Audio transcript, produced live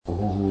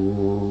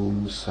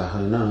ॐ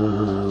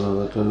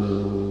सहनावतु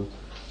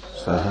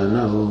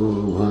सहनौ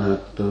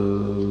भुनक्तु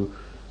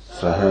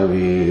सह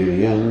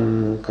वीर्यं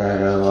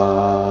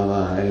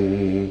करवावहै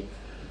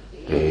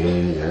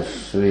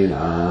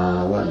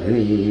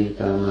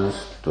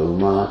तेजस्विनावधीतमस्तु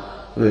मा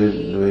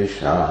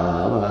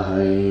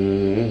विद्विषावहै।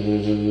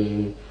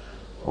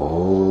 ॐ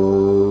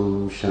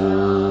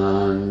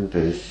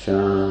शान्ति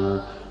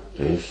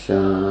शान्ति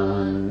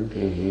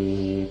शान्तिः।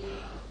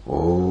 ॐ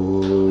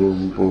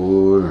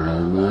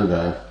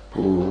पूर्णमदः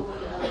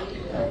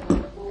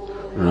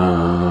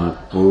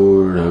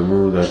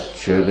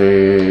पूर्णमुदच्यते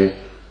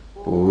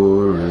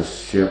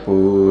पूर्णस्य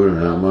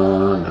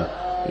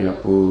पूर्णमादाय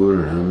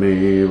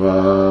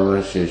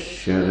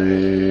पूर्णमेवावशिष्यते।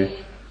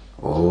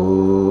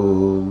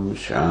 ॐ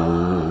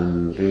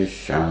शान्ति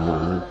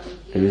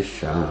शान्ति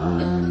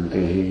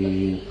शान्तिः।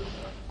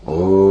 ॐ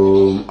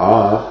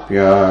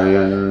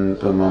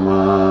आप्यायन्तु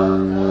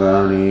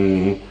ममाङ्गानि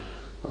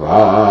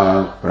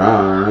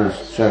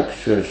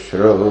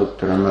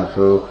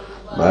वाक्प्राणश्चक्षुश्रोत्रमथो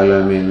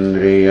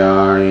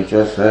बलमिन्द्रियाणि च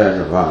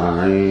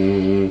सर्वाणि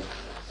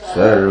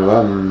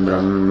सर्वं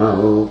ब्रह्म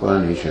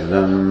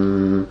उपनिषदम्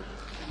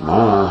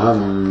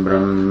माहं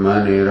ब्रह्म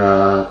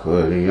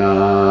निराकुर्याम्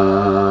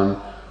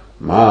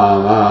मा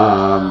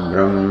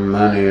ब्रह्म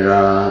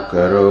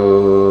निराकरोत्।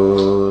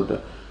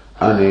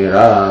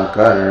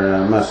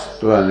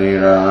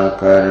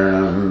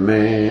 अनिराकरणमस्त्वनिराकरणं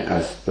मे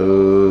अस्तु।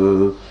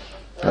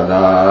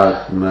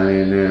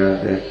 तदात्मनि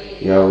निरते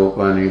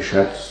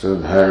उपनिषत्सु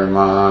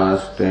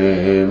धर्मास्ते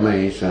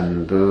मयि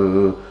सन्तु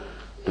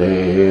ते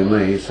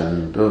मयि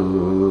सन्तु।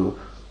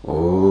 ॐ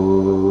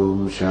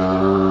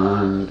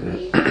शान्ति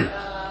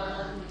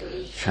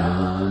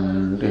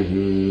शान्तिः।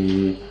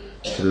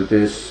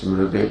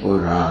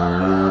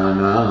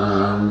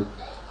 श्रुतिस्मृतिपुराणानाम्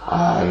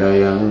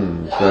आलयं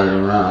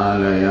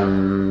करुणालयं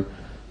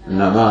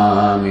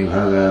नमामि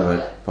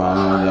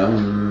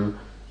भगवत्पादम्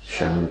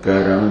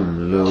शङ्करं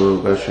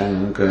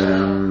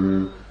लोकशङ्करं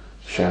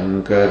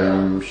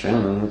शङ्करं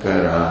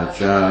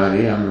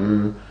शङ्कराचार्यं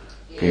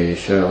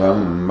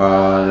केशवं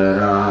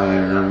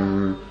बादरायणं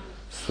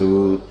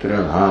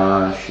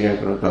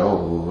सूत्रभाष्यकृतौ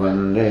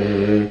वन्दे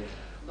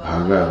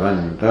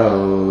भगवन्तौ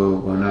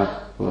पुनः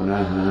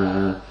पुनः।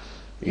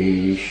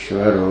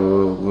 ईश्वरो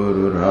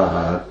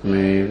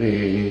गुरुरात्मेति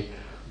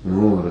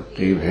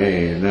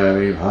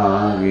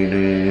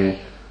मूर्तिभेदविभागिने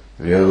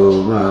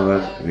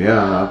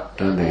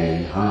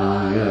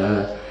व्योमवद्व्याप्तदेहाय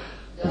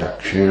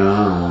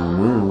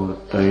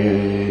दक्षिणामूर्तये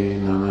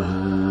नमः।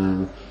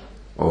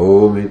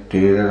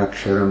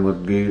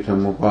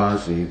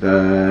 ओमित्येतदक्षरमुद्गीतमुपासीत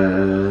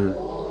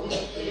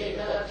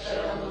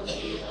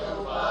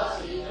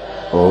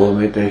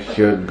ओमिति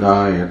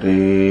ह्युद्गायते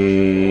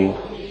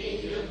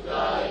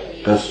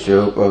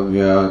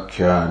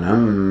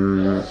तस्योपव्याख्यानम्।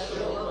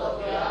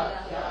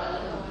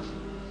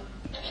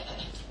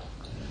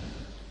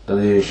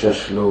 तदेष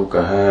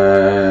श्लोकः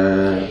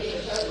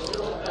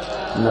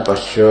न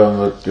पश्यो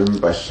मृत्युं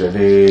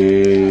पश्यति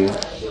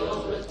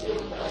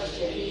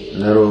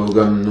न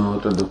रोगं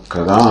नोत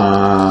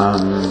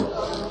दुःखदाम्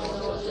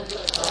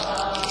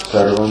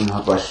सर्वं ह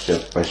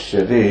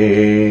पश्यति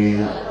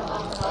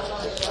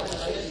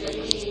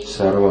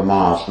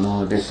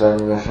सर्वमाप्नोति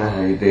सर्वशः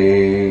इति।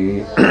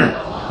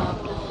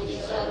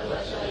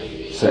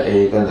 स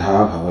एकधा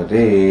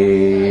भवति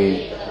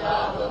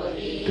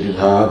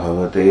त्रिधा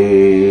भवति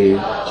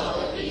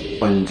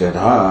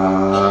पञ्चधा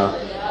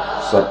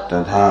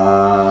सप्तधा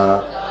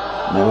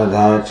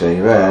नवधा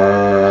चैव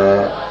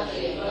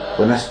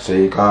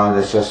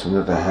पुनश्चैकादश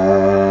स्मृतः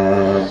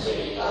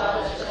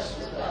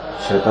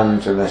शतं च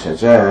दश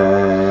च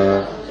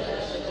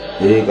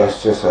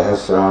एकश्च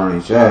सहस्राणि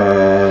च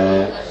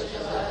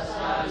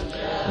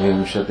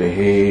विंशतिः।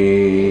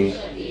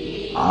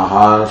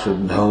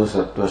 आहारशुद्धौ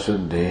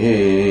सत्त्वशुद्धिः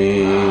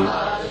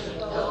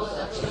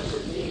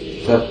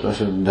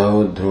सत्त्वशुद्धौ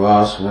ध्रुवा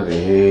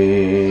स्मृतिः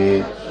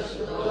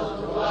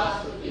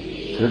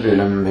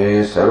श्रुतिलम्भे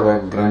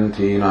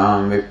सर्वग्रन्थीनां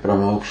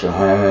विप्रमोक्षः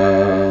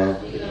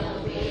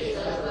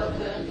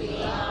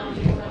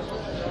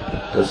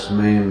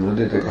तस्मै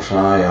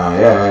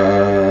मुदितकषायाय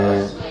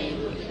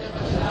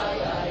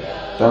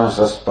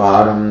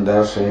तमसस्पारं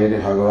दर्शयति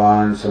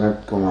भगवान्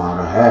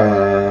सनत्कुमारः।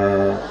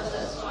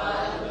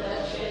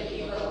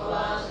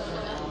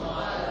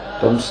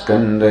 तं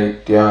स्कन्द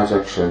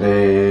इत्याचक्षते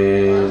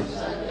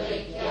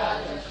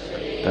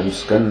तं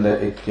स्कन्द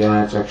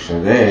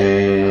इत्याचक्षते।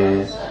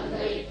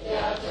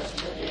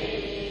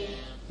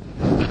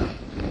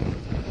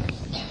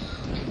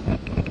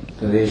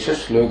 तदेष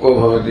श्लोको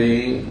भवति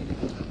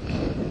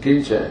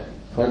किञ्च।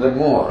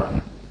 Furthermore,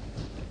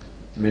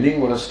 meaning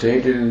what was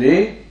stated in the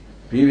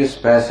previous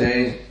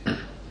passage,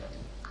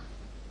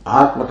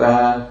 आत्मतः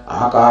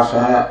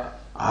आकाशः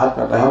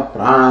आत्मतः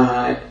प्राणः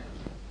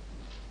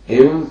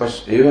एवं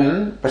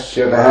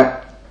पश्यतः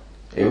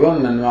एवं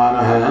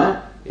मन्वानः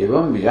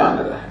एवं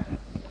विजानतः.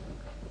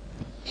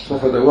 So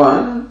for the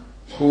one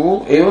who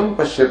evam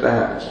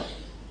pashyatah,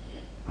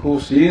 who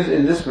sees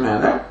in this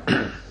manner,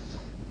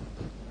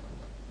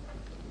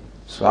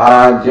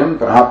 स्वाराज्यम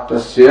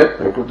प्राप्तस्य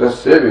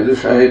प्रकृतस्य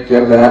विदुषः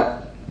इत्यर्थः.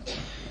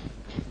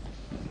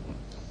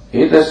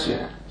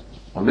 etasya,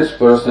 of this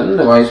person,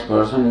 the wise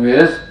person who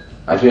has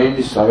attained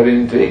the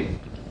sovereignty.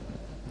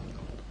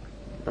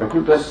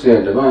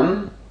 Prakrutasya, the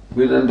one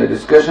who is under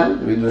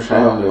discussion with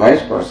Vishaya of the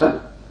wise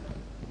person.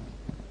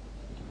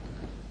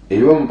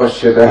 Evam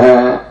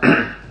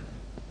pashyatah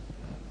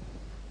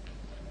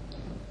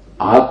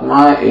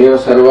Atma eva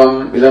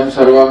sarvam idam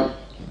sarvam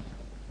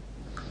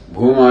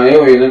Bhuma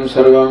eva idam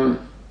sarvam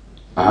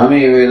Aham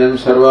eva idam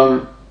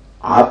sarvam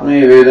Atma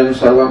eva idam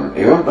sarvam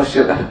evam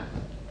pashyatah.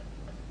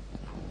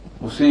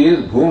 Who sees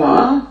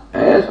Bhuma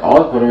as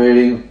all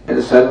pervading, as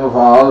the self of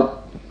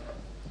all.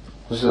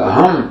 Who says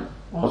Aham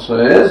also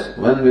as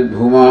one with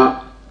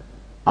Bhuma.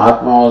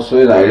 Atma also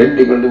is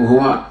identical to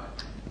Bhuma.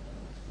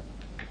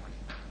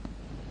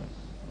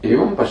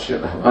 Evam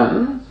pashyatah,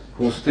 one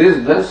who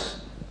stays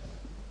thus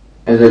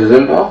as a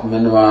result of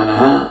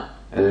manvanaha,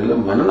 as a result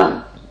of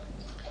mananam,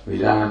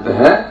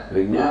 vijanatah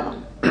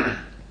vijnanam,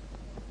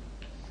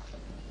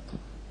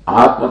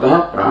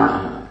 atmatah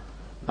pranaha.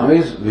 Now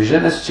his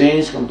vision has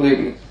changed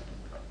completely.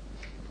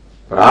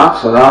 Prak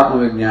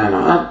sadatma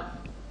vijnana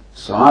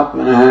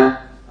swatmanah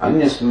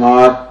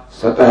anyasmat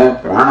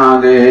satah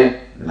pranadehe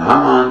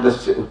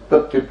namantasya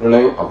utpatti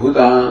pralayo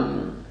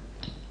abhutam.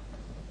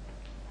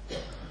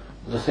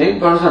 The same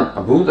person,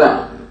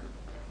 abhutam,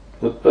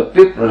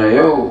 utpatti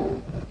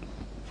pralayo,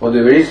 for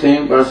the very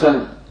same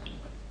person,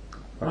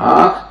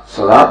 prak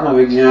sadatma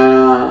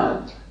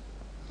vijnana,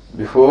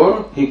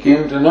 before he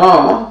came to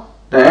know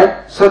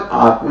that Sat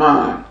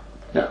Atma,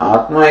 that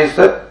Atma is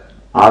Sat,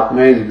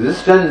 Atma is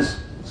existence,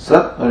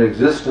 Sat or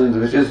existence,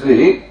 which is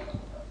the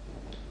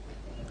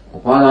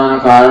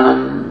Upadana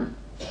Karanam,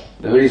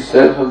 the very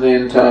self of the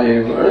entire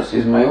universe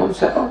is my own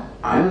self.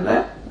 I am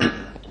that.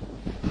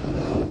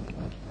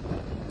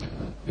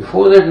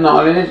 Before that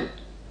knowledge,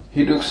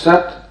 he took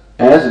Sat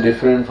as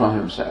different from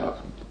himself.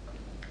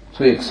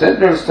 So he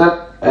accepted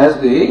Sat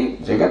as the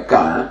Jagat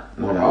Karana,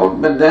 no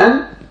doubt, but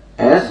then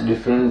as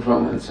different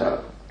from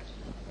himself.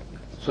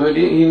 So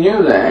he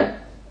knew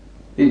that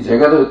the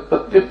Jagat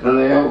Utpatti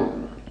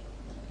Pralaya,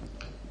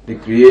 the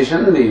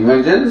creation, the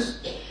emergence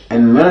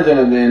and merger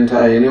of the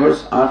entire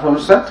universe are from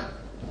Sat,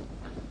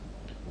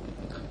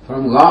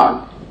 from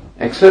God.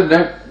 Except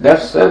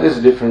that Sat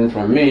is different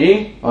from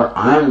me, or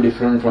I am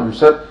different from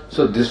Sat.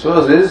 So this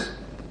was his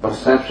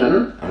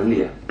perception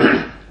earlier.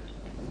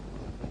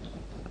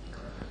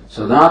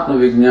 Sadatma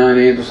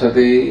vijnane tu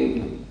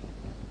sati.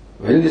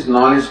 When this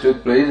knowledge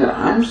took place, that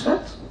I am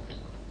Sat.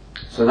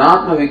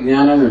 Sadatma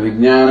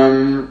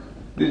vijnanam,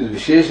 this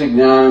vishesha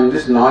jnanam,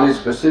 this knowledge,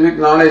 specific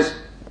knowledge,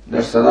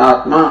 that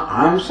Sadatma,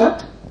 I am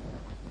Sat.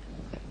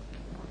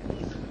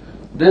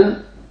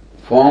 Then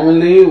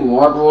formerly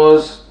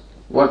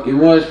what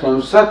emerged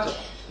from Sat,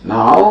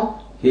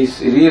 now he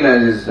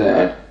realizes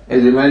that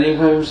as emerging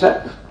from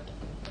himself.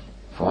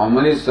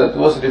 Formerly Sat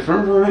was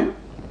different from him.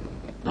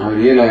 Now he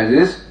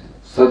realizes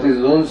Sat is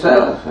his own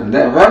self, and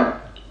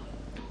therefore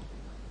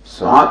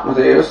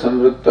Swatmateva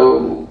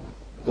samvrittau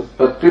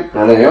utpatti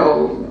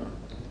pralayo.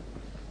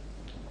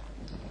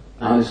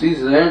 Now he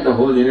sees that the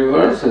whole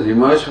universe has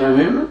emerged from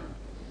him,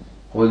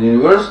 whole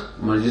universe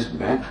merges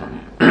back from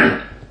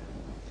him.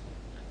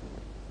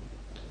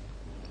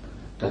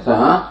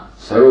 Tata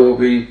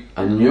sarvopi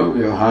anyo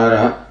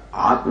vyavahara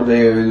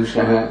atmadeva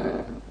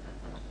vidushaha.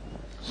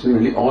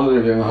 Similarly, all the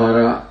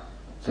vyavahara,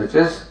 such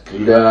as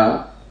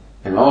krida,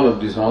 and all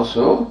of this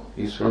also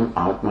is from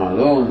Atma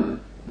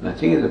alone.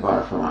 Nothing is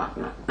apart from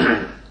Atma.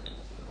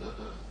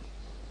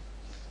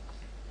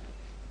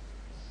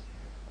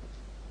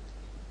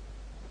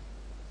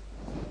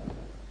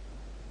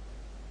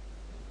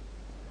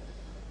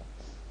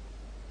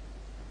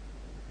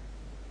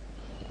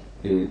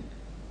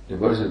 The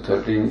verse in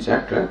 13th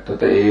chapter,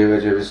 Tata eva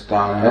ja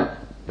vistara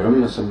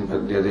brahma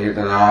sampadyate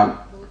tada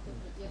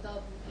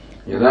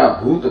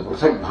yada bhuta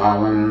prasak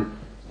bhavam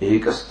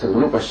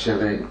ekasthamanu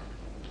pashyate.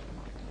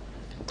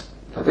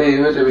 Tata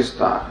eva ja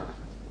vistara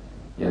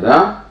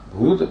yada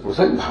bhuta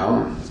prasak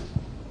bhavam.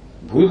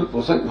 Bhuta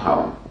prasak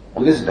bhavam.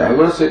 All this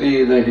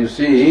diversity that you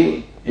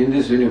see in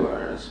this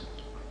universe,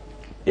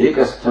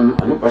 ekastham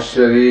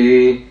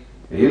anupashyate.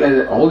 Realize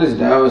that all this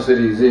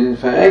diversity is in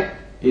fact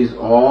is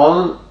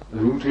all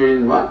rooted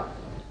in one.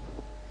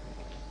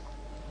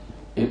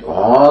 It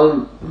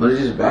all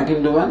merges back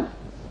into one.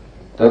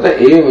 Tata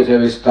eva cha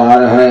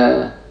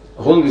vistara.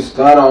 Whole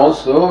vistara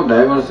also,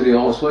 diversity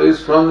also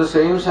is from the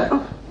same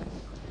self.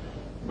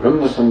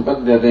 Brahma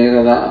sampadyate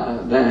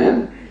tada.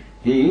 Then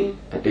he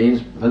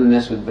attains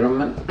oneness with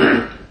Brahman.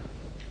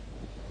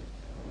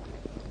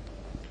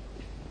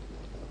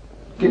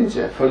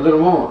 Kincha,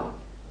 furthermore,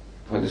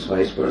 for this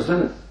wise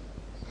person,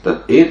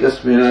 tat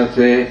etasmin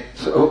arthe.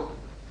 So,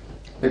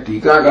 the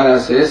Tikakara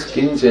says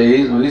kincha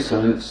is only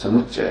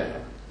samuchaya.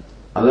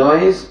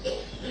 Otherwise,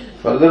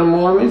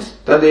 furthermore means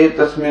tade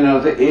tasmin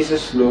artha esha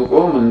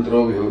sloko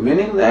mantro vibhu.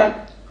 Meaning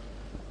that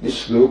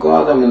this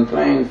sloka, the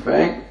mantra, in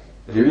fact,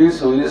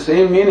 reveals only the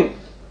same meaning.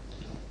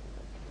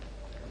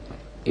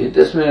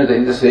 Etasmin artha,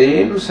 in the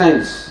same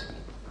sense.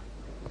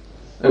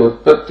 The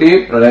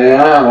utpatti,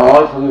 pralaya are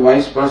all from the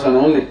wise person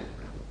only.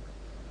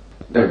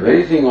 That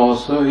very thing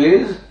also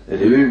is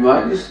revealed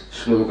by this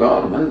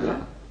shloka or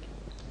mantra.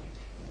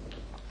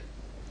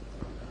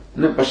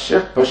 न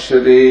पश्यः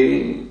पश्यति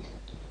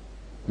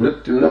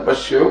मृत्युं न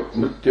पश्यो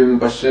मृत्युं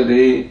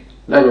पश्यति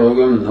न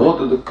रोगं नोत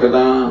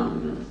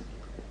दुःखदाम्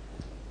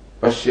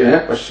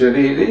पश्यः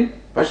पश्यति इति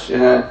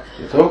पश्यः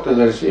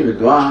यथोक्तदर्शी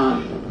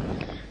विद्वान्.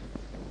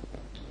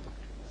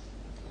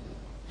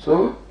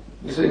 So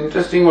this is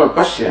interesting word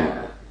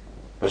pashya.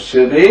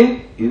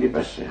 Pashyate iti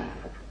pashya.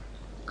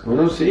 One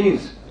who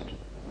sees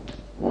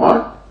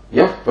what?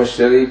 Yah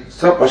pashyati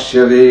sa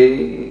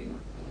pashyati.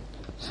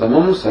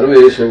 Samam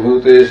sarveshu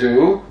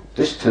bhuteshu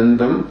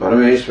tishthantam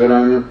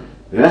parameshwaram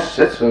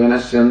vinashyat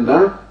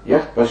svavinashyantam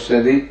yah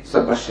pashyati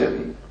sa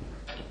pashyati.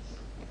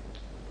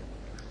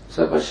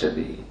 Sa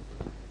pashyati.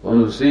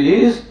 One who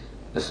sees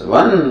is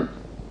one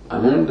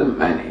among the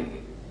many.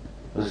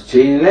 Was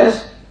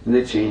changeless in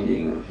the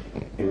changing,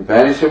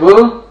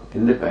 imperishable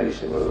in the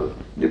perishable.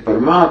 The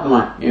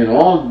Paramatma in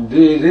all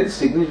these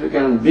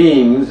insignificant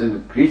beings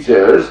and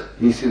creatures,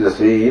 he sees the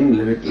same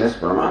limitless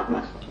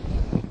Paramatma.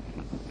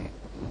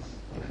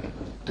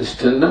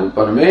 Tishtandam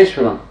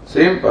Parameshwaram,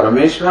 same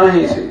Parameshwara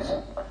he sees.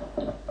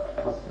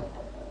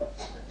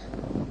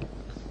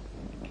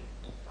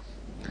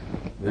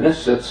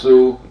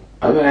 Vinashyatsu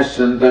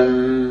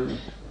Avinashyantam,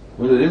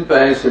 who is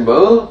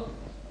imperishable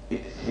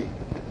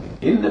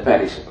in the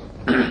perishable.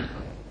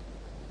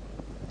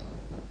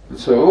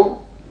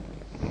 So,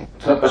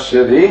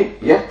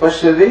 sapashyati, yah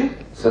pashyati,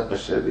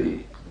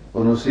 sapashyati.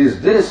 One who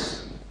sees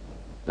this,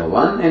 the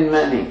one in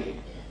many,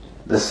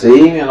 the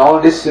same and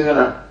all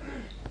dissimilar,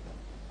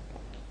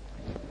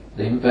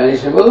 the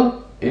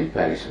imperishable,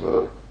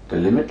 imperishable, the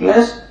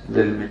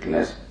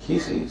limitless, he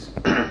sees.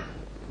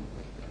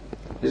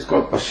 It's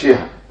called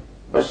pashyah,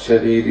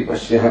 pashyati iti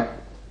pashyah.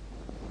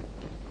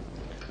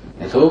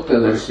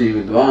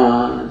 Yathoktadarshi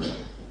vidwan,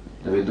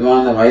 the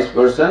vidwan, the wise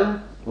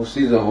person who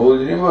sees the whole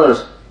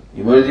universe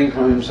emerging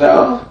from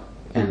himself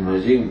and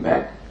merging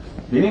back,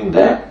 meaning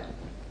that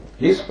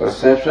his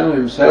perception of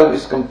himself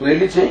is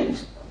completely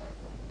changed.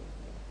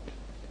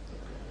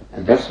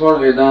 And that's what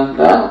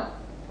Vedanta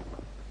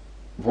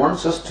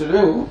wants us to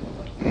do,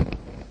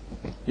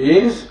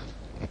 is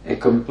a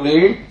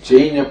complete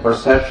change of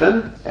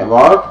perception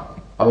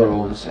about our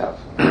own self.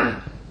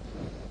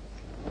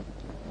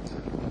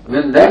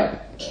 When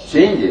that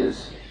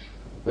changes,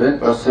 when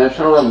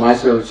perception of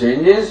myself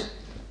changes,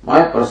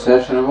 my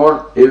perception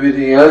about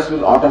everything else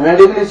will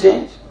automatically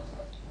change.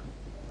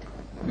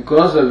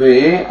 Because the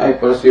way I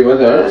perceive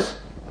others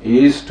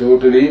is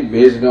totally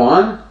based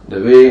on the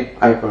way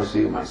I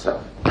perceive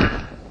myself.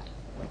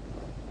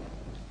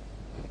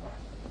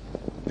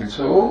 And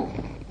so,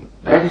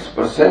 that his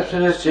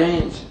perception has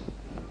changed.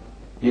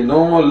 He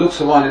no more looks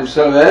upon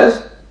himself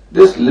as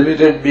this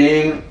limited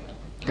being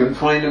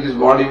confined to this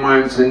body,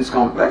 mind, sense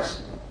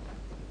complex.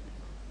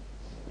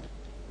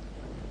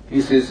 He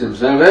sees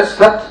himself as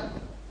Sat,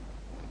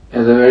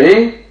 as the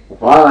very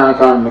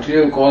upadanakara,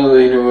 material cause of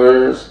the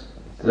universe,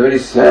 as the very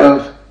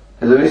self,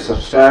 as the very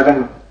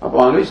substratum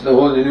upon which the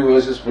whole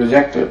universe is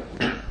projected.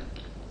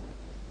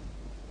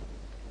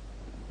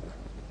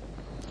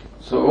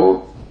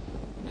 So,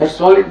 that's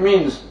all it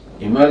means.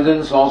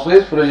 Emergence also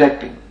is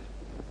projecting.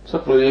 So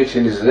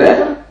projection is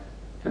there,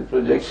 and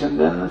projection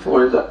then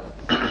unfolds up.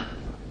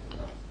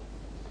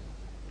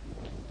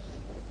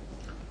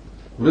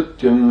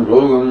 Mrityum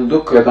rogam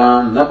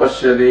dukkhatam na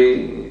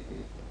pashyati.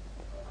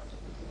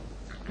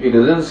 He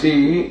doesn't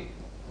see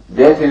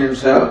death in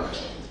himself,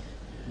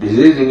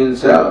 disease in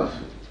himself,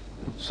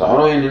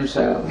 sorrow in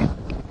himself.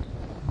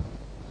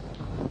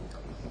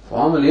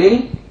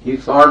 Formerly, he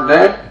thought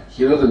that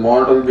he was a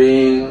mortal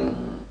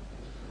being.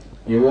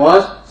 He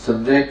was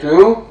subject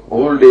to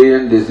old age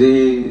and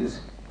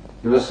disease.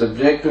 He was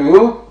subject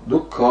to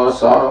dukkha or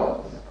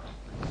sorrow.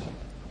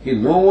 He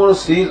no more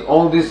sees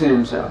all this in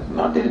himself.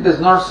 Not that he does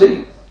not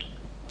see.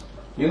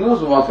 He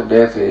knows what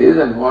death is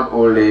and what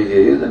old age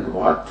is and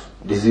what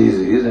disease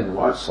is and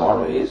what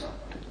sorrow is.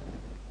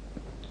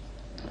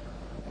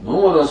 No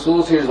more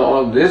associates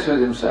all of this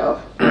with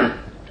himself.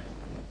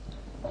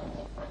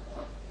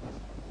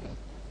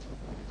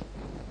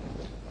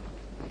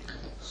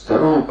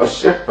 Sarvam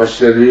pashyat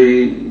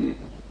pashyati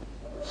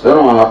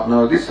sarvam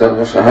apnoti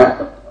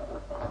sarvashah.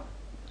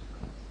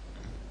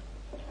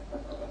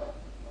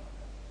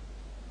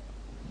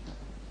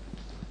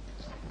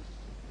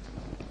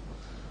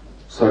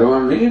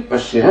 Sarvam means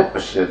pashyah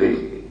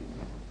pashyati.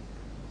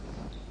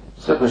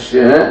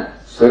 Sapashyah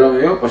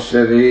sarvameva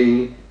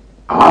pashyati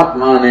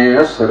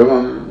atmaneva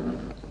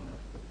sarvam.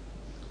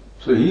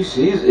 So he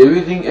sees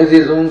everything as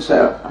his own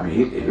self. I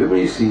mean,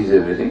 everybody sees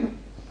everything.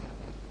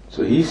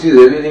 So he sees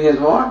everything as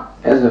what?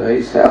 As the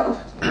very self.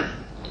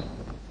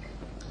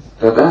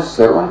 Tata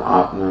sarvam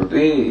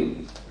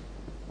apnoti.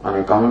 On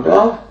account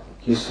of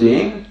he's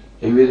seeing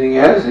everything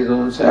as his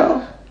own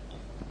self.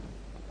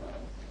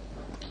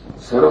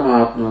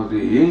 Sarvam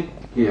apnoti.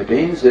 He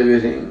attains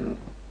everything.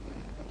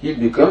 He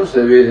becomes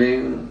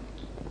everything.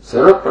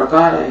 Sarva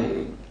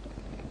prakara.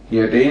 He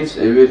attains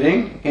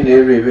everything in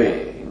every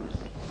way.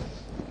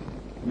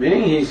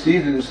 Meaning he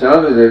sees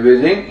himself as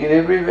everything in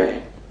every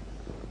way.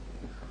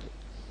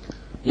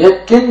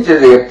 Yet kincha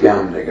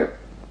jagatyam jagat.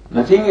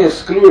 Nothing is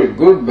excluded,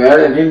 good, bad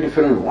and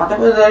indifferent.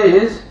 Whatever there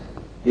is,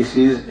 he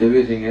sees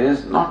everything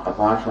as not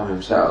apart from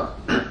himself.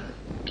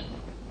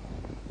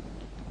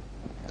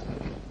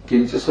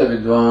 Kincha sa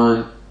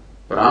vidwan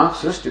prak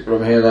srishti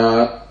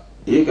prabhedat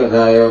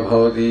ekadaya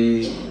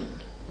bhavati.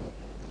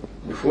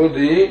 Before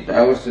the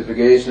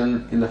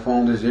diversification in the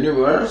form of this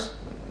universe,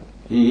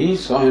 he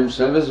saw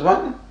himself as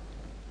one.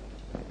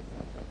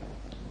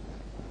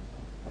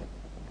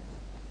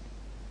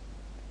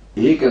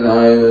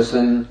 Ekadaya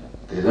vasan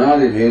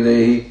tridadi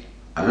bhedehi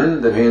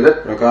ananda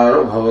bhedat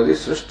prakaro bhavati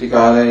srishti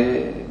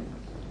kale.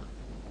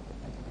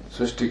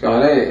 Srishti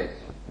kale,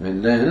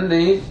 when then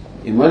the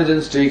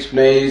emergence takes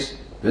place,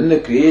 when the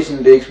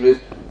creation takes place,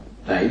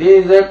 the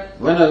idea is that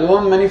one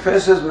alone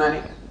manifests as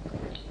many.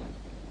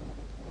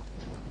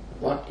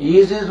 What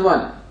is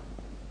one?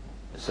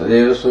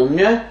 Sadeva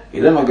Somya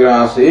idam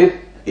agrasit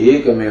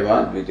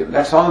ekameva advityam.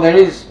 That's all there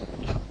is.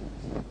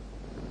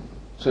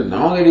 So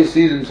now that he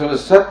sees himself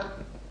as Sat,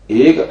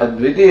 Ek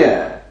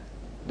Advitiya,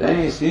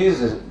 then he sees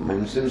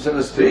himself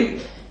as 3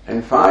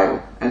 and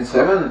 5 and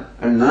 7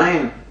 and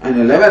 9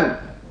 and 11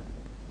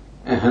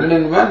 and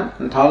 101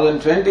 and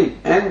 1020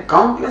 and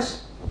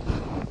countless.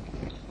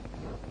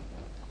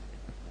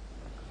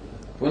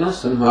 Punah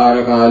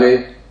samhara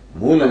kale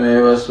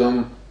moolameva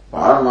svam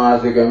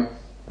Paramarthikam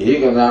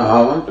ekada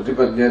bhavam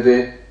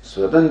pratipadyate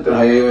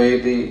swatantra eva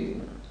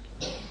iti.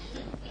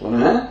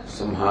 Punah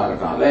samhara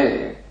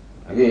kale.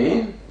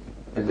 Again,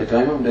 at the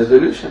time of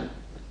dissolution,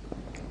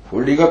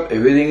 folding up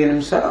everything in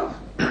himself.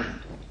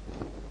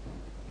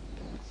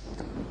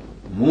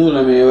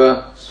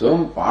 Moolameva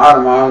svam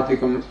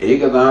paramarthikam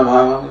ekada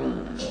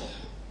bhavam.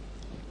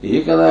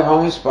 Ekada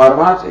bhavam is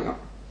paramarthikam.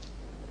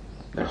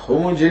 The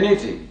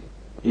homogeneity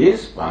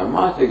is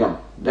paramarthikam.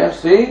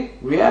 That's the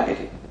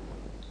reality.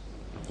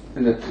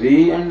 And the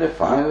 3 and the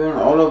 5 and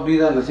all of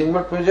these are nothing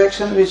but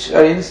projections which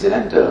are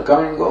incidental,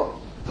 come and go.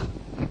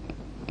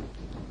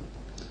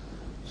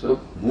 So,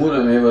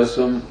 moolameva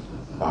svam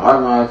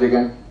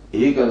paramarthikam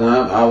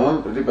ekada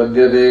bhavam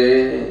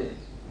pratipadyate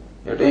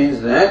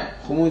attains that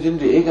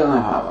homogeneity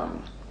ekada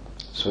bhavam.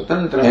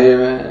 Swatantra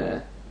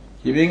eva.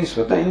 He being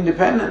swata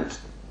independent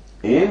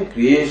in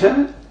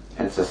creation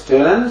and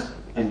sustenance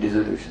and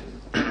dissolution.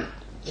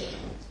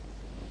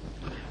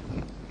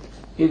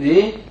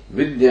 Iti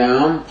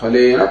vidyam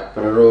phalena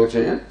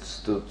prarocayat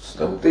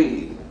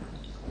stauti.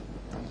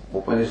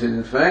 Upanishad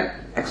in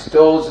fact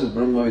extols his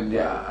Brahma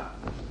Vidya.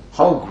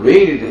 How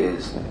great it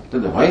is that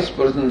the wise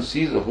person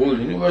sees the whole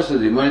universe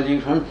as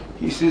emerging from,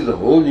 he sees the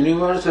whole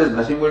universe as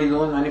nothing but his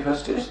own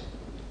manifestation.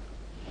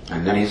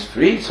 And then he is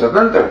free,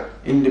 swatantra,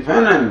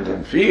 independent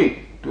and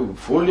free to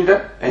fold it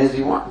up as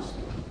he wants.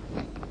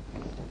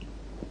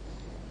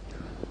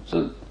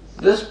 So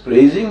this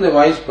praising the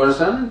wise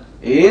person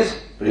is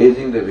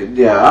praising the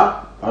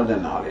Vidya or the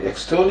knowledge,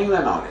 extolling the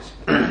knowledge.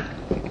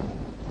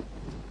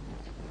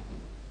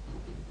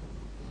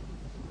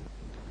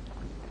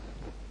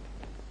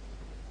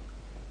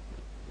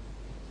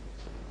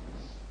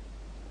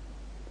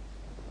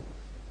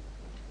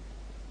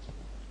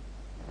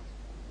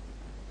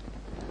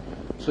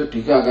 So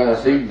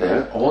Tikakara said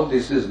that all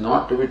this is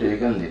not to be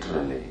taken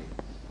literally.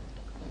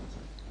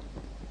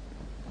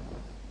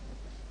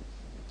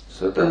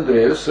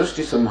 Swatantreva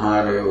srishti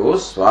samharayo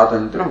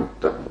swatantra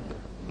muktam.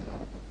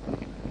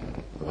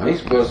 The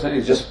wise person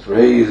is just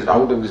praised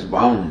out of his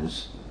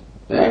bounds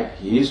that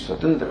he is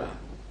swatantra,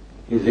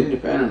 he is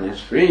independent, he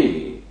is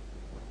free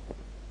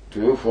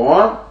to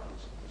for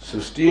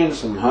srishti and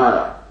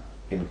samhara,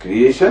 in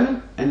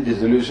creation and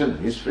dissolution,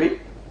 he is free.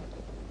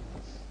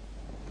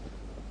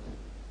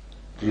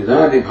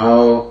 Tridadi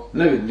bhava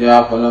na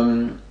vidya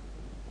phalam.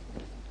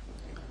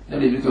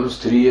 Then it becomes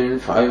 3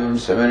 and 5 and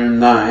 7 and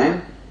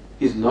 9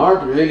 is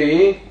not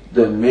really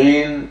the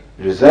main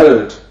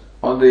result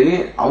or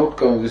the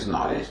outcome of this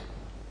knowledge.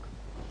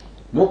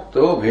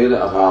 Mukto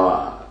bheda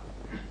abhava.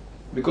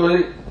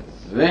 Because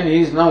when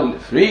he is now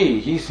free,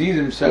 he sees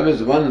himself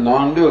as one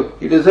non-dual.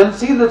 He doesn't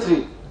see the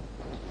 3.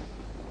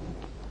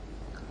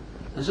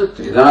 And so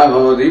Trida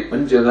bhavati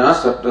panchada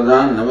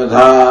saptada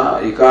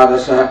navadha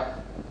ekadasha.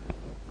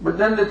 But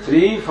then the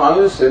 3,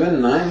 5,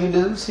 7, 9 he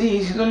doesn't see,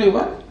 he sees only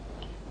one.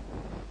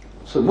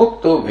 So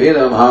mukto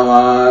bheda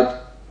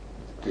bhavat.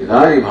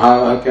 Tridhari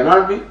bhava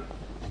cannot be.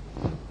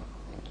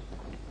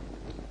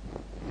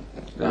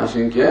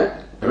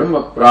 Rashinkya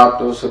brahma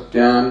prapto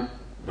satyam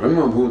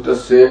brahma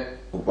bhutasya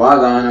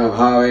upadana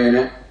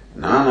bhavena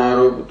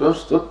nanaroputvam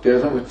stutya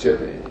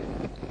samuchyate.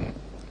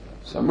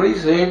 Somebody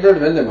said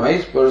that when the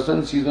wise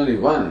person sees only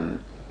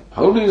one,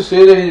 how do you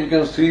say that he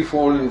becomes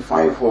 3-fold and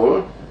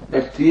 5-fold?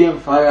 That 3 and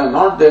 5 are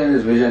not there in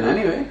his vision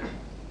anyway.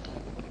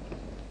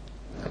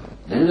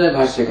 Then the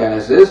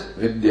Bhashyakara says,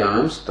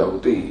 Vidyam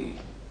stauti.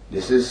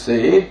 This is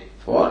said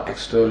for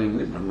extolling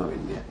the Brahma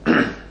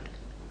Vidya.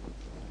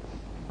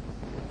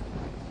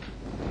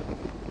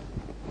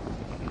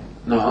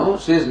 Now,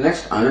 says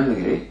next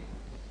Anandagiri,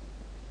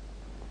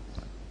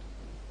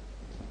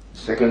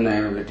 second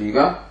line of the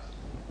Tika,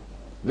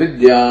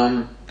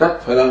 vidyam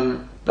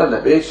tatphalam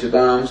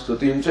tadapekshitam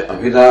stutim cha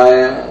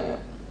abhidaya.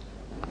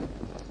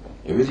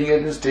 Everything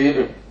has been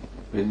stated.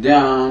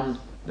 Vidyam,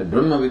 the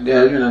Brahma Vidya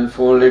has been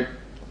unfolded.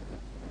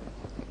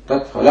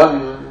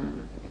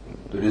 Tatphalam,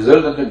 the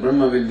result of the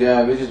Brahma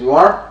Vidya, which is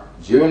what?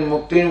 Jivan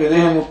Mukti and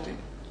Videha Mukti.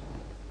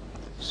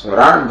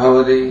 Swaran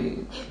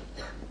Bhavati.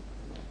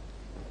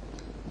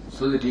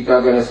 So the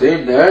Tikakara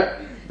said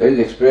that there is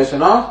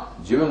expression of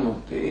Jivan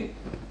Mukti,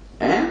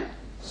 and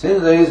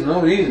since there is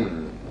no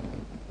reason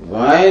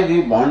why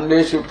the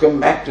bondage should come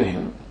back to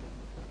him,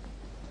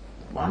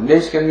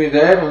 bondage can be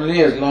there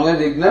only as long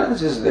as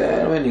ignorance is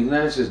there. When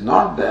ignorance is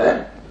not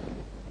there,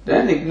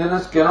 then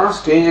ignorance cannot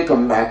stage a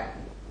comeback.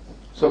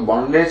 So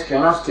bondage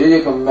cannot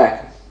stage a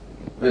comeback.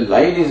 When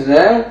light is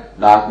there,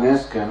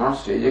 darkness cannot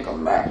stage a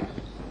comeback.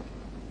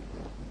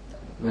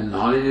 When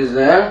knowledge is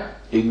there,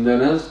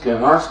 ignorance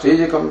cannot stage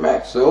a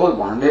comeback. So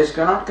bondage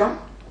cannot come.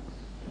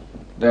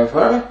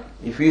 Therefore,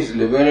 if he is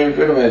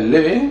liberated while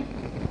living,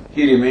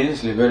 he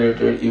remains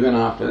liberated even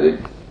after the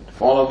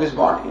fall of this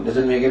body. It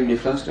doesn't make any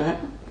difference to him.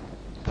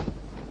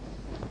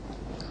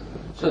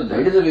 So that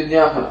is the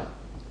Vidyaphala.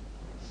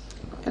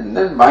 And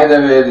then by the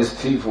way, this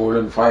threefold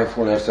and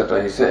fivefold,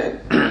 etc. he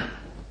said,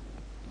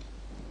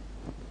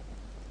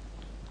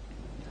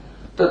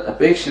 Tat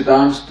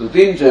apekshitam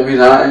stutim cha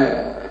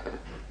abhidaya.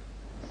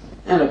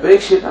 And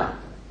apekshitam.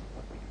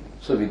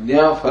 So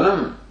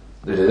Vidyaphalam,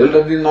 the result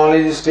of the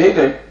knowledge is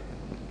stated.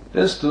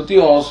 Then stuti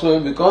also,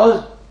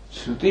 because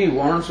Shruti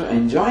wants to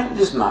enjoy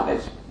this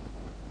knowledge,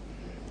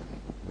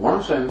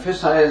 wants to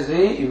emphasize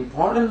the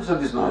importance of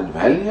this knowledge,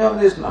 value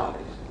of this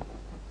knowledge,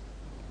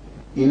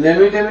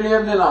 inevitability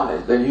of the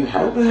knowledge, that you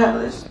have to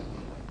have this.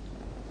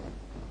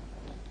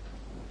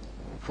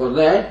 For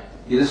that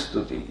is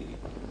stuti.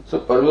 So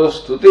parvo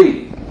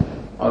stuti,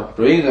 or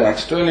praise or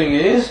extolling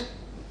is,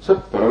 so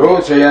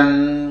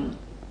prarochayan,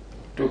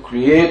 to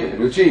create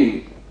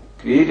ruchi,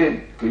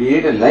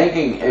 create a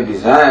liking, a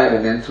desire,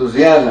 an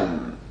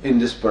enthusiasm in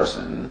this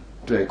person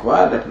to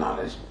acquire that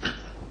knowledge.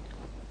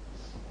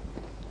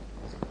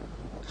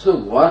 So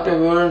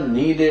whatever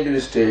needed to be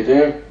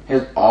stated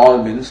has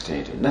all been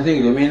stated.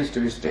 Nothing remains to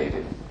be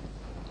stated.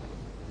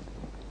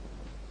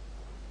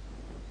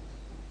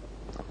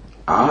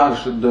 Ahar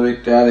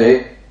Shuddha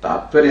Vityade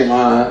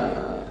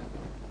Tatparyama.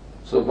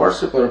 So what's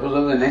the purpose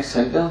of the next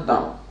sentence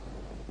now?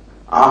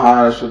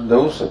 Ahara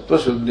Shuddhau Sattva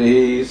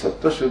Shuddhi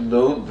Sattva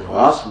Shuddhau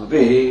Dhruva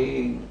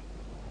Smriti.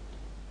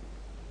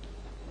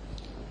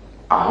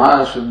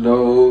 Ahara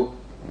Shuddhau,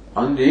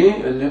 when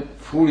the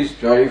food is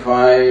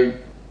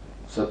purified,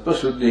 Sattva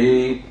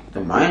Shuddhi,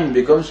 the mind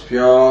becomes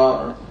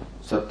pure.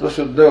 Sattva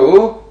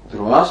Shuddhau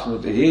Dhruva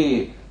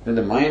Smriti. When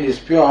the mind is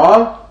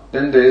pure,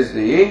 then there is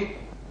the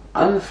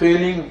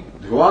unfailing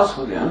Dhruva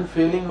Smriti,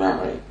 unfailing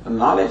memory and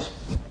knowledge.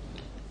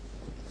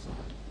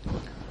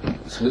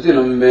 Smriti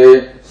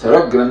Lambe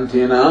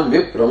Sarvagranthina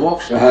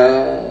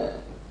Vipramoksha.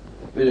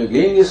 When you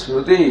gain the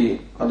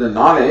smriti or the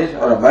knowledge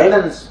or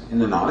abidance in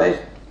the knowledge,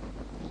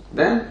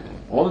 then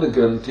all the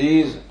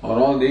granthis or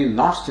all the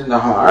knots in the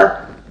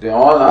heart, they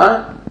all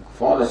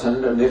fall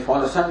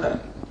asunder.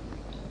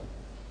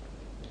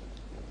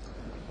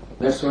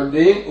 That's what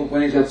the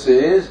Upanishad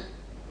says,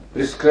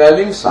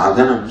 prescribing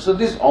sadhanam. So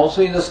this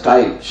also is a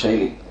style,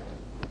 shaili.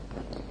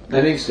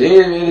 Having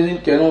said in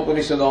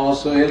Kenopanishad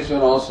also,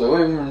 elsewhere also,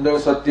 Mundava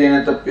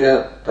Satyena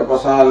Tapya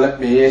Tapasa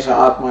Lapyesha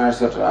Atma,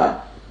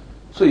 etc.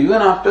 So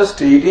even after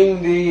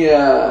stating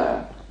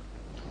the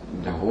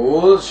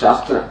whole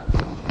Shastra,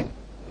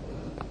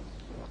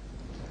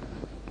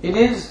 it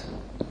is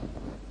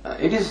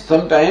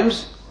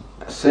sometimes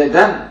said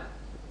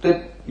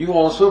that you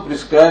also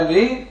prescribe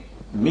the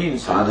mean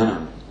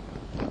sadhana.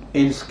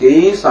 In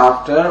case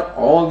after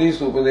all these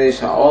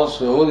Upadesha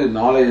also the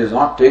knowledge has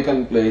not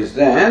taken place,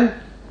 then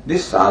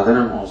this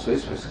sadhana also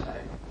is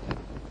prescribed.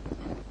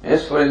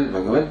 As for in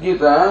Bhagavad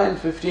Gita, in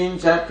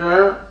 15th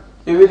chapter,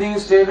 everything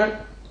is stated.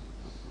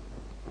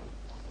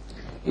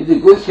 Iti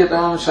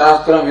guhyatam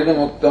shastram idam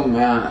uktam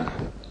mayanag.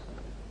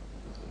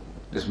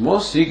 This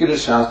most secret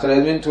shastra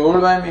has been told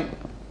by me.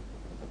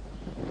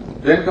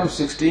 Then comes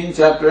 16th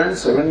chapter and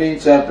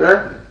 17th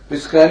chapter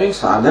prescribing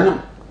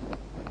sadhana.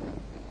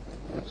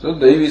 So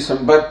Daivi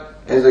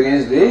Sampat is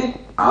against the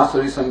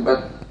Asuri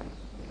Sampat.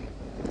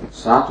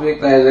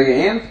 Satvikta is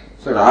against,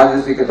 so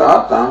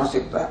Rajasikata,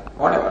 Tamasikta,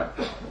 whatever.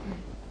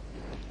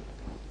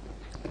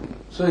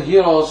 So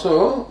here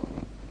also,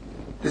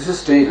 this is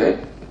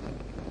stated,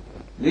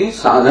 the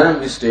sadhana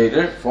is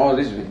stated for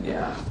this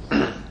vidya.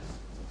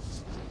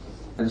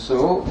 And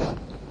so,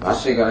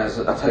 Bhashyakara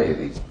says, Atha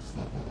yadi.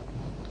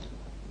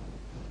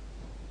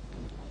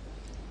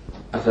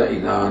 Atha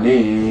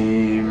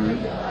idanim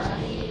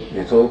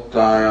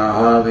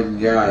yatoktayaha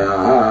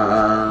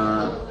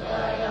vidyayaha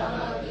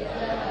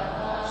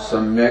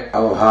samyak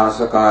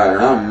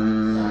avbhasakaranam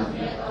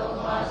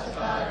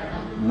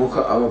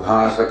mukha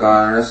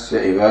avbhasakaranasya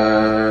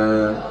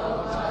iva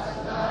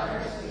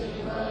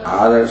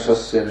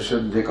आदर्शस्य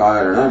विशुद्धि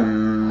कारणम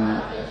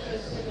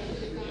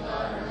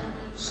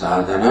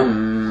साधनम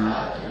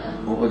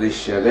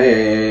उपदिश्यते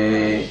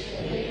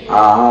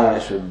ahara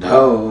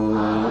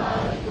shuddhau.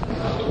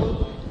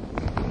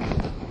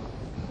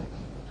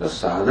 So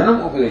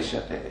sadhanam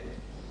upadeshyate.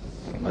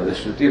 But the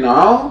Shruti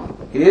now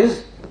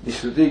is, the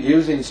Shruti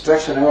gives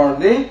instruction about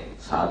the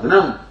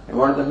sadhanam,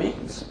 about the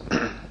means.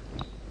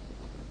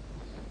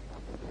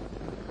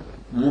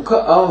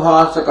 Mukha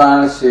avhasa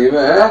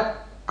karanasya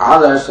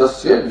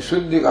adarshasya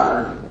visuddhi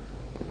karanam.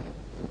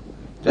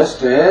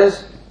 Just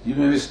as you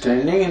may be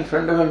standing in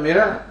front of a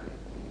mirror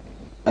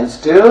and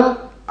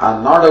still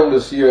are not able to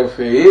see your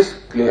face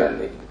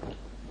clearly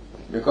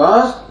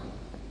because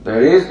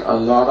there is a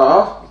lot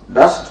of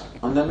dust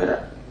on the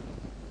mirror.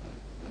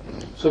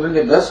 So when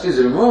the dust is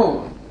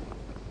removed,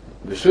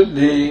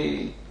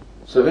 Visuddhi,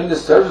 so when the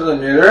surface of the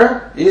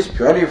mirror is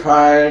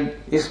purified,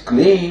 is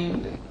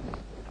cleaned,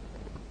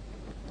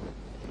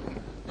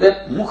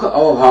 that Mukha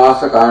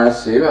Avabhasa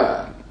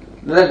Karanasya,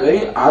 that very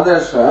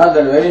Adarsha,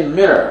 that very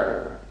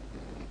mirror,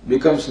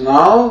 becomes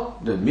now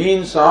the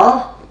means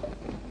of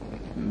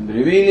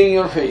revealing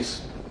your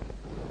face.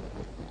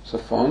 So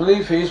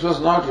formerly face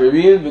was not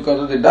revealed because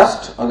of the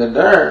dust or the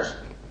dirt,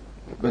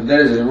 but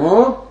that is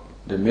removed,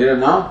 the mirror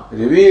now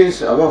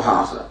reveals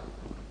Avabhasa.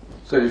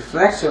 So it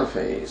reflects your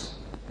face,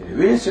 it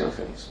reveals your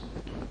face.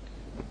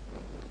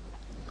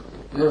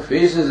 Your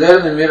face is there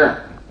in the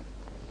mirror,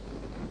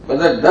 but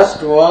the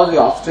dust was the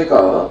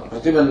obstacle,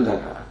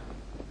 Pratibandhaka,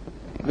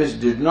 which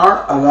did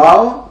not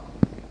allow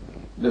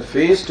the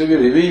face to be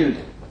revealed.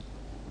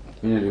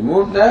 When you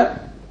remove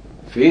that,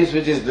 face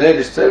which is there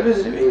itself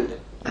is revealed.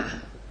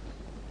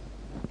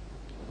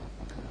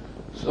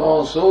 So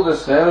also the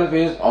self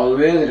is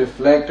always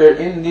reflected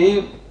in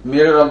the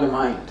mirror of the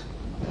mind.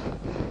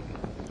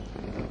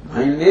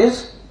 Mind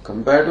is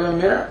compared to a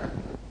mirror.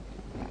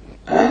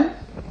 And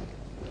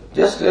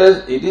just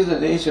as it is the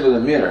nature of the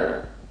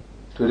mirror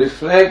to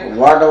reflect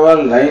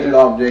whatever lighted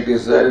object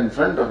is there in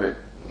front of it,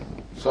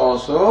 so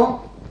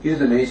also is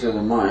the nature of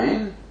the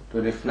mind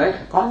to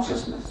reflect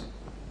consciousness.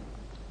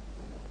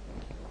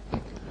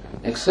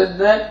 Except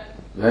that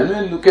when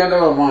we look at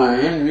our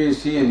mind, we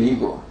see an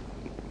ego.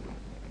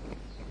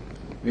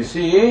 We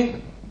see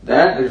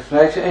that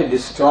reflection, a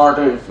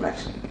distorted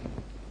reflection.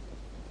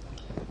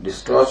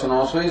 Distortion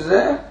also is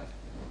there,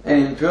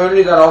 and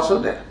impurities are also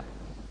there.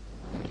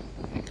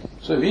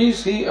 So we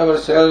see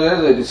ourselves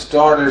as a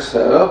distorted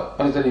self,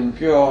 or as an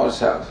impure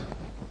self.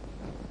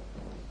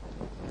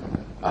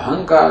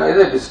 Ahankara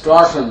is a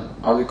distortion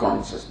of the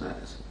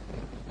consciousness.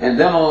 And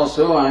then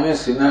also I am a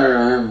sinner,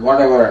 I am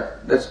whatever,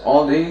 that's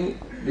all the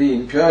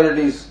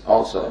impurities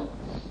also.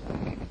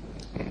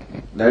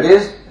 That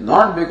is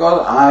not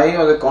because I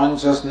or the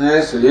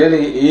consciousness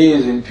really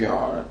is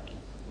impure,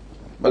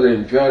 but the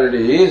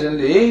impurity is in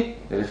the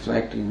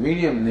reflecting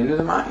medium, in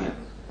the mind.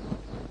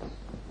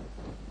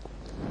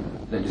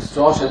 The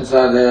distortions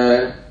are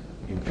there,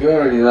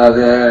 impurities are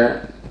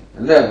there,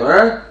 and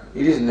therefore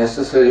it is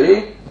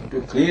necessary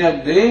to clean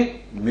up the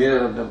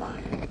mirror of the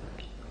mind.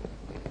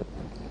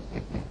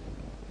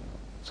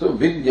 So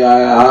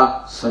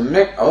vidyaya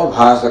samyak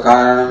avabhasa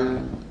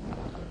karanam,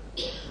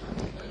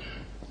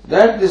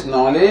 that this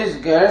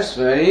knowledge gets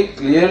very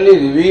clearly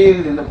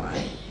revealed in the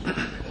mind.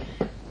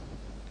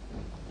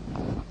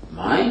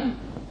 Mind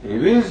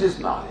reveals this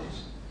knowledge.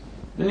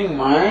 Meaning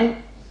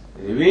mind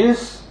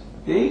reveals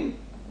the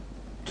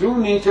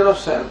true nature of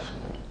self.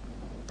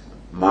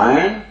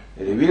 Mind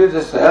reveals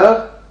the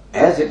self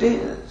as it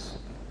is.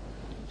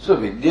 So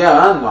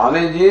vidya,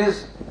 knowledge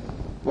is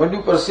what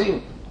you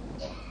perceive.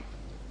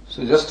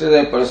 So just as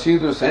I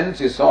perceive through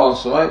senses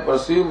also, I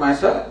perceive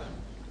myself.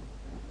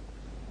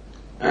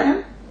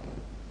 And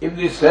if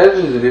the self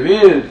is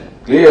revealed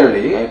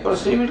clearly, I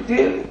perceive it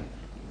clearly.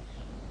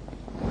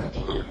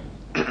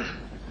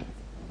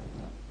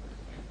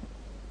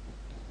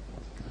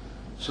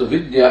 So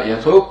vidya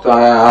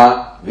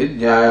yathoktaya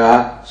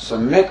vidyaya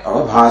samyak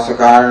avabhasa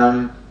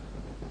karanam.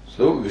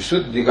 So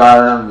visuddhi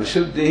karanam,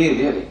 visuddhi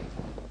really.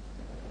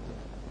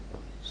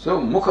 So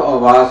mukha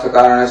avabhasa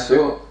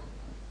karanasya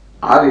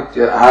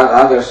aditya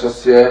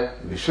adarshasya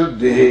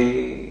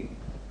visuddhi.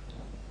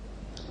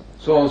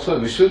 So also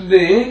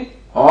visuddhi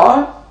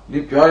or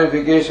the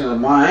purification of the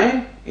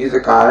mind is a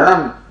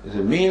karanam, is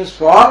a means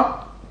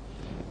for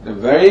the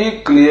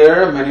very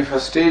clear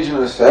manifestation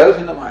of the self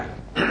in the mind.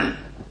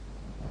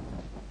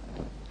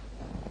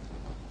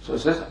 So it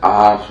says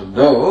ahara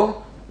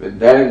shuddha. With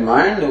that in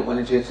mind, the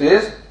Upanishad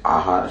says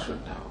ahara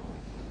shuddha.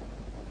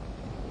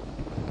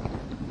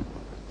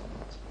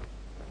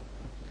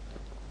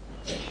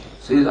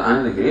 Says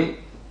Anandagiri,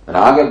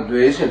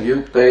 ragadvesha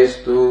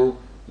vyuktaistu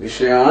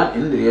Vishayan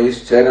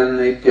indriyaischaran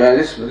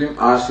ityadi smritim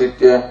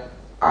asritya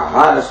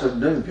ahara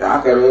shuddham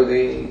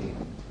vyakaroti.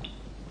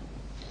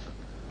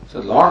 So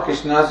Lord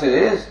Krishna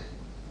says,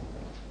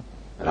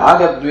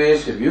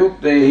 ragadvesha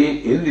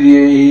vyuktaihi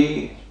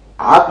indriyahi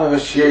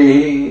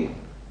atmavashyahi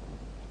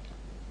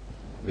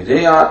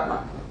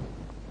videyatma.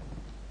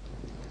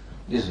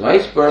 This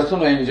wise person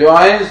who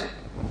enjoys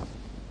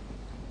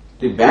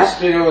the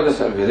mastery over the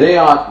self,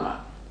 videyatma,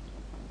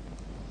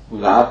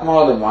 whose atma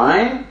or the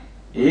mind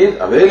is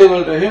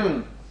available to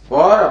him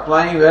for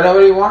applying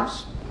wherever he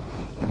wants.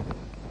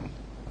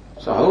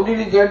 So how did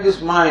he get this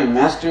mind,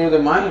 mastery of the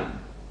mind?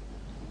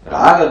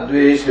 Raga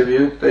dvesha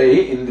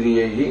viyuktai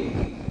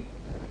indriyahi.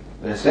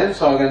 The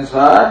sense organs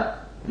are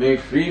made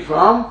free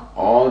from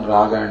all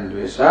raga and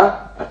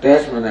dvesha,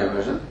 attachment and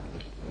aversion.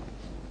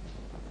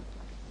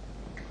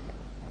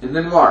 And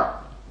then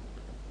what?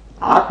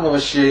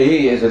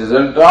 Atmavashyahi, as a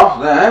result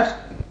of that,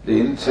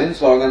 the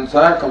sense organs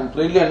are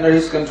completely under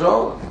his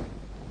control.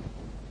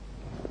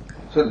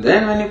 So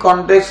then when he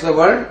contacts the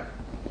world,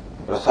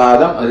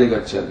 prasadam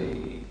adhigacchati.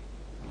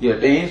 He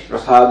attains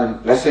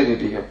prasadam,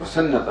 placidity,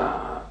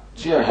 prasannata,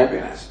 sheer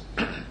happiness.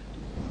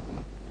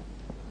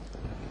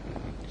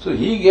 So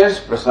he gets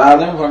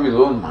prasadam from his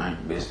own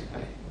mind,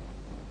 basically.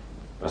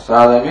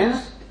 Prasada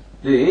means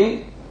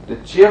the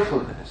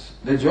cheerfulness,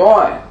 the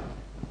joy.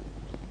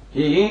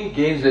 He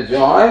gains the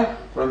joy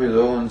from his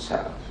own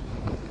self.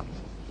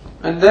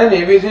 And then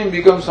everything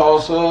becomes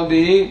also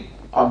the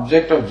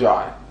object of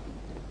joy.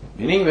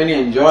 Meaning when he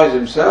enjoys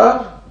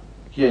himself,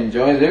 he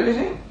enjoys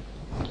everything.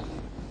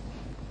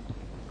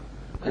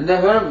 And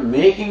therefore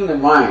making the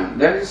mind,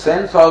 that is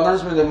sense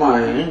organs with the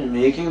mind,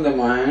 making the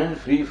mind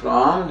free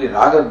from the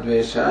raga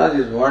dveshas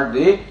is what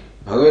the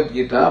Bhagavad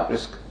Gita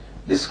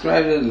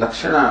describes as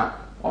lakshana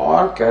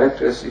or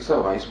characteristics of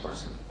a wise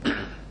person.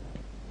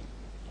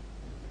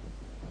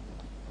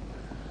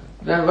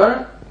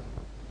 Therefore,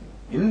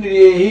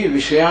 indriyehi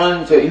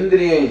vishayancha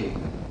indriyehi.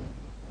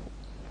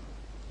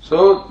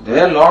 So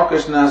there Lord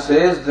Krishna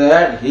says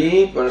that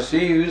he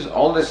perceives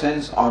all the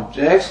sense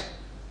objects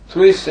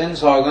through his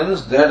sense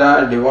organs that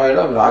are devoid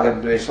of raga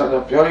dveshas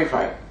or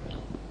purified.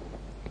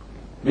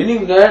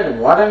 Meaning that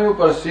whatever you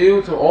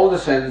perceive through all the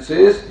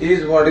senses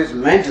is what is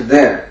meant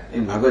there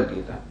in Bhagavad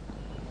Gita.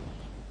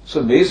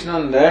 So based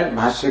on that,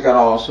 Bhashyakara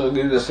also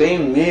gives the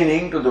same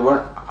meaning to the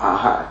word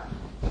ahara.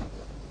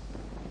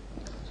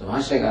 So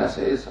Bhashyakara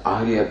says,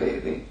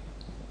 ahriyate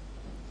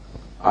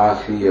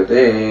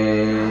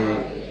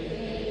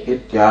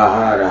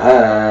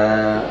ityaharaha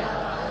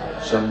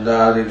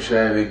shabdadi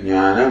vishaya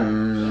vijnanam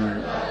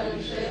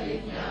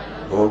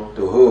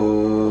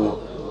bhoktuhu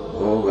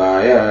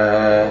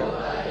bhogaya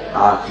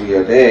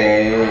ahriyate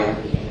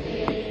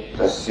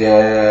tasya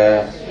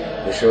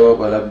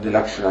vishopalabdhi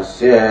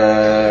lakshanasya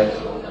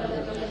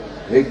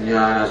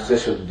vijnanasya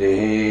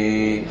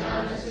shuddhihi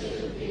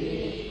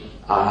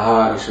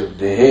ahara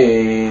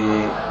shuddhihi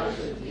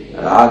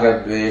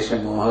ragadvesha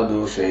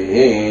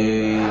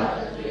mohadoshahi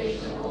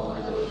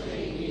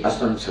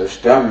asam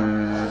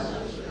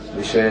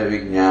vishaya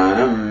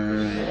vijnanam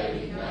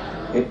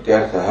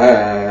ityarthaha.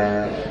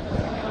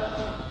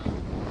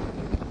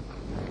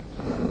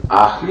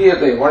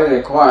 Ahriyate, what is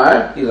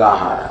required is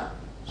ahara.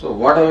 So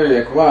whatever is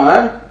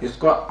required is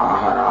called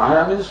ahara.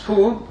 Ahara means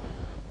food,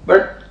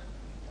 but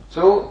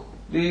so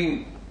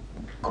the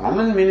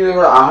common meaning of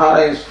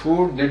ahara is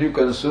food that you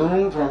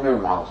consume from your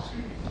mouth.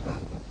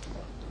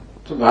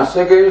 So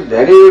Bhashyakara is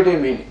derivative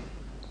meaning.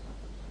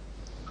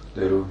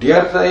 The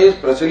Rudyartha is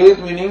prachalit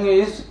meaning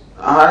is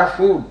ahara,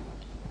 food.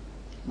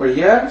 But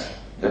here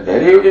the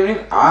derivative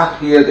meaning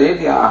ahriyate,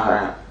 the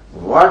ahara.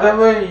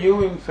 Whatever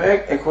you in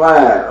fact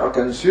acquire or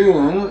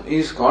consume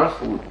is called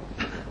food.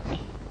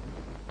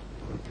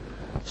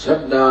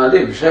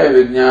 Shabdadi vishaya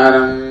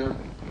vijnanam,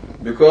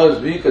 because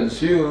we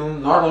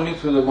consume not only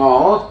through the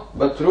mouth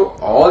but through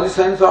all the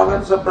sense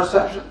organs of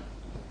perception.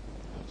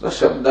 So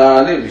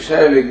shabdadi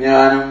vishaya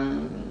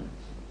vijnanam,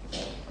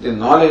 the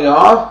knowledge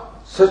of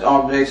such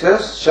objects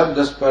as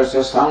shabda,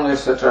 sparsha, sound,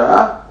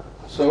 etc.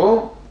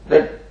 So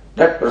that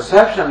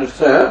perception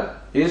itself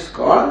is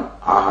called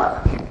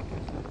ahara.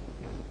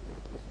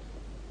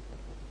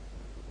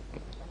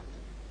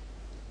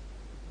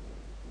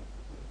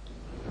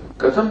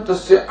 Katham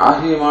tasya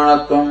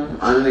ahriyamanatvam,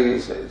 Anandagiri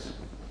says.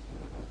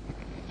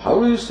 How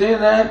do you say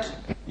that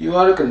you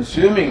are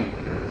consuming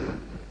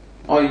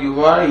or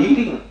you are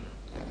eating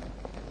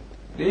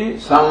the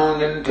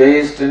sound and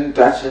taste and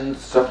touch and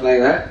stuff like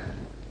that?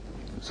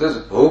 It says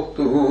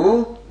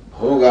bhoktuhu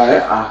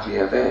bhogaya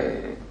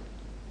ahriyate.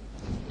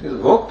 It is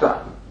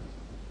bhokta.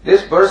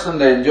 This person,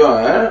 the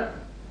enjoyer,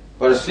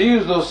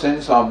 perceives those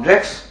sense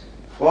objects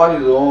for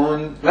his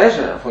own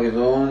pleasure, for his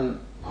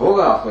own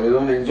bhoga, for his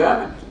own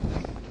enjoyment.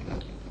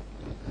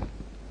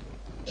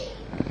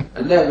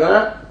 And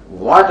therefore,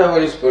 whatever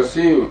is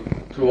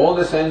perceived through all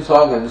the sense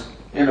organs,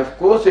 and of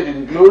course it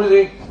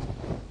includes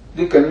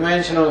the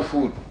conventional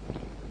food.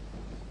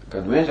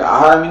 Conventional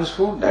ahara means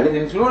food, that is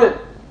included.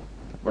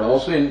 But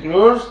also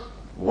includes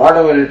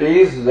whatever it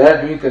is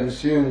that we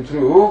consume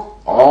through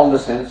all the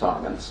sense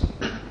organs.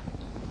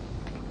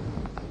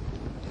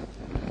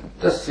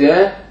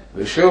 Tasya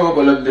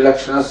vishopalabdhi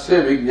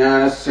lakshanasya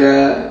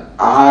vijnanasya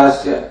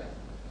aharasya.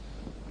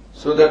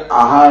 So that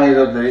ahara is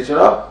of the nature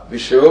of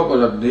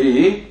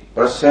vishopalabdhi,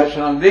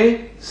 perception of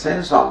the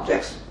sense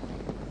objects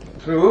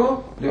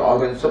through the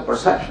organs of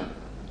perception.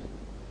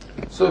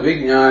 So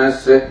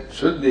vijnanasya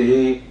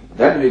shuddhi,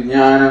 that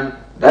vijnanam,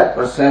 that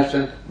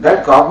perception,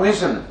 that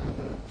cognition,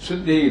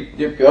 shuddhi,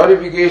 the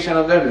purification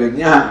of that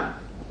vijnana.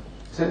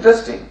 It's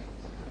interesting.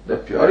 The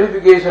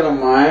purification of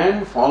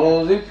mind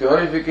follows the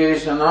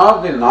purification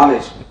of the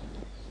knowledge.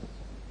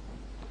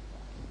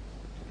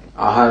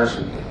 Ahara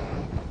Shuddhi.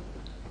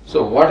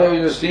 So whatever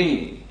you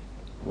see,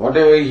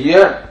 whatever you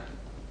hear,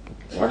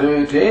 whatever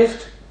you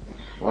taste,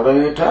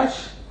 whatever you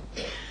touch,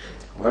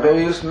 whatever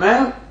you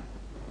smell,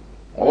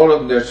 all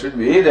of that should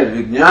be that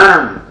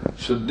Vijnanam,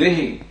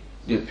 Shuddhi,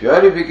 the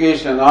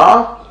purification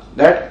of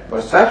that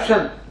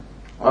perception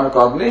or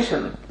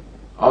cognition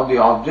of the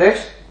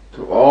objects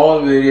through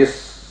all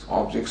various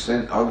objects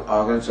and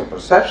organs of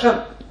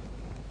perception.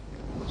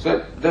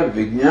 So the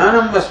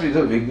Vijnanam must be,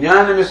 the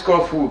Vijnanam is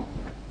called food.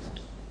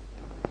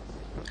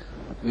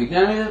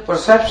 Vijnanam is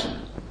perception.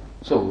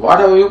 So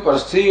whatever you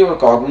perceive or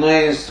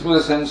cognize through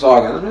the sense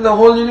organs is the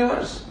whole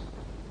universe,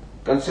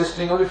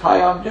 consisting of the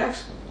 5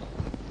 objects.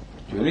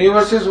 The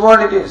universe is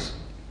what it is.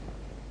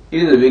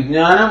 It is the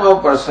Vijnanam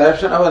of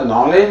perception, our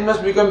knowledge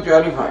must become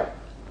purified.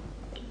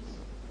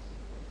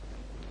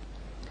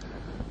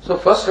 So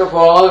first of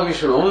all, we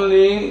should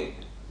only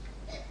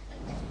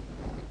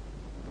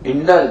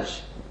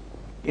indulge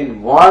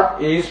in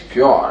what is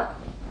pure.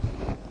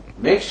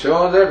 Make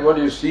sure that what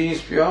you see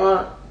is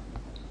pure,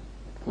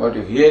 what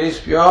you hear is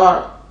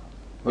pure,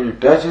 what you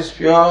touch is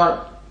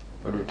pure,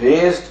 what you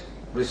taste,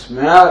 what you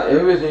smell,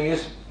 everything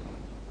is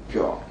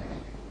pure.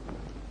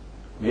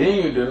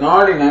 Meaning you do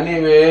not in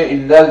any way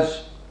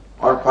indulge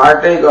or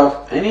partake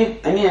of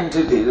any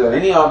entities or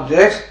any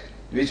objects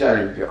which are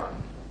impure.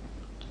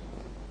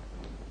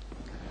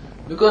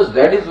 Because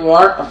that is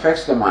what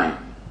affects the mind.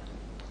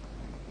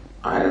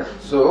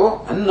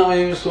 So,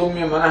 annamaya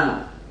somya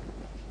manaha.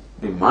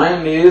 The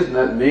mind is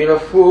not made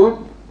of food,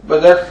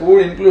 but that food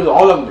includes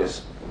all of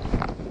this.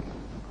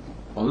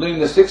 Although in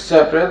the 6th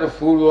chapter the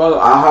food was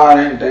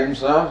ahara in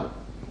terms of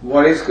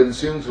what is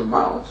consumed through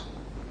mouth.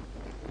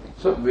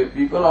 So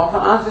people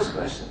often ask this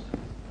question.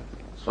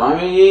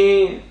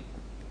 Swamiji,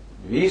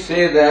 we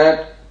say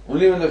that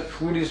only when the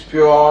food is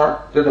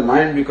pure that the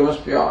mind becomes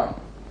pure.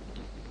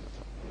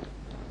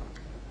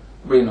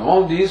 But in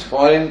all these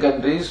foreign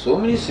countries, so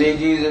many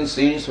sages and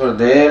saints were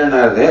there and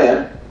are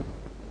there,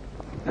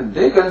 and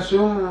they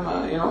consume,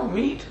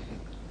 meat,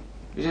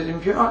 which is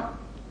impure,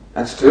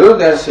 and still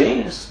they are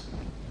saints.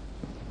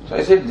 So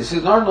I said, this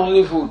is not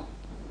only food.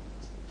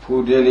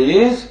 Food really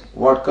is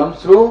what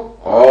comes through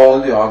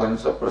all the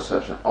organs of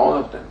perception, all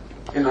of them,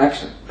 in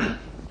action.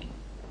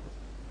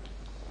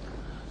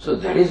 So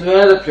that is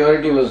where the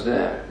purity was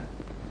there.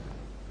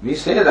 I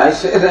say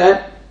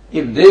that,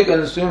 if they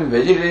consume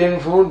vegetarian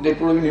food, that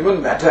would have been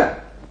even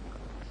better.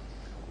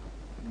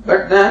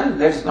 But then,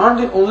 that's not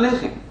the only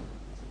thing.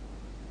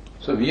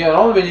 So we are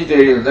all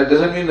vegetarians, that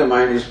doesn't mean the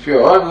mind is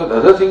pure, because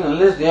other things,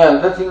 unless they are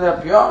other things are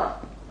pure.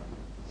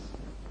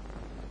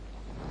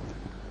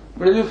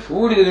 But if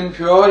food is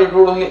impure, it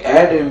would only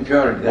add to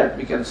impurity, that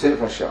we can say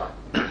for sure.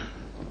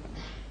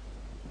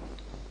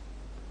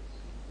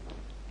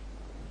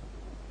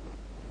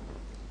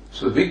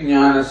 So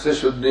Vijnanasya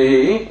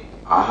Shuddhi,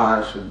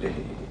 Ahara Shuddhi.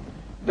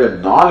 The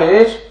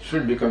knowledge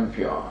should become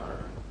pure.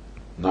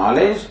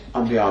 Knowledge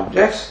of the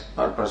objects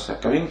or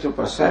coming through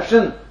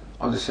perception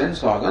of the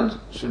sense organs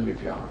should be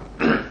pure.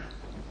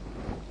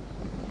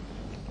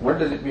 What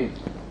does it mean?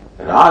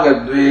 Raga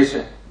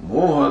Dvesha,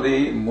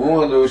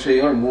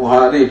 Mohadosha or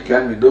Mohadi, it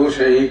can be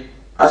Doshai,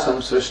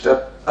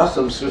 Asamsrishta,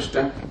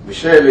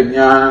 Vishaya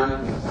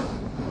Vijnanam.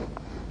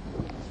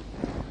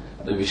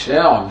 The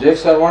Vishaya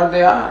objects are what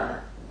they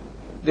are.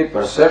 The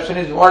perception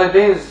is what it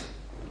is.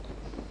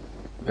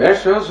 Where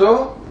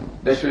so?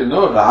 There should be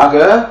no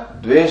raga,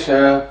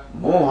 dvesha,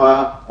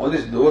 moha, all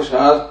these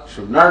doshas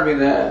should not be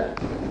there.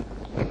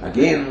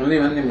 Again, only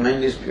when the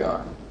mind is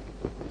pure.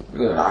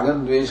 Because raga,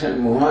 dvesha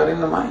and moha are in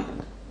the mind.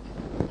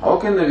 How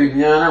can the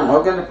vijnana,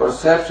 how can the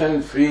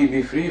perception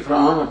be free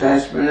from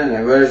attachment and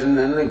aversion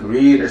and the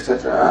greed,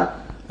 etc.,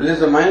 unless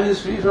the mind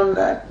is free from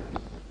that?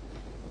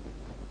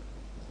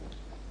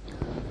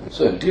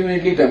 So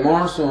ultimately it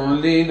amounts to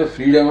only the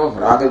freedom of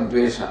raga,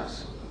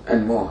 dveshas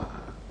and moha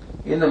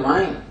in the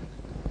mind.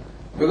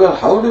 Because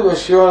how do you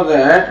assure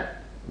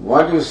that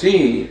what you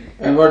see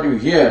and what you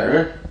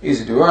hear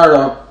is devoid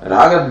of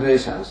raga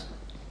dveshas?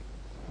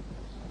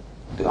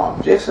 The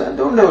objects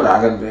don't have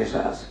raga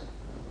dveshas.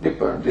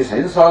 The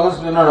sense organs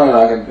do not have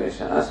raga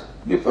dveshas.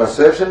 The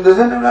perception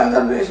doesn't have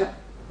raga dveshas.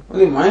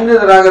 Only mind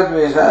has raga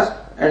dveshas,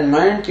 and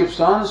mind keeps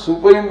on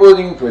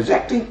superimposing,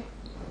 projecting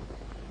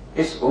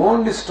its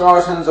own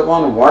distortions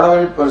upon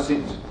whatever it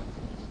perceives.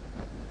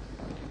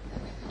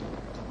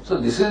 So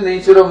this is the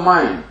nature of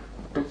mind,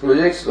 to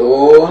project its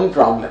own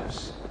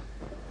problems,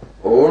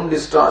 own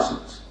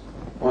distortions,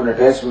 own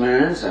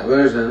attachments,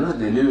 aversions,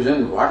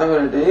 delusions,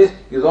 whatever it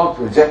is all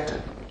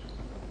projected.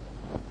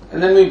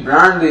 And then we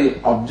brand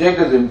the object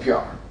as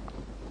impure.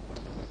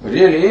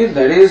 Really,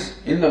 that is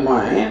in the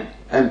mind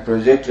and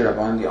projected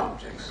upon the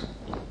objects.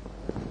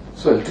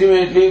 So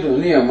ultimately it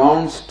only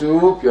amounts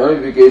to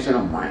purification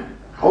of mind.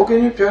 How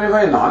can you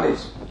purify knowledge?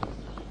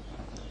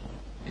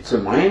 It's a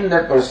mind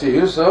that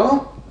perceives,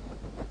 so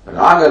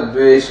raga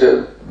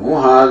dvesha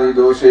mohadi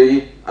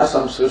doshai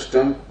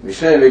asamsrishtam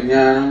vishaya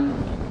vijnanam.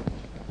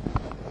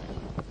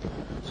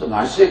 So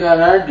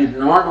Bhashyakara did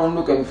not want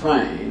to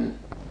confine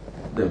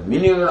the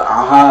meaning of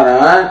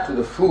ahara to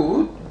the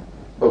food,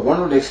 But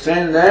one would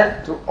extend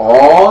that to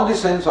all the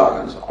sense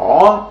organs,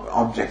 all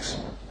objects.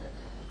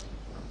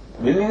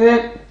 Meaning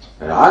that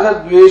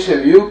raga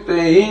dvesha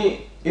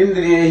vyuktehi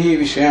indriyehi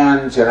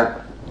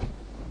vishayancharat.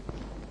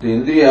 The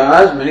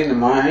indriyas, meaning the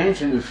mind,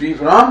 should be free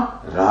from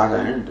raga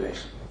and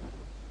dvesha.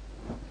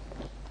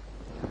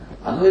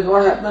 Otherwise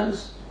what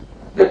happens?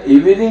 That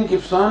everything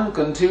keeps on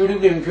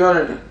contributing to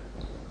impurity.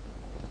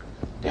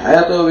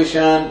 Dhyayato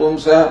vishayan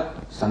pumsa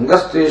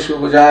sangasteshu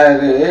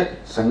bhujayate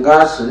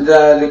sangat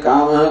sanjayate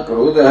kama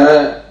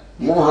krodha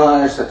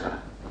moha etc.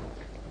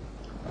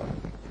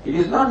 It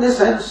is not the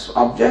sense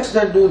objects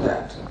that do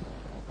that.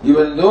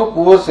 Even though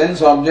poor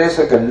sense objects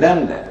are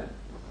condemned there.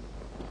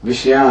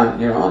 Vishayan,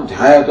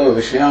 dhyayato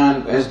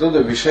vishayan, as though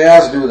the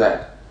vishayas do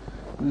that.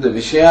 The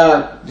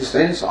vishaya, the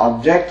sense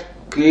object,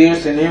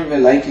 creates in him a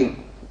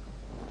liking,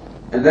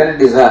 and then a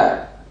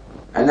desire,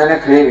 and then a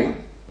craving,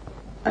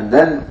 and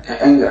then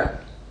anger.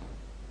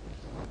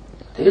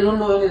 They don't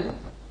know anything.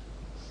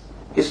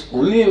 It's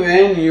only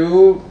when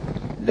you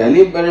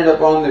deliberate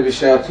upon the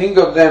Vishaya, think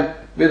of them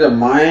with a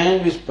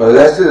mind which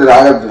possesses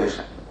raga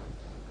dvesha.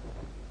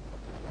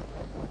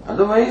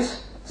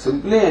 Otherwise,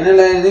 simply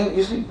analyzing,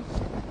 you see,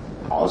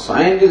 all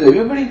scientists,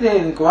 everybody, they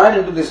inquire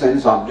into the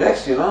sense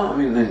objects, with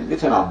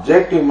an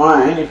objective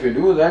mind, if you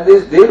do that,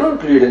 they don't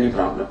create any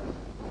problem.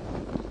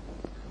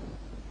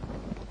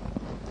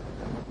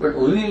 But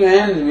only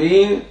when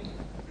we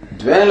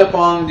dwell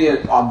upon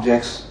the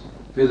objects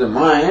with a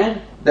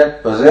mind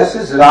that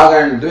possesses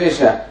raga and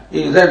dvesha,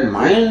 it is that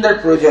mind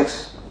that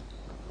projects.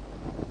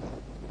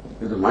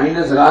 If the mind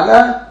has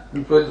raga,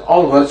 it projects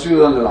all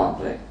virtues on the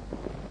object.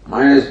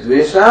 Mind has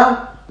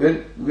dvesha,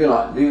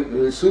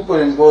 will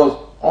superimpose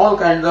all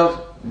kinds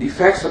of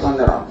defects upon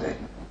that object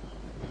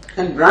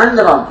and brand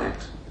that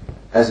object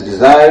as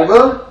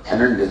desirable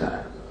and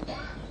undesirable.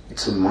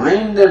 It's a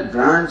mind that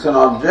brands an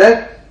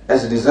object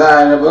as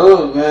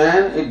desirable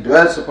when it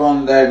dwells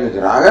upon that with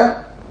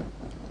raga,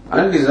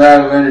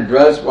 undesirable when it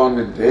dwells upon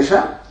with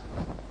dvesha,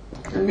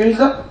 and builds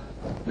up.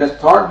 That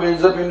thought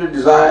builds up into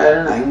desire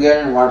and anger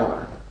and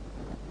whatever.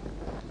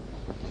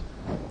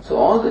 So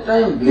all the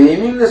time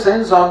blaming the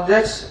sense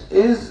objects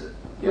is,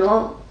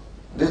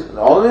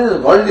 always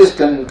the world is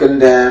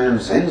condemned,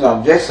 and sense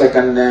objects are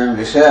condemned,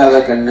 vishayas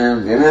are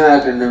condemned, women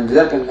are condemned, these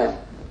are condemned.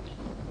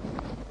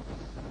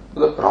 So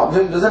the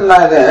problem doesn't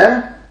lie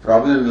there.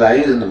 Problem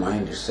lies in the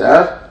mind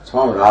itself. It's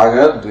from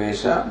raga,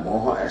 dvesha,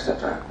 moha,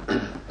 etc.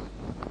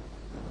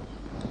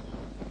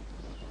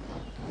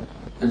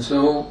 And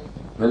so,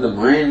 when the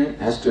mind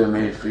has to be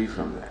made free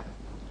from that.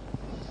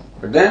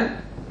 But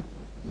then,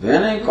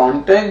 when I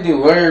contact the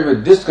world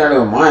with this kind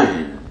of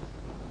mind,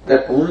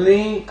 that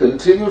only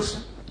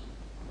contributes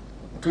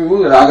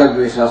to raga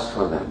dveshas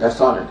for them. That's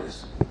all it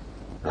is.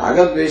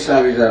 Raga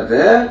dvesha which are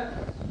there,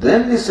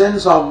 then the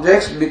sense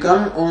objects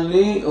become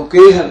only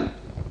occasion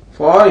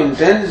for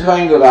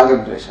intensifying the raga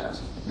dveshas.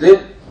 They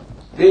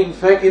in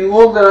fact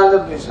invoke the raga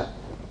dvesha.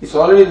 It's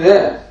already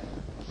there.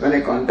 When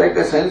I contact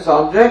a sense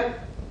object,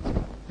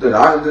 the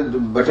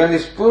button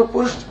is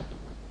pushed,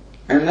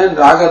 and then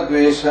raga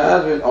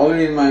dveshas which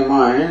already in my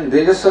mind,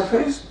 they just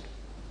surface.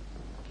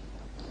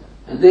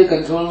 And they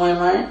control my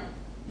mind.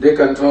 They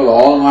control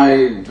all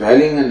my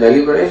dwelling and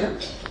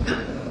deliberations.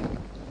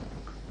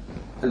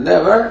 And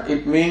therefore,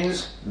 it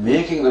means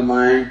making the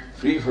mind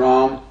free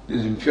from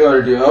this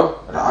impurity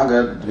of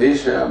raga,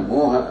 dvesha,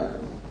 moha.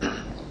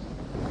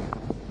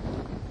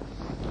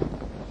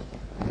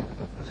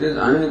 It says,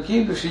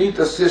 Anukīdushī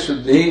tasya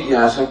shuddhi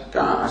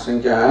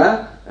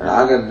asankya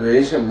raga,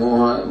 dvesha,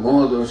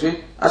 moha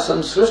doshi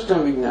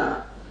asamsrishtam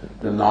vijnana.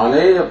 The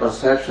knowledge or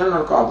perception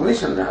or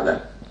cognition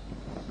rather,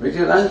 which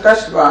is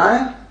untouched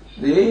by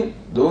the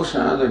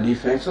dosha, the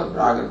defects of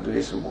raga,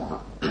 dvesha, moha.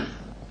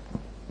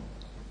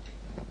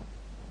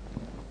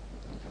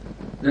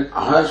 Then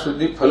ahara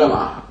shuddhi phalam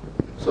aha.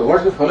 So what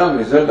is the phalam,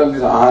 result of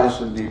this ahara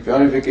shuddhi,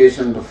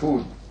 purification of the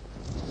food?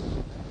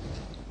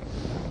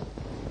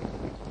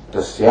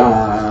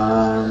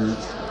 Tasyam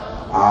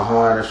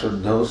ahara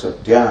shuddhau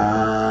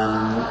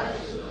satyam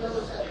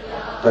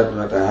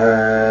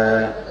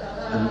tadvatah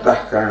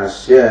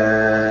antahkaranasya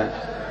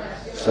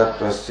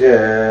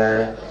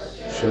sattvasya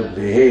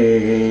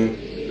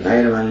shuddhi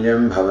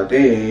nairmalyam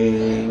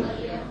bhavati.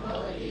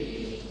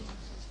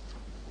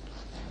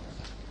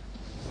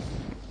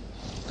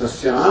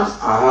 Tasyam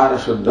ahara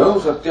shuddhau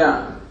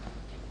satyam.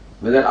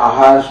 When that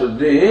ahara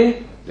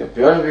shuddhi, the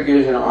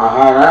purification of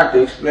ahara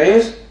takes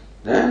place,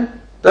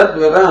 then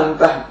tadvata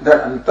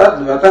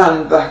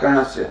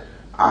antahkaranasya.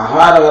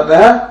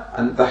 Aharavata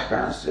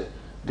antahkaranasya.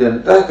 The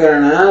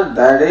antahkarana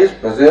that is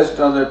possessed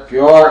of the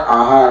pure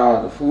ahara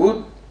or the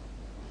food,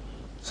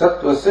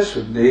 sattvasya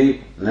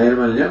shuddhi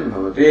nairmalyam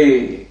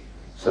bhavati.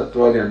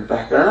 Sattva, the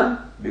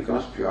antahkarana,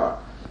 becomes pure.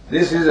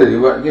 This is a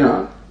reward,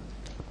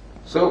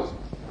 So,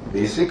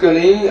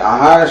 basically,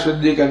 ahara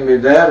shuddhi can be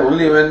there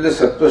only when the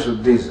sattva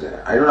shuddhi is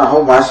there. I don't know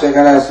how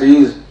Bhashyakara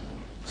sees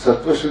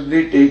sattva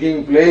shuddhi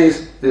taking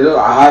place, there is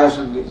ahara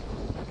shuddhi.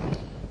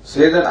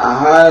 Say that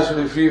ahara should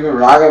be free from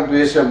raga,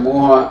 dvesha,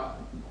 moha,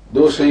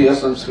 doshaya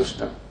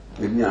samsrishtam,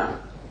 vijnana.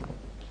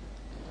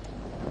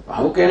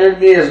 How can it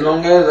be as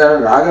long as there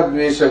are raga,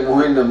 dvesha,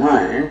 moha in the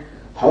mind?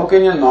 How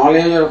can your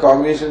knowledge or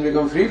cognition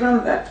become free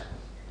from that?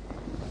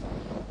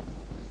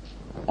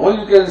 All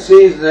you can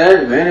say is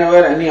that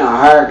whenever any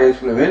ahara takes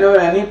place, whenever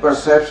any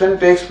perception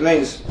takes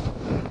place,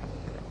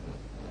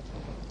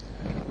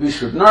 we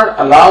should not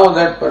allow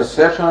that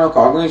perception or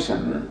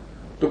cognition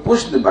to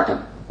push the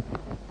button.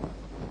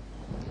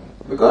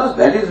 Because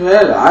that is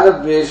where raga,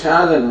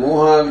 dveshas and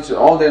moha, which is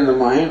all there in the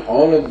mind,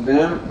 all of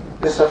them,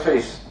 they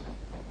surface.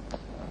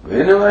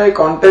 Whenever I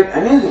contact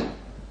anything,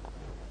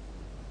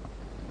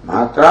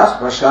 matra,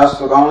 spashas,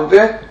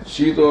 sukamante,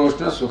 shita,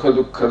 ushna, sukha,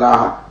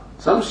 dukkhadaha.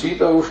 Some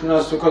shita,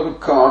 ushna, sukha,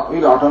 dukkha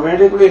will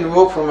automatically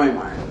invoke from my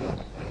mind.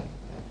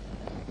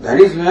 That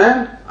is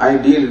when I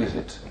deal with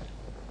it.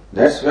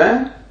 That's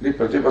when the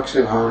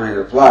pratipaksha bhavana is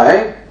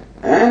applied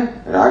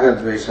and raga,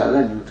 dveshas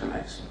are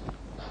neutralized.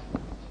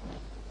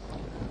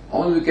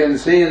 All we can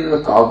say is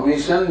the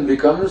cognition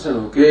becomes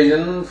an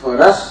occasion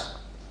for us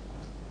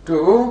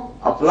to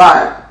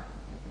apply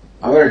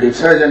our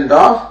detergent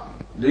of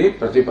the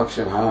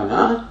pratipaksha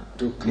bhavana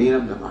to clean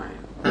up the mind.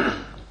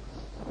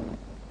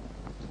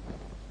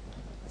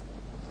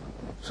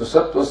 So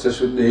sattvasya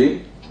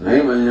shuddhi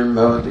naimanyam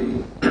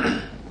bhavati.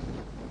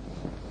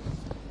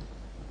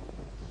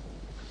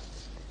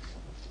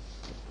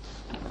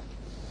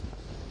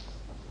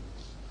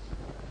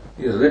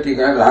 Is written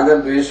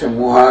raga, dvesha,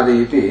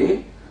 mohadi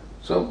iti.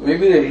 So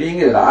maybe the reading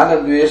is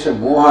raga, dvesha,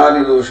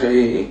 mohadi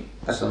doshai.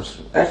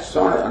 That's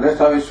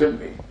how it should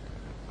be.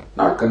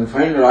 Not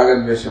confined to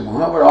raga, dvesha,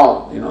 moha, but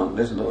all,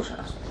 this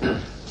doshas.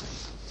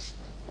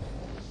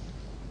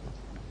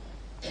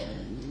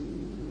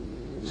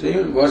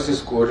 Same verse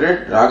is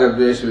quoted, raga,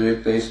 dvesha,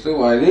 vivekta istu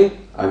by the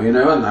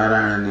Abhinava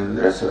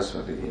Narayanandra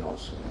Saraswati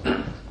also.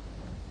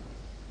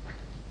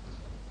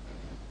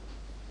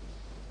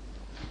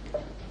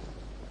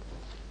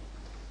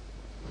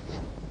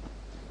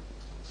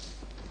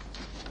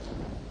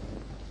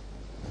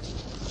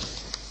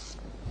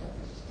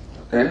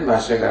 Then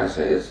Bhashyakara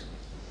says,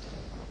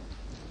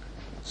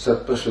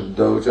 Sattva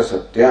Shuddhau cha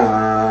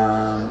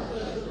satyam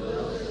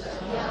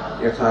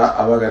yatha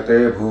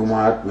avagate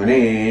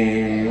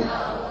bhumatmani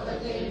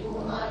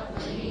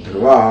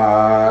dhruva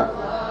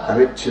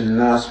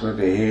avichinna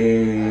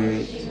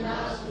smriti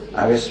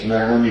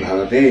avismaranam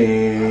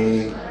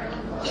bhavati.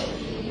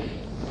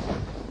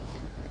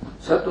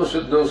 Sattva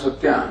Shuddhau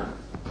satyam.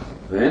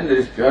 When there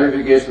is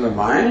purification of the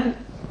mind,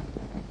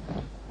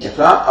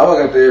 yatha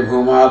avagate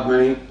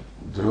bhumatmani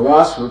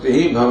dhruva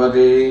smriti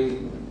bhavati.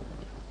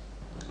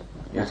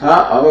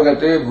 Yatha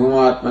avagate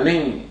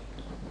bhumatmani.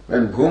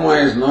 When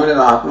bhuma is known as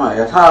Atma,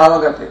 yatha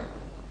avagate.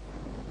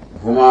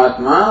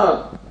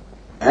 Bhumatma,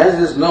 as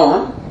is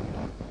known,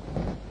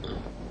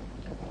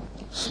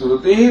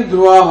 smriti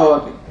dhruva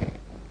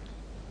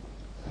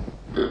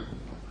bhavati.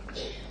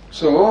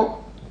 So,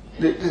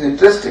 it is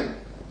interesting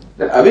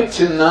that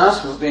avichinna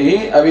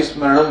smriti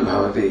avismaranam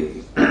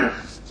bhavati.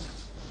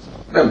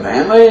 The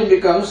memory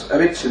becomes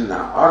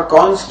avichinna or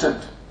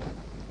constant.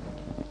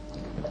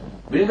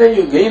 Means that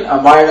you gain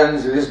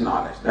abidance in this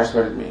knowledge. That's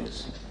what it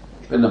means.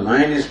 When the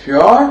mind is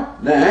pure,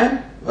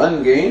 then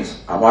one gains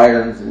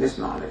abidance in this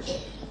knowledge.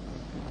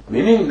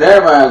 Meaning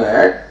thereby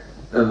that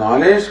the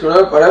knowledge could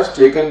have perhaps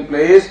taken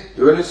place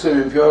even if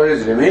some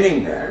impurity is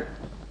remaining there.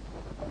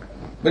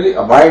 But the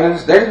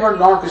abidance, that is what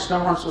Lord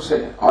Krishna wants to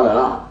say all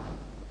along.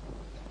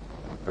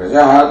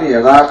 Prajahati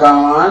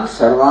yadakaman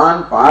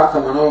sarvan partha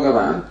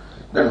manogatan.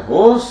 That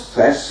whole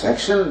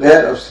section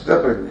there of Sthita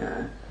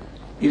Prajna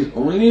is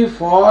only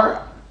for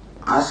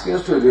asking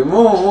us to remove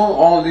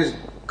all this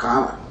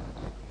kama.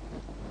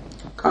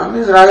 Kama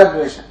is raga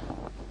dvesha.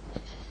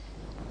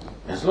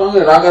 As long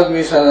as raga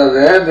dvesha are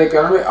there, there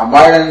cannot be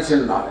abidance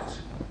in knowledge.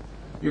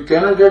 You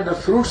cannot get the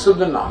fruits of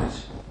the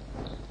knowledge.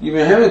 You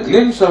may have a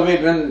glimpse of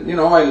it when,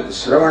 while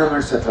Shravanam,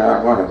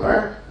 etc.,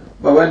 whatever,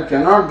 but one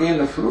cannot gain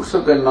the fruits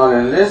of that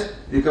knowledge unless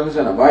it becomes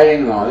an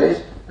abiding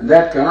knowledge, and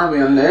that cannot be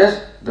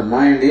unless the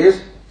mind is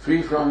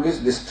free from these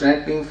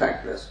distracting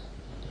factors.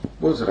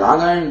 Both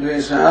raga and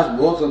dveshas,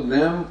 both of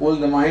them pull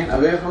the mind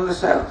away from the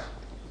self.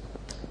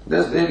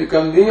 Thus they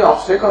become the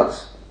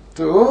obstacles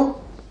to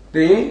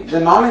the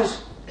knowledge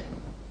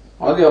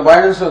or the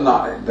abidance of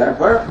knowledge.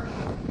 Therefore,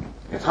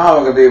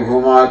 yathavagate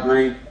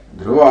bhumatmani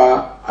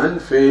dhruva,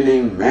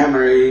 unfailing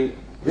memory,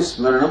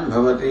 vismaranam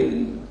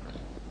bhavati.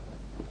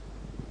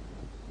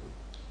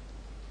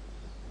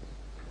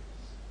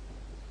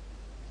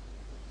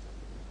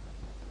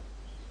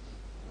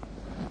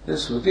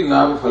 This Smriti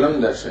Labha Phalam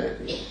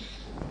Darshayati.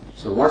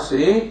 So what's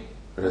the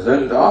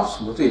result of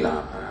Smriti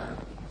Labha?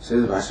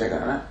 Says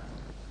Bhashyakara.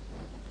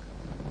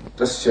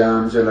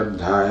 Tasyam cha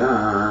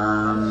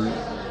labdhayam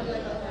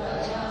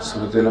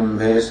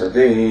Smritilambhe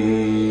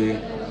sati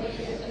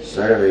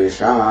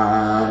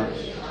sarvesham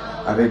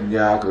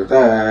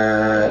avidyakrita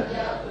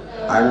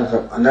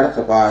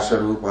anarthapasha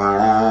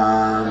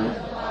rupanam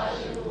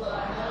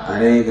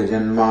aneka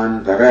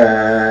janmantara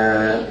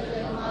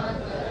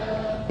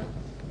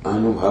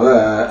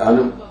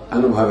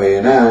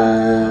अनुभवेन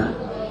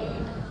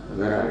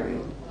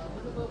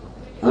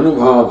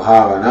अनुभव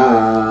भावना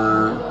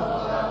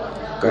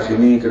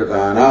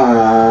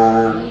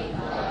कठिनीकृतानां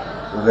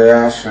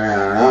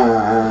हृदयाश्रयाणां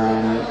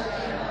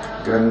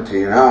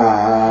ग्रन्थीनां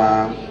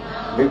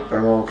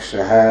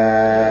विप्रमोक्षः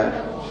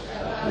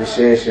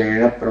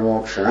विशेषेण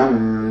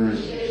प्रमोक्षणम्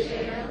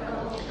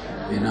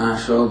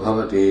विनाशो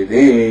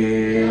भवतीति।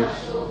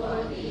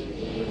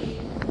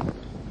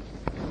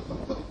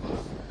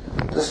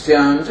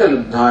 तस्यां च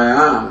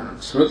लुब्धायां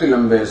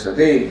स्मृतिलम्बे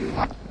सति,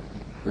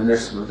 when the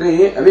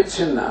smriti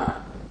avichinna,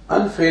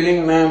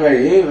 unfailing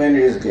memory, when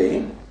it is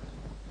gained,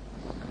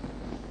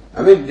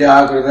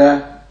 avidyakrita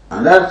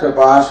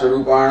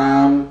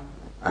anarthapasarupanam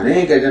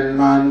aneka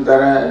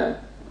janmantara,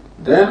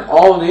 then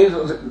all these,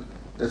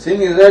 the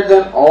thing is that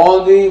then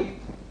all the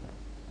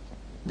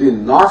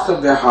knots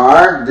of the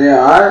heart, they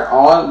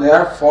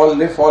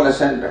fall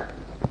asunder.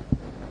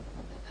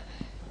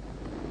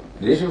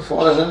 They should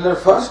fall asunder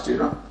first,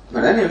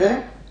 But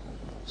anyway,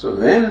 so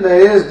when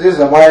there is this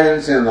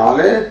abidance in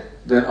knowledge,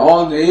 then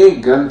all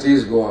the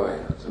granthis go away.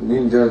 So I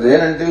mean they are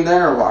there until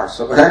then or what?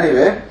 So but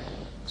anyway,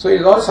 so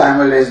it's all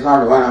simultaneous,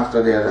 not one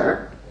after the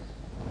other.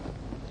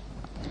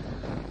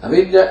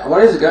 Avidya,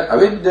 what is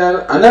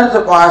avidya?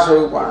 Anartha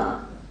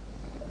pasarupana.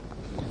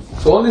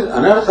 So all these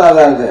anarthas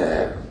are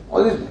there,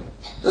 all these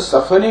the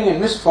suffering and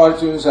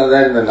misfortunes are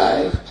there in the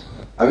life.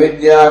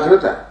 Avidya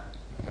krita,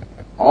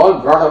 all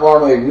brought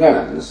about by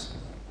ignorance.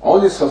 All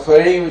the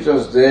suffering which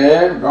was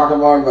there brought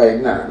about by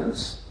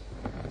ignorance.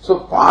 So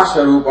pasha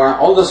rupana,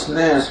 all the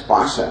snares,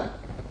 pasha,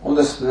 all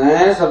the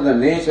snares of the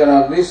nature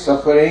of this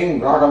suffering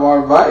brought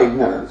about by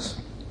ignorance.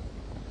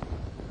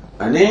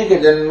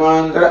 Aneka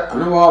janmantara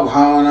anubhava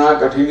bhavana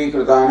kathini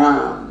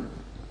kritanam.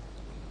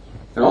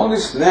 And all the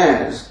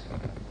snares,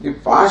 the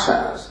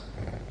pashas,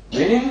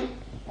 meaning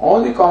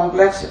all the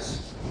complexes.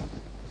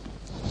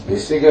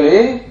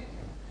 Basically,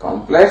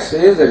 complex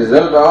is the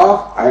result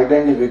of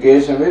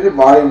identification with the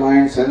body,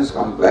 mind, sense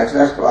complex.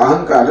 That's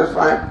ahankara, that's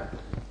fine.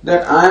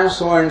 That I am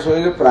so and so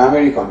is a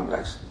primary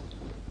complex.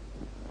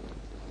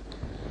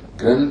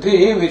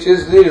 Granthi, which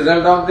is the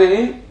result of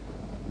the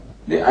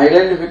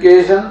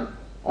identification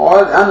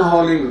or the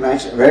unholy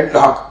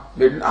wedlock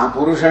between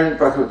Purusha and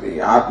Prakriti,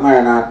 Atma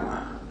and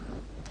Atma.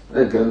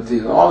 The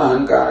Granthi, all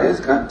ahankara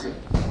is Granthi.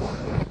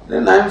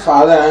 Then I am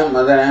father, I am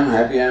mother, I am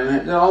happy, I am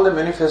happy. Then all the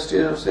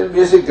manifestations, the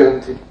basic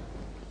Granthi.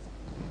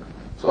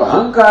 So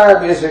ahankara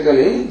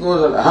basically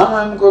goes on,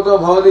 aham amkoto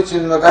bhavati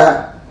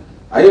chinvatah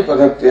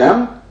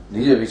ayapadatyam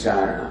nija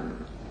vicharanam.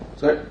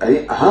 So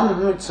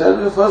aham itself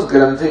is the first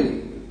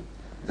granthi,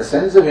 the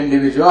sense of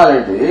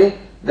individuality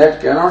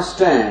that cannot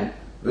stand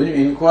when you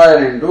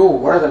inquire into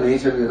what is the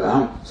nature of this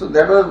aham. So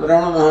that was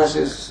Brahma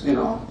Mahashi's,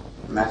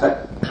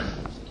 method.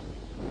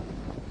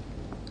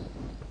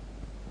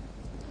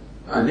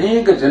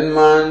 Aneka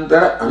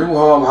janmantara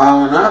anubhava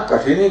bhavana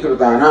kathini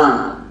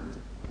kritana.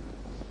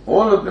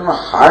 All of them are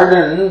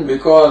hardened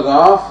because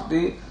of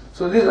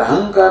so this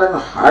ahankara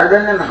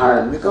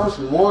hardened becomes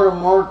more and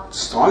more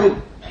solid.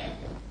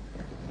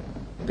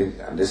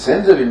 The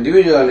sense of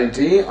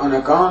individuality on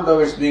account of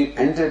its being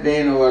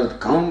entertained over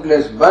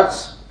countless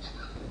births.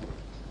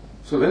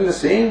 So when the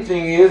same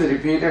thing is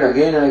repeated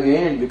again and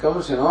again, it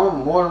becomes,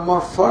 more and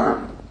more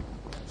firm.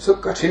 So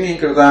kathini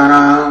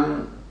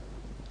kritanam.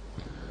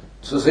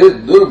 So says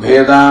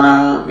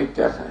durbhedanam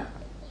ityartha.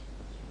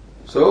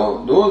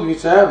 So those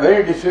which are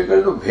very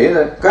difficult to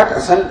bheda, cut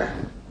asunder.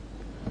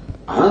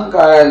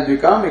 Ahankara has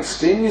become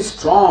extremely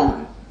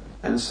strong,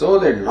 and so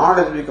that knot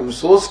has become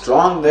so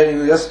strong that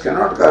you just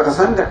cannot cut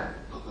asunder.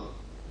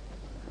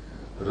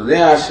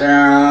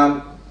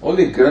 Hridayashranam, all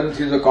the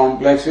granthis, the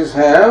complexes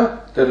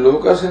have the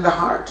locus in the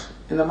heart,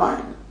 in the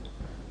mind.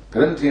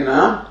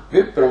 Granthina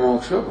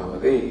vipramoksha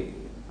bhavati.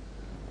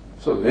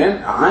 So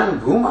when I am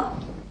bhuma,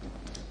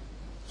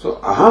 so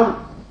aham,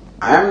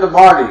 I am the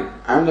body,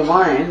 I am the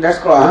mind, that's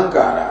called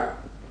ahankara.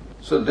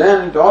 So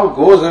then it all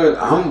goes with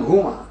aham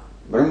bhuma,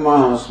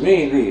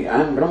 brahmasmi,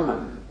 I am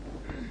Brahman.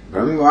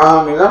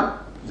 Brahmamidam,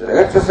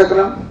 jagat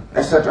sakalam,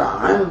 etc.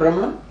 I am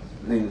Brahman,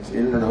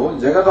 in the whole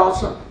jagat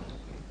also.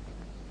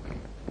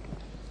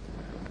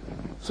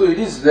 So it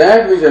is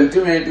that which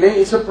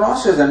ultimately is a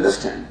process,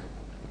 understand.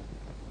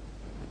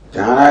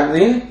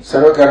 Jnanagni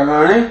sarva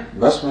karmani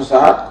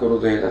bhasmasat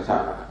kurude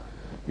tatha.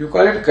 You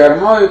call it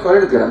karma or you call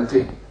it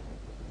granthi.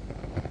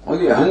 All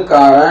the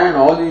ahankara,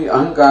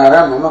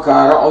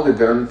 mamakara, all the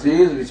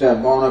granthis which are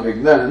born of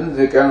ignorance,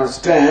 they cannot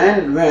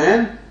stand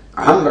when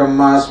aham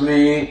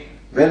brahmasmi,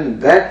 when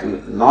that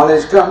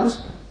knowledge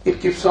comes, it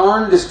keeps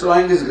on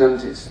destroying these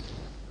granthis.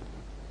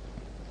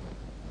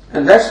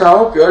 And that's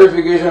how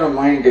purification of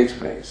mind takes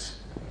place.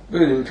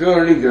 Because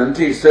impurity,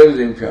 granthi itself is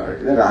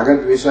impurity. The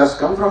ragadveshas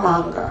come from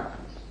ahankara.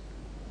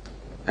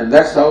 And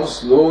that's how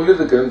slowly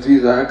the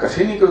granthis are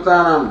kathini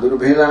kritanam,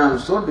 durbhedanam,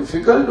 so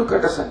difficult to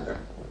cut asunder.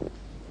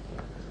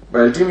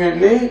 But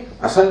ultimately,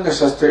 asanga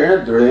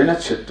shastrena dhrudena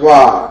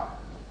chitva,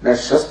 that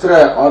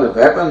shastra or the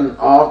weapon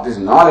of this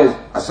knowledge,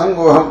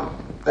 asangoham,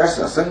 that's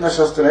asanga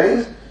shastra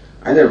is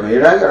either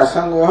vairagya or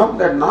asangoham,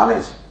 that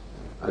knowledge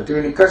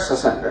ultimately cuts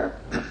asunder.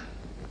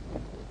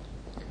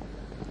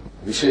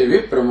 Vishaya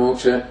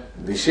vipramoksha,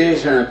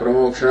 visheshana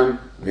pramokshanam,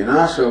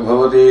 vinasho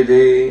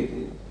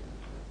bhavati,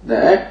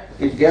 that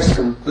it gets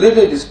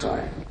completely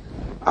destroyed.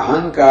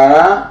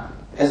 Ahankara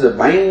as a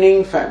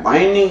binding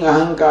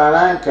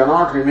ahankara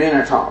cannot remain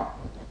at all.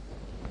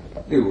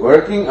 The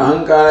working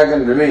ahankara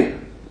can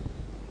remain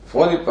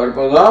for the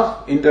purpose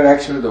of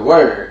interaction with the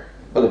world,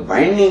 but the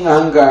binding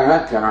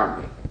ahankara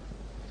cannot be.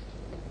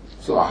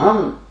 So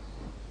aham,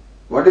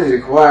 what is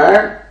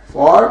required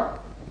for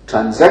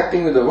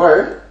transacting with the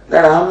world,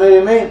 that aham may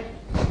remain,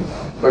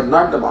 but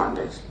not the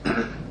bondage.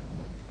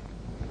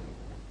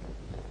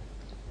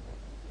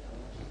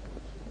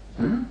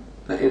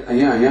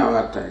 અહીંયા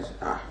વાત થાય છે.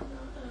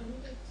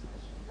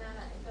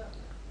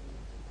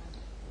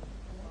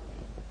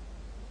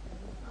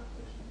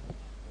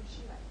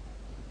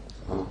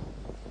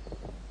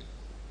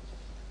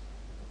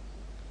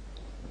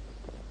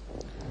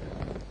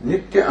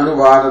 Nitya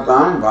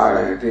anuvadatam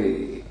varayati.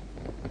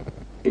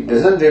 It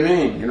doesn't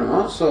remain,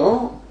 so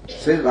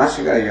says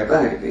Bhashikara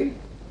yatah iti.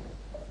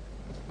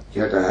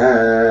 Yatah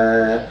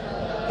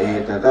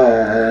etata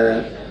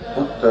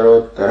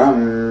uttarottaram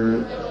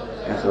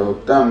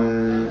यथोक्तम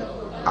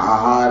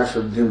आहार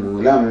शुद्धि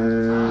मूलम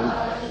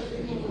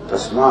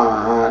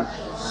तस्मात्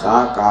सा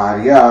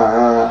कार्या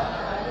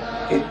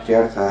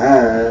इत्यर्थः.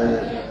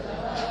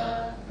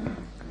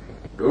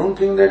 Don't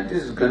think that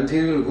this granthi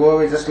will go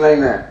away just like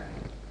that.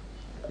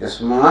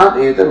 यस्मात्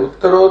एतद्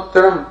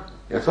उत्तरोत्तरम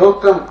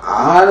यथोक्तम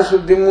आहार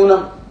शुद्धि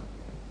Moolam.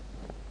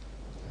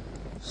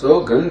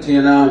 So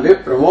granthina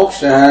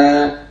vipramoksha,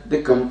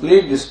 the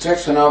complete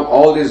destruction of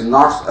all these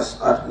knots,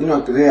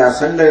 they are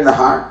asunder in the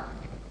heart.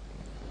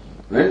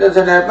 When does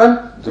that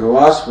happen?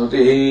 Dhruva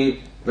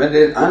smriti, when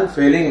there is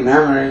unfailing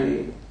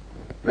memory.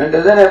 When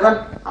does that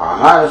happen?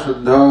 Ahara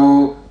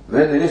shuddha,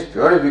 when there is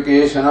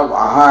purification of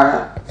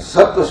ahara.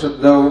 Sattva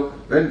shuddha,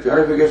 when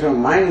purification of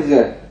mind is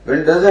there.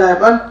 When does that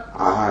happen?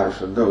 Ahara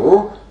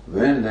shuddha,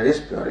 when there is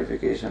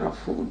purification of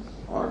food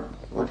or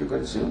what you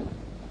consume.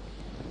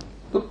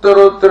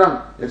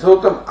 Uttarottaram,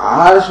 yathotam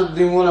ahara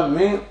shuddhi moolam,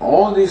 means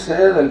all this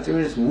has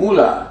ultimate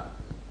mula,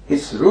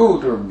 its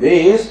root or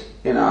base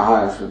in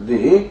ahara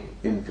shuddhi,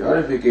 in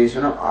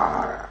purification of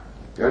ahara,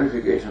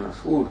 purification of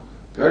food,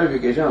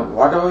 purification of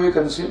whatever we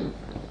consume.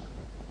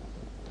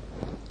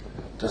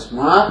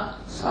 Tasmat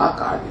sa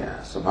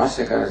karya. So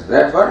Bhashyakara is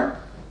therefore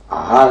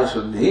ahara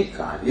shuddhi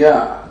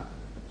karya.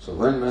 So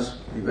one must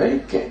be very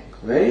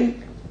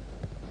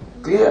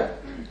clear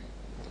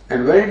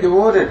and very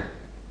devoted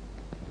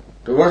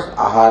towards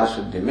ahara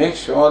shuddhi. Make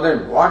sure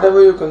that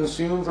whatever you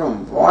consume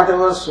from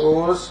whatever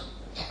source,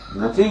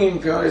 nothing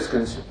impure is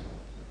consumed.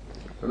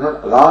 Do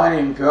not allow any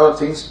impure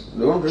things.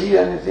 Don't read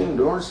anything,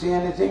 don't see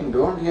anything,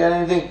 don't hear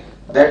anything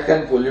that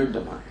can pollute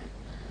the mind.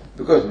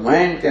 Because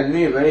mind can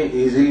be very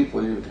easily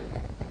polluted.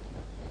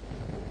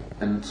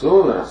 And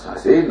so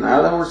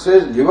Narada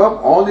says, give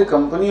up all the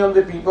company of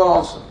the people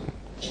also,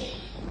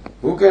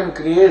 who can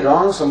create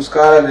wrong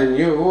samskaras in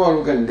you, or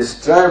who can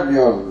disturb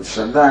your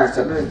shraddha,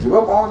 etc. Give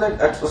up all that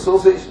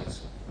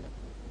associations.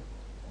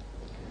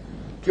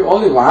 Give all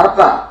the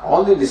varta,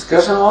 all the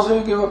discussion also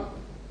you give up.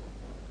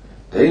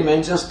 There he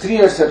mentions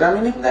 3, etc.,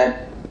 meaning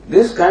that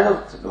this kind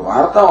of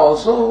varta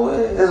also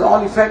has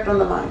all effect on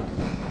the mind.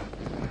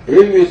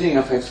 Everything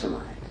affects the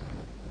mind.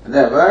 And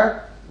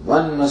therefore,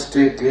 one must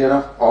stay clear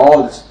of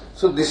all this.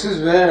 So this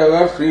is where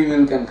our free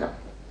will can come.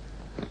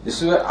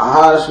 This is where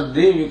ahara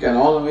shuddhi, we can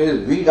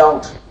always weed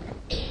out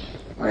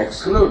or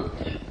exclude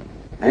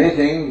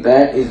anything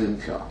that is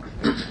impure.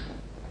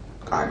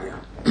 Karya.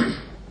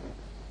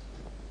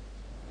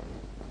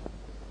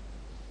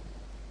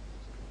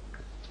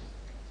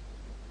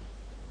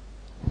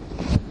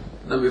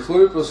 Now before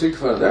we proceed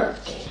further,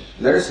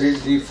 let us read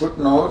the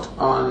footnote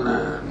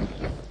on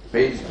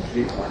page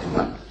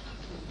 341.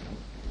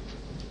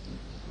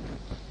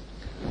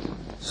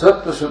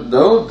 Sattva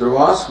shuddha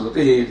dhruva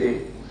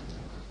smriti.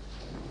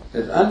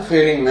 There is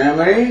unfailing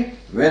memory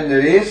when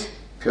there is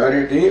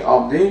purity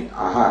of the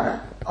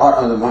ahara or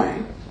of the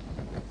mind.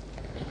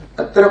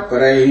 Atra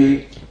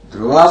paraihi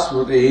dhruva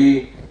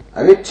smriti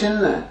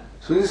avichinna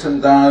sudhi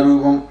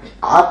santanarupam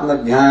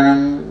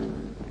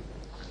atmadhyanam.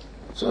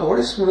 So what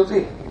is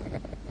smriti?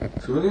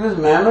 Smriti means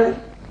memory.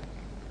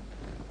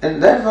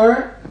 And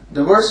therefore,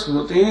 the word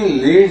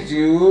smriti leads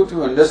you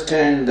to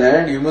understand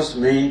that you must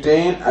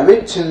maintain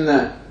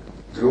avichinna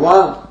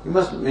dhruva, you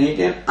must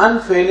maintain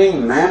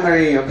unfailing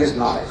memory of this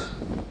knowledge.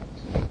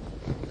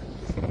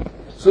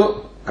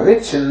 So,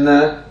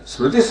 avichinna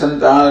smriti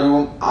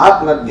santarum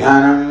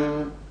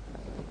atmadhyanam,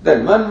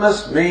 that one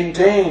must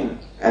maintain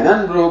an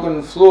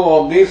unbroken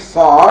flow of this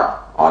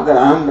thought or that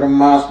aham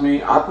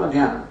brahmasmi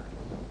atmadhyanam.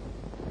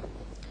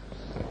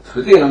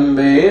 Shruti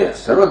lambe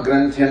sarva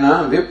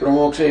granthina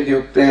vipramoksha iti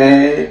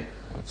yukte.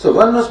 So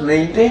one must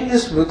maintain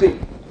this smriti.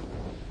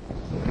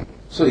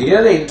 So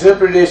here the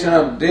interpretation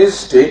of this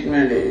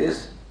statement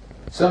is,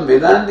 some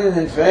Vedantis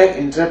in fact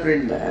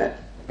interpret that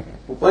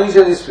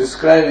Upanishad is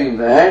prescribing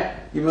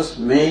that you must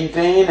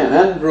maintain an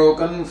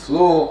unbroken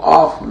flow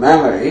of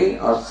memory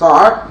or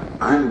thought,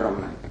 I am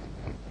Brahman.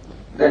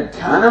 That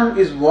dhyanam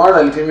is what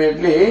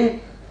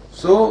ultimately,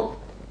 so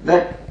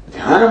that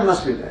dhyanam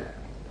must be there.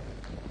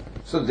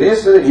 So they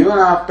say even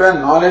after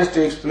knowledge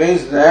takes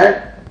place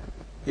that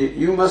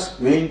you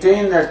must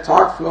maintain that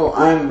thought flow,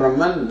 I am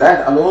Brahman,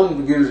 that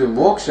alone gives you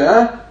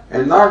moksha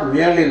and not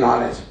merely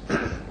knowledge.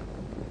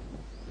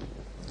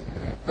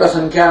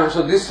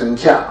 So this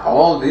sankhya,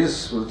 all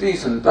these Smriti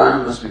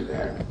Santana must be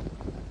there.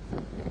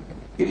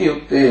 Iti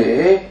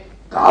yukte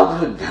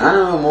tadrusa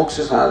dhyanam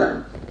moksha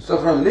sadhanam. So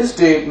from this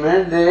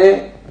statement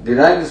they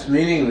derive this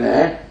meaning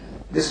that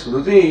this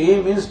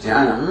Smriti means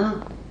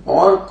dhyanam,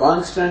 or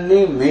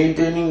constantly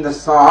maintaining the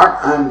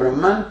thought I am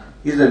Brahman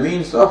is the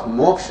means of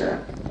moksha.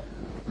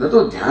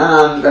 Dato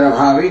dhyanantara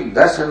bhavi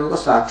darshanarupa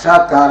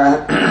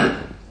sakshatkara.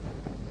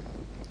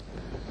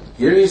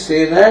 Here we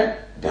say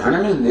that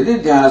dhyana means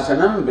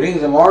nididhyasanam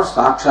brings about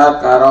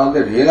sakshatkara, or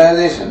the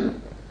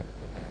realization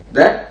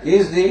that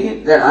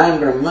I am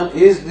Brahman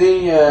is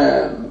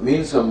the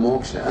means of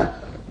moksha,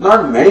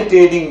 not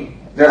meditating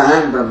that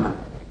I am Brahman.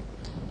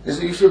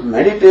 You should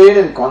meditate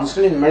and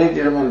constantly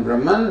meditate upon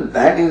Brahman,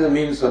 that is the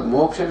means of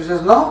moksha. He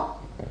says, no,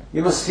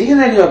 you must see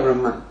that you are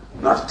Brahman,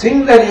 not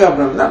think that you are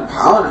Brahman, not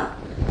bhavana.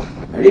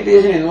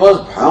 Meditation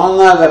involves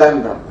bhavana that I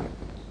am Brahman.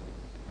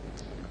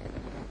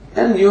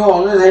 And you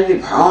always had the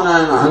bhavana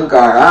and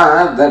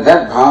ahankara,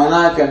 that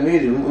bhavana can be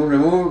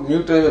removed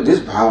neutral with this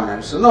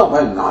bhavana. So no,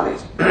 by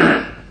knowledge.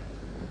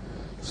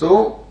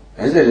 So,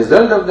 as a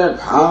result of that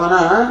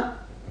bhavana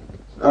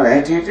or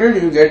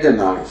attitude, you get the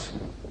knowledge.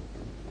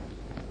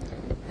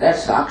 That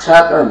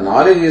sakshat or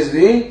knowledge is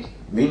the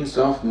means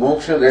of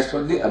moksha. That's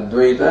what the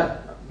Advaita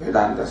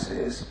Vedanta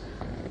says.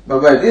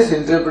 But by this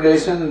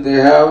interpretation, they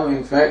have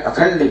in fact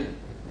akhandi.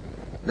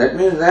 That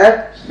means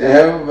that they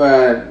have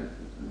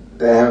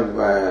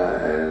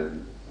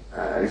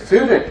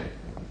refuted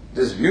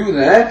this view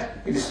that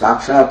it is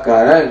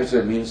sakshatkara which is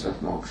a means of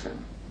moksha.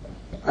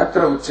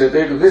 Atra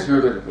uchyate, to this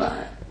view to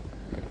reply.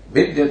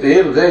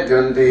 Vidyate hridaya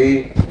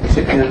granthi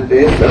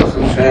shityante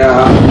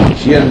sarvasangshaya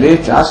shiyante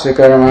chasya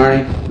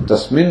karmani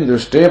tasmin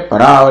drushte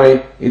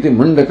paravare iti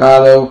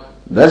mundakadav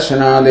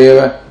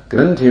darshanadeva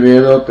granthi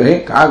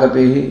vedoktahi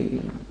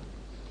kagatihi.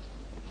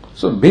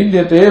 So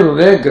vidyate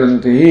hridaya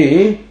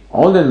granthi,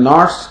 all the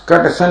knots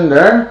cut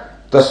asunder,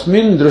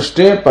 tasmin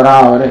drushte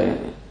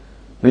paravare.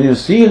 When you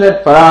see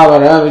that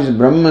paravara which is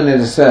Brahman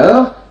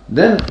itself,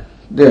 then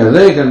the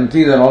hridaya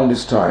granthis are all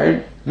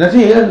destroyed.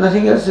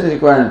 Nothing else is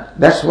required.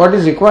 That's what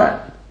is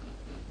required.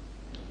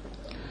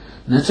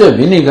 Nacha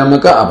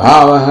vinigamaka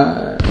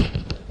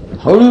abhavaha.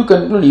 How do you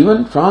conclude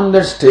even from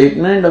that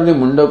statement of the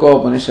Mundaka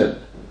Upanishad?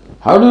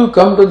 How do you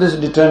come to this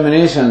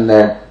determination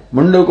that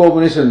Mundaka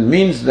Upanishad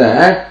means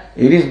that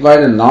it is by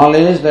the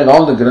knowledge that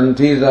all the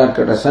granthis are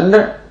cut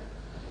asunder?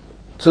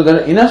 So there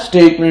are enough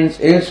statements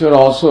elsewhere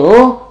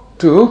also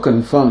to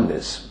confirm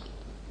this.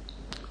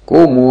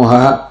 Ko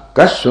moha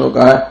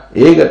kashoka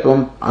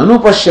egatvam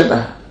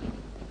anupashyata.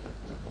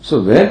 So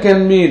where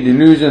can be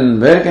delusion,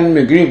 where can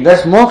be grief?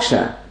 That's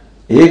moksha.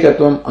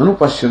 Ekatvam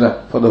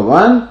anupashyata, for the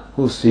one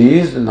who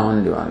sees the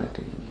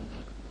non-duality.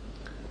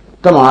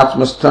 Tam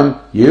atmastham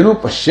yenu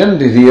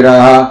pashyanti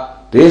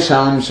dhiraha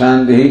tesham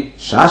shanti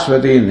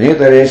shashvati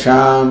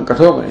netaresham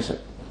kathopanishad.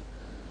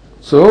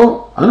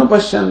 So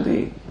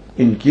anupashyanti,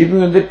 in keeping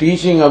with the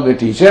teaching of the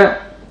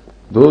teacher,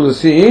 those who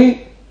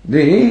see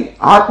the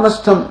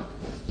atmastham,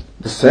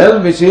 the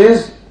self which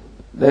is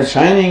the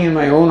shining in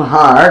my own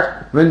heart,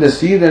 when they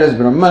see there is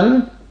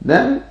Brahman,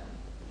 then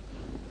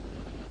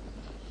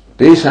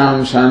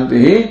tesham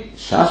shanti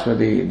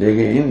shashvati, they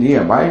gain the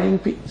abiding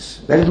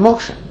peace. That is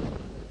moksha.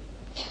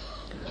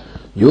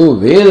 Yo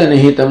veda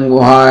nihitam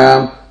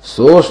guhayam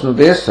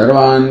soshnute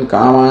sarvan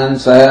kaman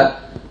saha.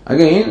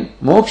 Again,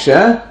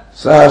 moksha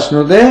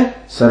sahashnute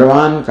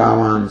sarvan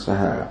kaman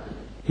saha.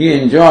 He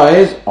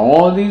enjoys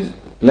all these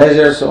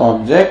pleasures of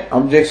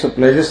objects of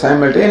pleasure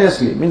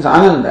simultaneously, means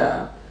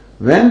ananda.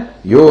 When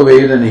yo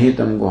veda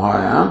nihitam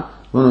guhayam,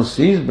 one who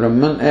sees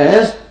Brahman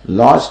as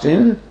lost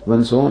in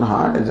one's own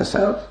heart as a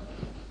self.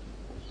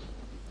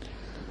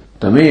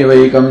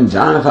 Tamevaikam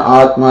janatha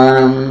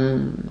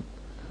atmanam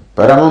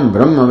paramam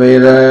brahma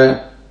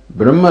veda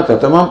brahma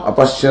tatamam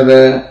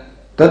apashyada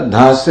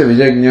tadhasya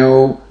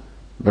vijagnyau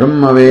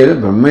brahma veda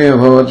brahmaya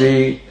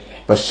bhavati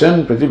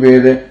pashyan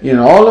pratipede. In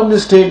all of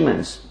these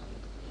statements,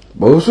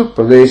 bahusu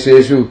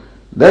pradesheshu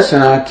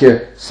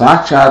darshanakya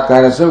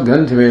sakshatkarasya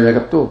granthi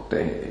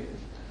vedakatokte.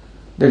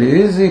 That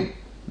is the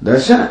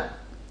darshana.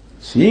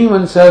 Seeing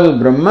oneself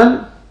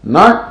Brahman,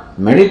 not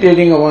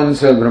meditating on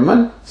oneself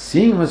Brahman,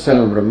 seeing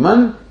oneself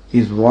Brahman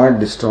is what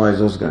destroys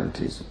those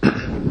granthis.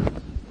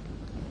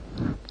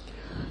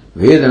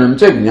 Vedanam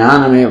cha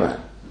jnanameva.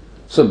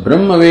 So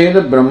Brahma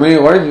Veda,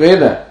 Brahma, what is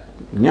Veda?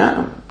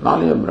 Jnanam,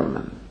 knowledge of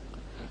Brahman.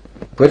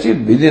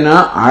 Kvachit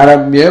vidina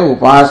arabhya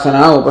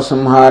upasana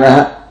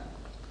upasamhara.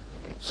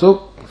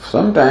 So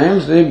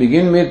sometimes they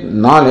begin with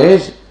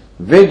knowledge,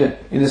 Veda,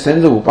 in the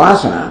sense of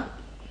upasana.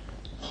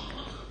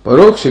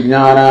 Paroksha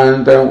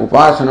jnanantaram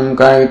upasanam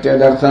kaya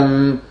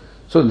ityadartham.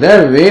 So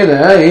their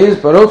Veda is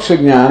paroksha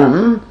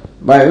jnanam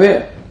by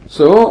way.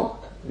 So,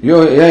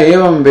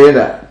 evam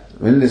Veda.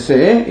 When they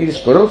say it is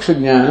paroksha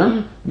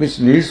jnanam which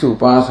leads to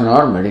upasana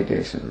or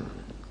meditation.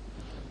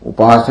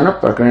 upasana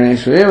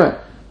prakaraneshva eva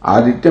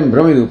adityam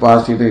brahmid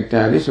upasita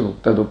ityadisha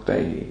bhukta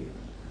duktai.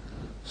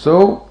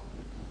 So,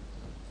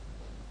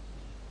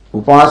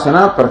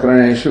 upasana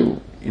prakaraneshu,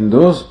 in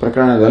those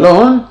prakaranas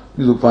alone,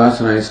 this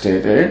upasana is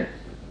stated,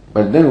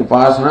 but then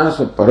upasana,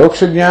 so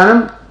paroksha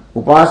jnanam,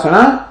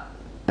 upasana,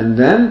 and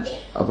then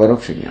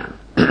aparoksha jnanam.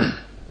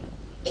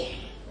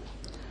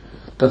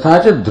 तथा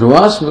च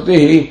ध्रुवा स्मृति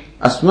ही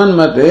अस्मन्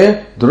मते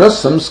ध्रुव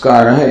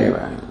संस्कार है.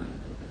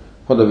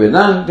 For the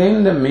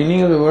Vedantin, the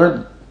meaning of the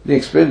word they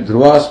explain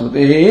Dhruva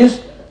Smriti is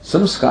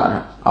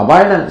samskara,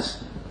 abidance.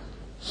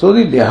 So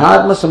the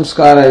Dehatma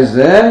samskara is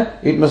there,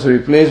 it must be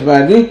replaced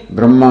by the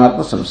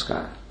Brahmatma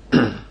samskara.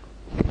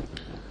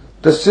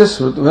 Tasya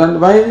smriti,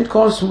 why is it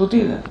called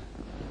smriti then?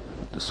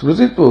 The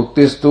smrititva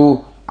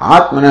uktistu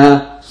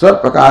atmana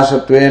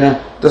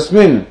swaprakashatvena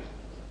tasmin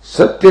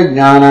satya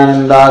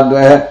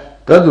jnananandadvaya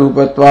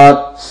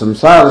tadrupatvat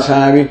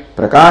samsarashavi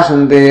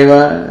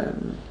prakashanteva.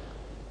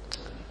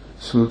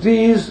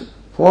 Smriti is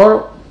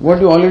for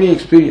what you already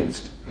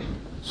experienced.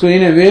 So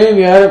in a way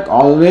we are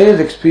always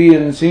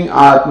experiencing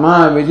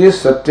Atma, which is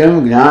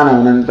Satyam Jnana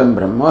Anantam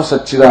Brahma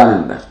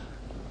Satchidananda.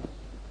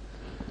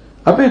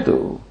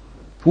 Apitu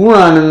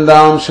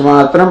Purnanandam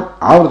Shamatram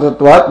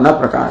Avrtatvat na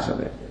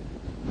prakashate.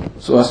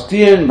 So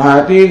Asti and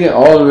Bhati, they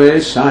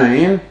always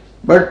shine,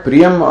 but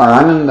Priyam or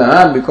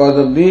Ananda, because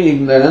of the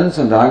ignorance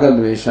and Raga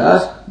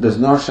Dveshas, does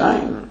not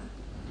shine.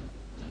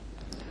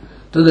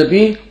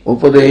 Tadapi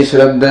Upadesh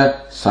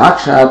Rabda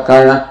Sakshat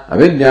Karna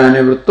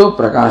Avidyane Vritto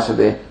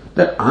Prakashate.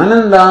 That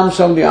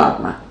Anandamsa of the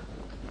Atma.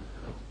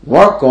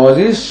 What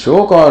causes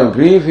shok or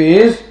grief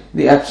is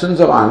the absence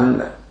of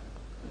Ananda.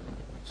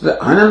 So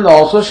the Ananda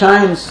also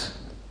shines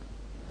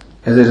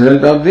as a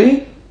result of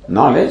the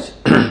knowledge.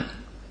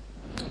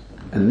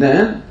 And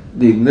then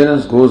the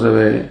ignorance goes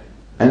away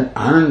and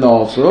Ananda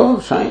also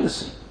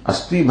shines.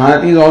 Asti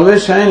Bhati is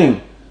always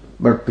shining,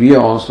 but Priya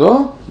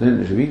also then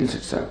reveals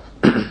itself.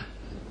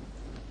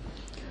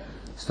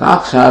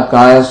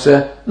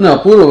 Sakshatkayasya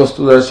na apurva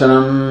vastu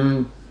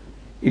darshanam.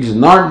 It is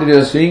not that you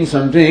are seeing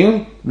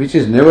something which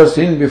is never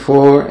seen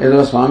before, as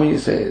our Swami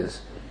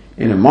says.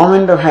 In a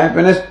moment of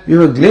happiness, you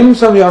have a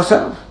glimpse of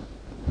yourself.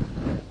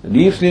 The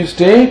deep sleep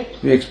state,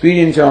 you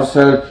experience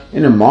yourself.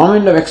 In a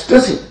moment of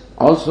ecstasy,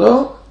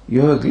 also,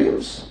 you have a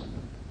glimpse,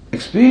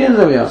 experience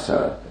of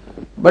yourself.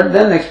 But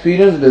then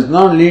experience does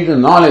not lead to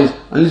knowledge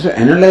unless you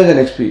analyze that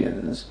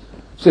experience.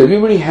 So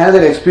everybody has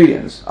that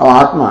experience of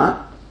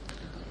Atma.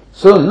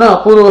 So,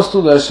 na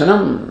apurvastu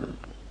darshanam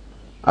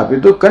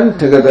apitu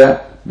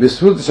kanthagata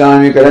Vismut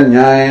Shamikara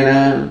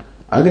Nyayana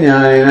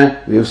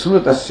Agnyayana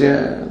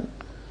Vismrutasya.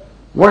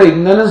 What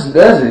ignorance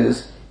does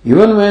is,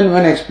 even when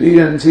one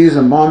experiences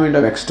a moment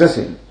of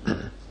ecstasy,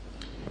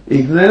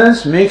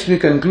 ignorance makes me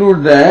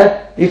conclude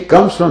that it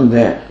comes from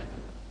there.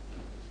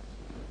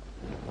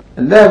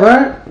 And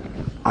therefore,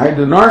 I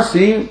do not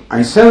see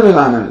myself as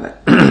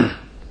Ananda.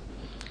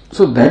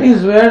 So that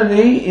is where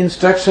the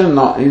instruction,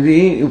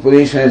 the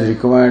Upadesha is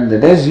required,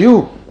 that as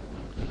you,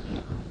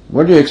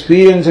 what you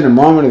experience in a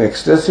moment of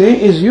ecstasy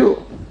is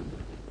you.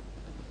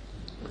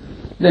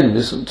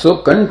 Then,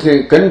 so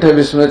Kantha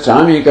Visma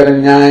Chami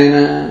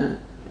Karanyayana,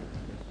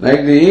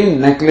 like the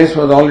necklace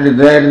was already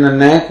there in the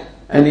neck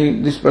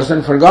and this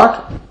person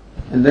forgot,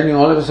 and then you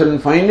all of a sudden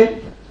find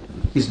it.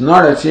 He's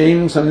not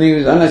achieving something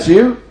which is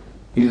unachieved,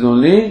 he is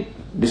only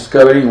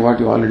discovering what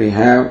you already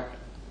have.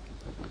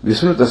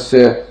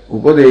 Vismrutasya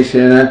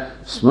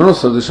Upadeshena Smanu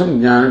Sadusham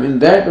Jnanam. In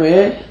that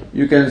way,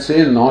 you can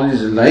say knowledge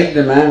is like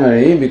the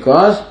memory,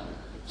 because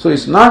so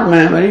it's not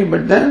memory,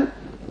 but then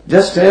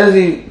just as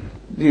the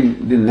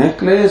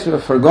necklace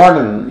was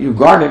forgotten, you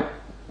got it.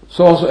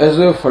 So also as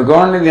you have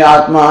forgotten the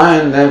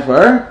Atma, and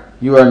therefore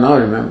you are now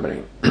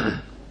remembering.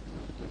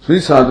 Sri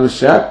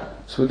Sadhusya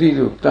Smuti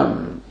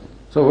Uktam.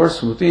 So word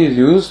Smuti is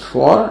used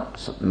for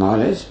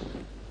knowledge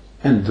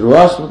and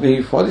Dhruva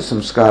Smuti for the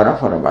samskara,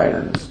 for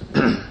abidance.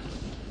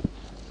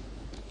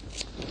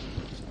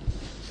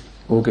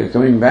 Okay,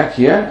 coming back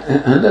here,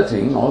 another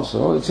thing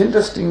also, it's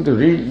interesting to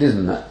read this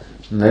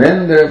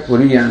Narendra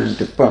Puriyan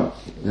Tippam,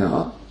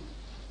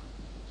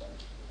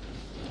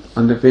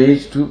 on the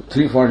page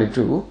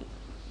 342.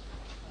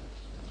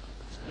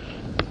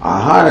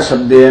 Ahara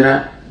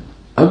Shabdena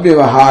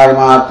Abhyavahar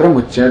Matra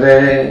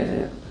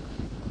Muchyate.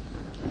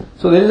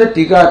 So there is a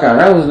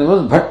Tikakara whose name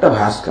was Bhatta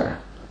Bhaskara,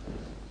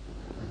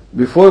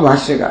 before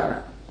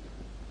Bhashyakara.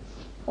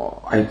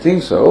 I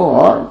think so,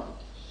 or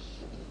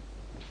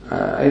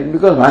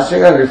because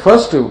Bhashyakara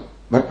refers to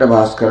Bhatta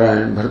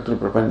Bhaskara and Bhartru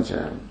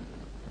Prapancha.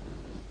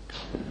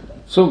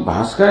 So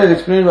Bhaskara is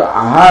explained by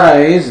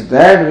ahara is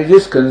that which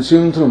is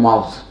consumed through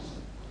mouth.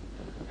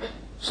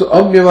 So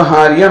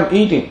abhyavaharyam,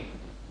 eating.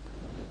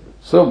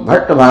 So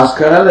Bhatta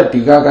Bhaskara, the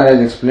Tikakara,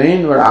 is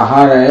explained, but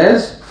ahara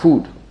is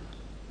food.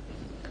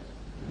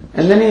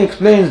 And then he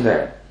explains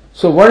that.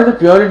 So what is the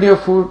purity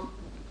of food?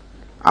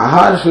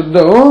 Ahara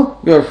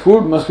Shuddha, your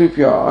food must be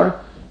pure,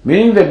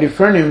 meaning the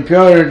different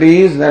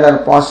impurities that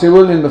are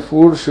possible in the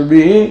food should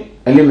be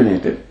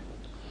eliminated.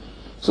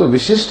 So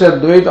Vishishta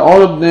Advaita,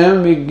 all of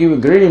them, we give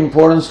great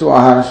importance to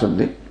Ahara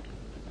Shuddhi.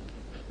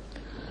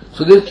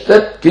 So this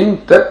tat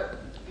kinchit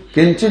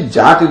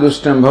jati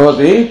dushtam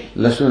bhavati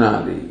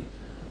lasunadi.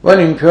 One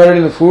impurity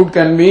in the food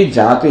can be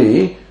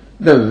jati.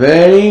 The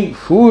very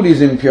food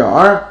is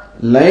impure,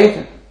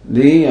 like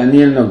the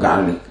onion or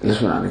garlic,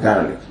 lasunadi,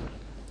 garlic.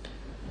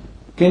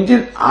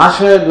 Kinchit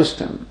ashaya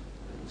dushtam.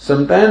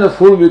 Sometimes the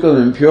food becomes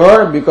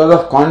impure because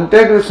of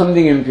contact with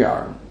something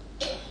impure.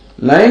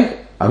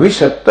 Like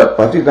avishatta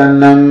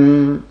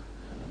patitannam.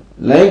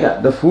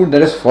 Like the food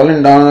that has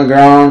fallen down on the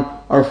ground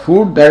or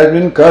food that has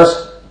been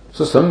cursed.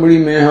 So somebody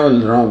may have,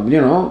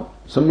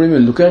 somebody may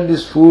look at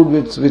this food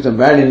with a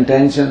bad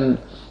intention,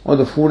 or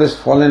the food has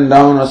fallen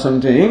down or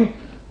something,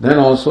 then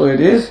also it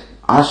is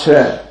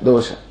ashraya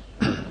dosha.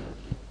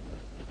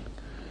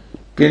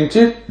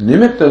 Kinchit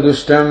nimitta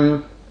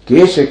dushtam,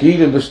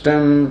 keshakita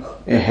dushtam,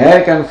 a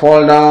hair can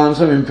fall down,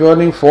 some impure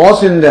thing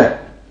falls in there,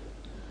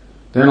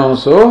 then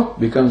also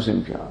becomes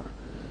impure.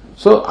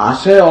 So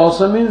ashraya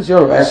also means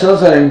your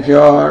vessels are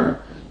impure,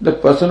 the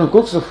person who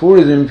cooks the food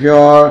is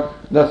impure,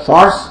 the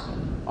thoughts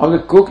of the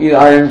cook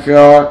are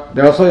impure,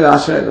 there also is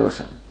ashraya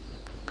dosha.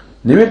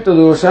 Nimitta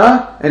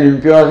dosha, an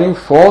impure thing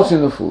falls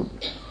in the food.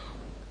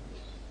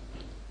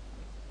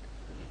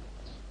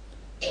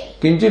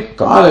 Kinchit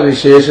kala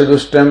vishesha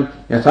dushtam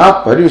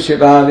yatha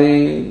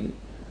parivishitadi.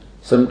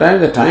 Sometimes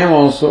the time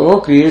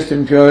also creates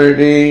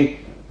impurity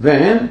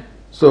when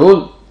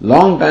so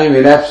long time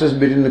elapses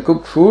between the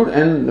cooked food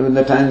and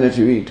the time that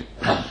you eat.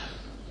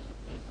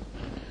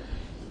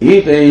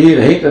 Etaihi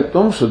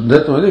rahitatvam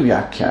suddhatvam iti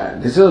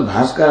vyakhya. This is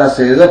Bhaskara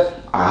says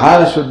that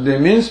ahara shuddhi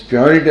means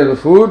purity of the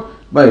food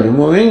by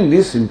removing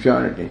this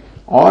impurity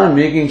or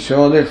making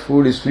sure that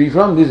food is free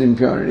from these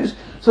impurities.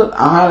 So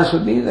ahara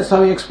shuddhi, that's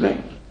how he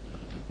explained.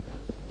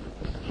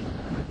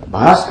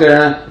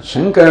 Bhaskara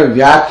Shankara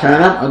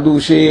Vyakhyanam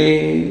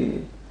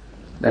Adushi.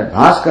 That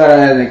Bhaskara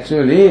has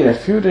actually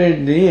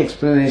refuted the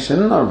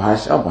explanation or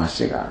bhashya of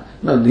Bhashyakara.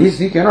 Now this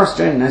he cannot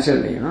stand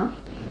naturally,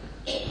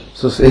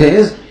 So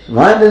says,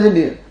 why does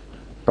it?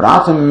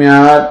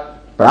 Prathamyat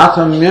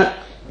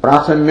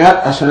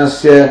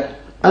ashanasya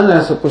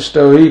anrasa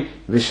pushtavi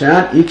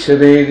vishan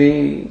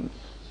ikshadedi.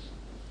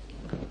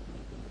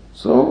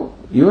 So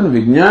even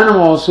Vijnanam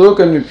also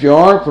can be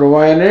pure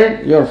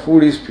provided your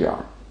food is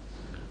pure.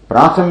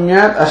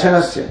 Prathamyat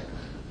ashanasya.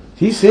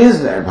 He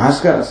says that,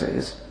 Bhaskara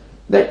says,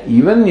 that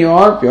even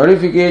your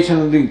purification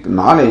of the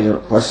knowledge or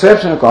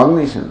perception or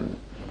cognition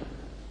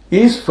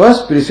is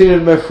first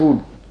preceded by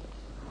food.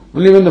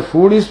 Only when the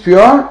food is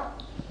pure,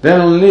 then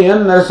only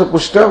narasa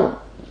pushtav.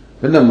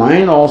 When the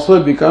mind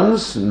also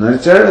becomes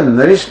nurtured and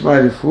nourished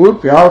by the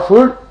food, pure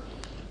food,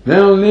 then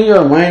only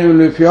your mind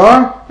will be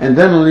pure and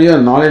then only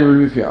your knowledge will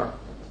be pure.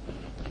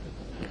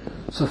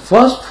 So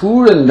first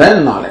food and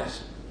then knowledge.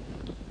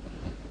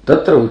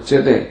 Tatra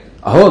uchyate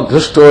aho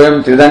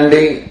drushtoyam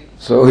tridandi.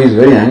 So he is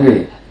very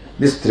angry.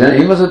 This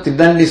he must be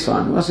Tridandi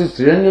Swami.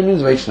 Tridandi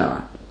means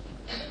Vaishnava.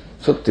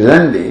 So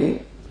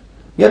Tridandi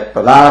yat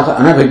padartha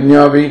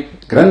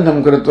anabhijnyavi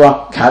grantham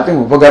kritva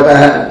khatim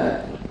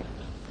upagataha.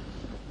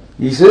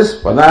 He says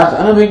padartha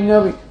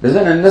anabhijnyavi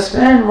doesn't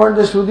understand what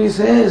the Shruti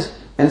says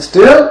and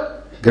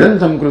still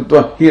grantham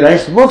kritva he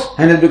writes books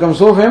and has become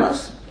so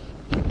famous.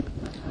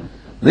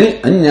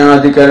 The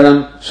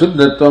anyadikaranam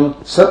suddhatvam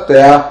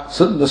sattaya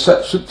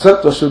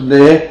sattva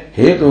suddhe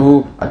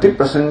hetuhu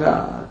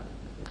atiprasanga.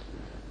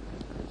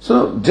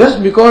 So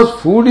just because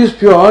food is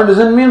pure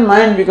doesn't mean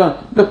mind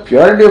becomes. The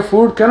purity of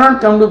food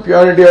cannot come to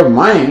purity of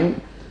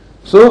mind.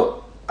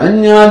 So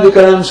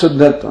anyadikaranam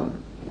suddhatvam.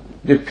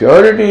 The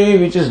purity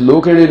which is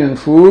located in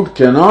food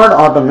cannot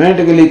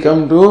automatically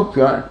come to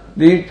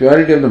the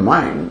purity of the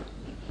mind.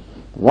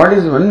 What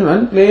is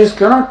one place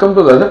cannot come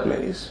to the other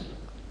place.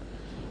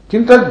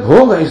 Kintat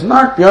bhoga is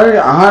not purity.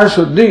 Ahara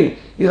shuddhi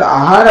is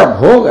ahara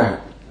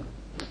bhoga.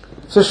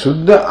 So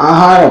shuddha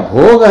ahara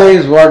bhoga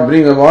is what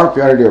brings about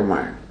purity of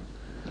mind.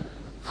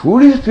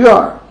 Food is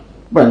pure,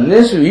 but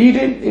unless you eat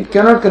it, it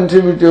cannot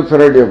contribute to your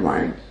purity of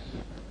mind.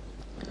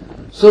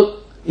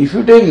 So if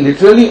you take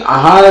literally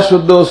ahara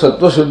shuddho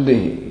sattva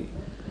shuddhi,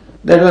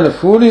 that when the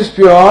food is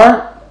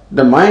pure,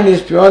 the mind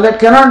is pure, that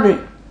cannot be.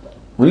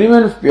 Only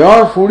when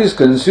pure food is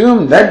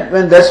consumed, that's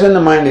when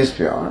the mind is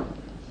pure.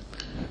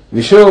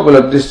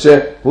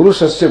 Vishayopalabdhischa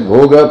purushasya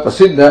bhoga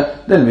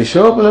prasiddha, then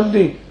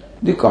Vishayopalabdhi,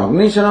 the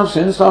cognition of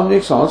sense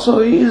objects also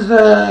is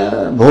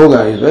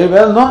bhoga, is very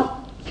well known.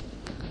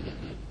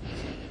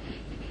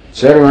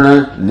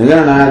 Charvana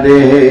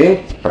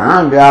nigaranadehe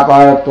pran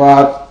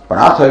vyaparatvat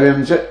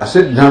prathavyam cha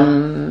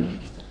asiddham.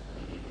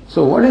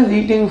 So what is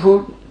eating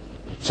food?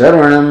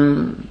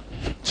 Charvanam,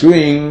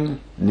 chewing,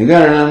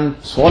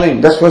 nigaranam,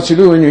 swallowing. That's what you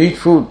do when you eat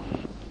food.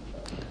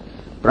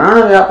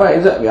 Prana vyapara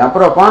is a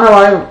vyapara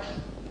panavayu.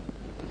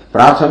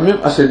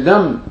 Prathamyam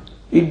asiddham.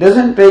 It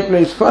doesn't take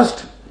place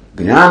first.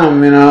 Jnanam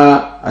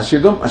vina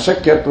asiddham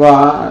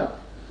ashakyatva.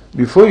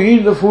 Before you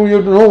eat the food, you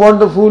have to know what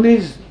the food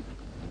is.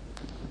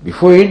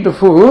 Before you eat the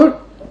food,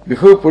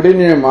 before you put it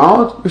in your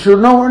mouth, you should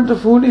know what the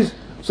food is.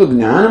 So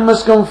Jnanam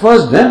must come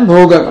first, then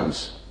Bhoga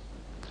comes.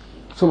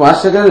 So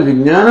Vashyakara,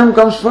 Vijnanam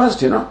comes first,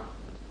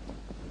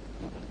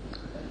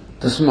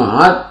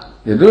 Tasmat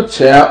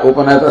यदुच्छया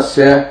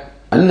उपनतस्य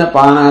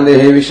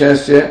अन्नपानादेः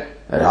विषयस्य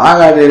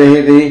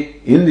रागादिरहिते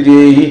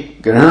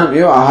indriyaihi grahanam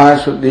eva ahara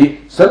shuddhi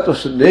sattva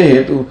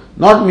shuddhe hetu.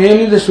 Not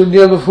merely the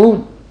shuddhi of the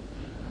food,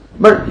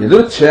 but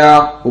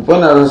yadruchya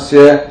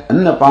upanarasya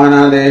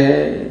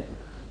annapanadehe,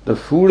 the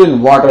food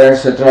and water,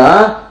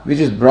 etc., which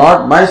is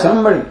brought by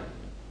somebody.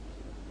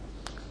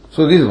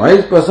 So this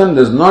wise person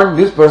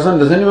this person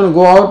doesn't even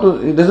go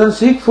out he doesn't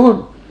seek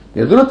food.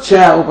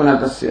 Yadruchya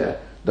upanatasya,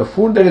 the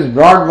food that is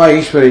brought by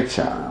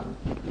Ishvaricha.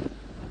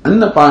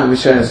 Annapana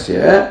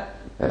vishayasya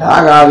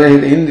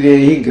ragadehi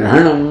indriyahi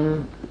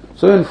grahanam.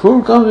 So when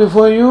food comes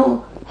before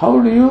you, how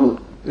do you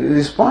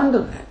respond to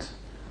that?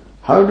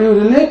 How do you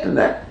relate to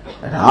that?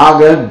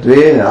 Raga,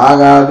 dve,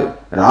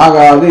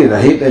 ragadi,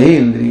 rahitahi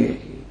indriyahi.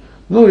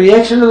 No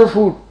reaction to the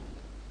food.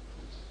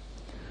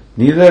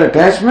 Neither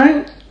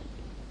attachment,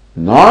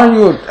 nor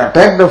you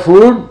attack the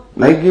food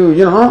like you're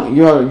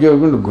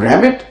going to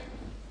grab it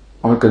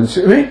or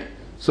consume it.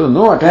 So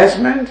no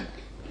attachment,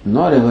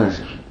 nor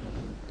aversion.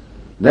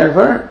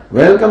 Therefore,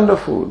 welcome the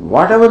food.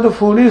 Whatever the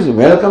food is,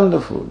 welcome the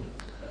food.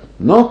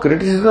 No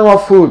criticism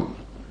of food,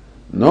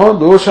 no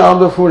dosha of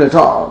the food at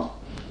all,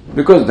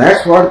 because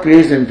that's what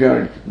creates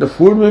impurity. The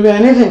food may be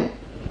anything,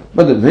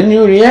 but when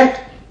you react,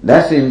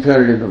 that's the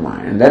impurity of the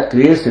mind, and that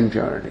creates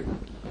impurity.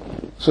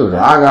 So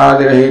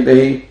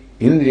ragadirahitahi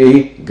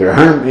indriyahi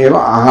grahanam eva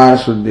ahara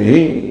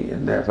shuddhi,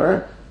 and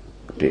therefore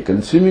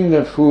consuming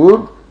that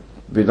food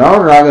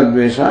without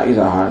ragadvesha is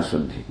ahara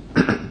shuddhi.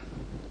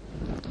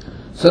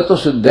 Sattva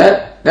shuddhi,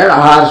 that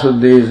ahara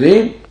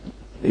shuddhi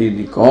is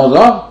the cause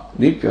of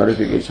the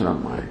purification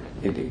of mind.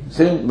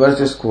 Same verse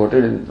is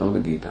quoted in the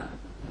Gita.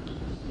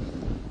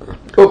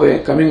 Okay,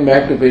 coming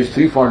back to page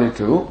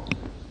 342,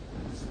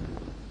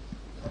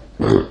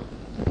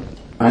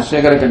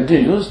 Ashyakara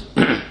continues.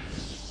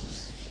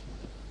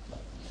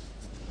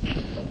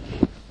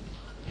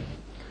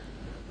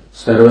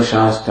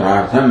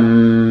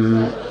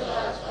 Sarvashastrartham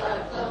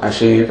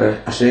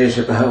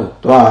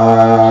asheshatah uktva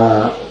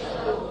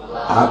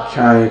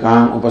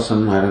akshayikam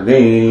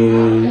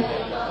upasamharade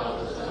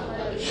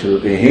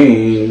Shruti.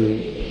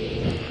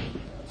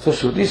 So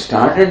Shruti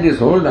started this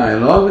whole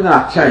dialogue with an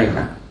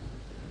Akshayika.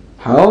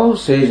 How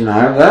sage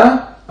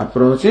Narada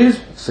approaches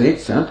sage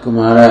Sanat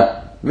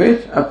Kumara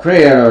with a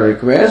prayer or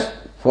request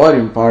for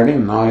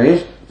imparting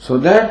knowledge so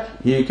that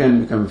he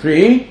can become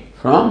free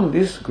from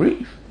this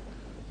grief.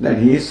 That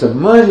he is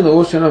submerged in the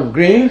ocean of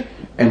grief,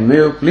 and may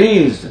you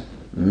please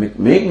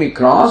make me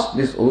cross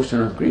this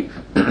ocean of grief.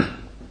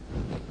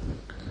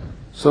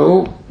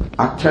 So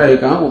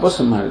Akshayika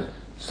upasamharade.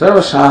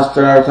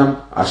 Sarvashastrartham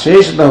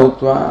asheshata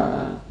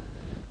uktva.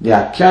 The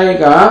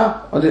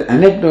Akshayika or the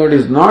anecdote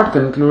is not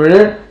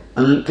concluded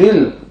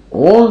until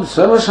all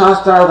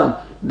Sarvashastrartham,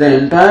 the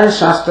entire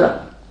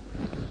Shastra.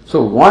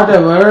 So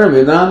whatever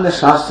Vedanta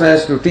Shastra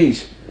has to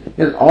teach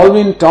has all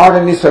been taught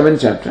in the 7th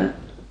chapter.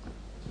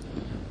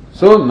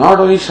 So not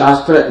only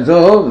Shastra,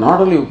 though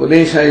not only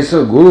Upadesha is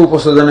so, Guru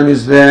Upasadanam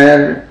is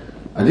there,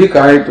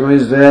 Adhikaritvam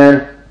is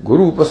there,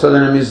 Guru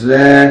Upasadanam is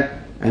there,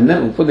 and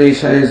then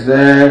Upadesha is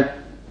there.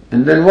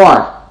 And then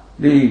what?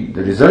 The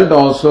result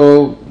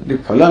also, the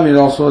phalam is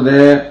also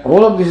there.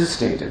 All of this is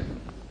stated.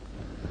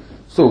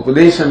 So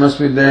Upadesha must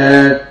be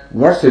there.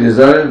 What's the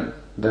result?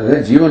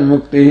 The Jivan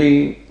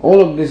Mukti.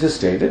 All of this is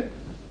stated.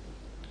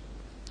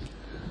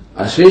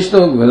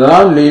 Asheshta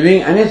without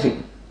leaving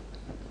anything.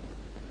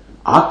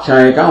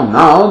 Akshayikam.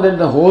 Now that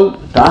the whole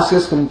task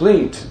is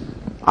complete.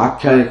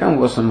 Akshayikam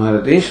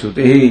vasamharate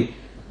Shruti.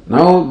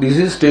 Now this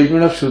is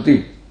statement of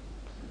Shruti.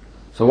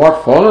 So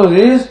what follows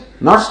is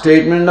not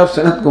statement of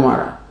Sanat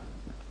Kumara.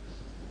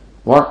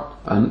 What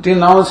until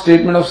now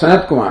statement of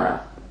Sanat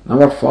Kumara. Now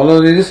what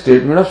follows is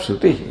statement of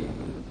Shruti.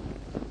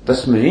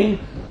 Tasmai.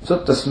 So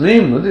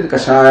Tasmai Mudit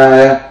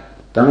Kashaya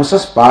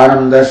Tamasas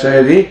Param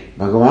Darshayadi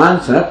Bhagavan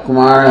Sanat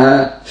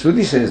Kumara.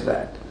 Shruti says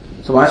that.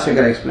 So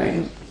Vashyakara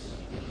explains.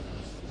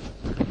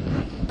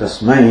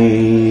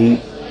 Tasmai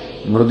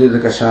Mudit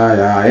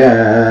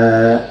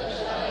Kashaya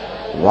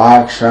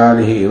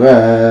Vakshadhiva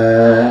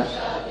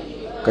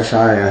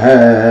कषाय है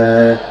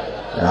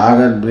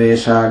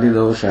रागद्वेषादि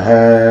दोष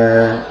है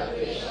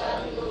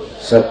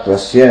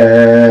सत्वस्य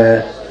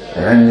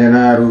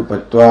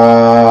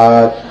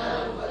रंजनारूपत्वात्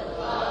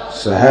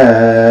सह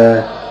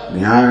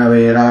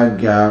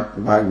ज्ञानवैराग्य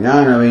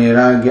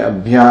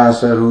अभ्यास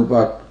रूप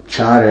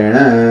क्षारेण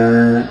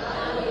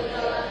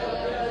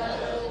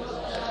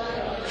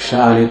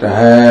क्षालितः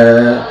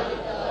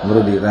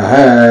मृदितः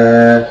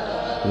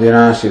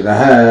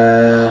विनाशितः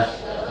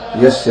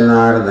यस्य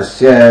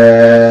नारदस्य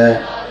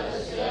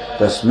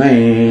तस्मै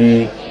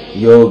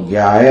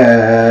योग्याय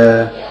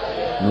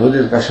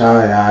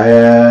मुदितकषायाय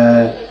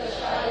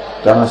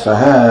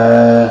तमसः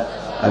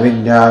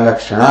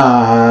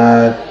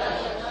अविद्यालक्षणात्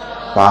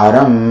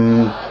पारं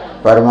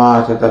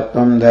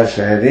परमार्थतत्त्वं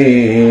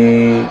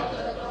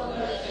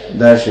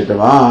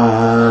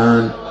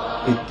दर्शितवान्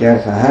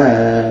इत्यर्थः।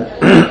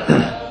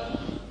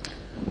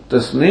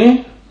 तस्मै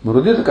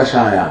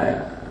मुदितकषायाय,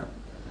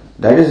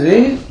 that is the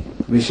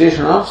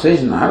Visheshana of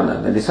sage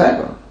Narada, the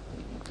disciple.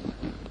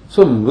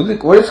 So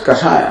Mrudik, what is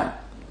Kashaya?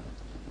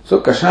 So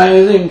Kashaya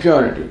is the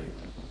impurity.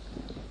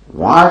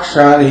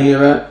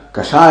 Varkshadhiva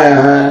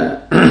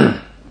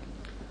Kashaya.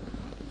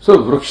 So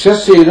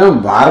Vrukshasya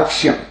idam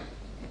Varkshyam.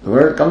 The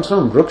word comes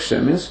from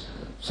Vruksha, means,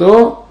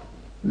 so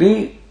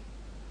the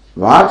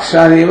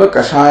Varkshadhiva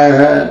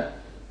Kashaya,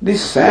 the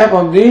sap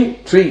of the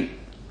tree.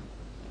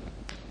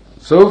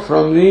 So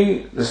from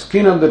the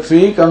skin of the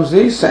tree comes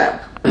the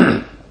sap.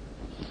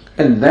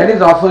 And that is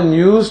often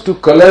used to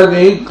color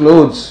the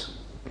clothes.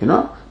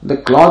 The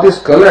cloth is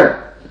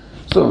colored.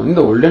 So in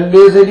the olden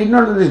days they did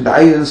not have these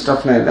dyes and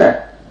stuff like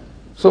that.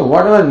 So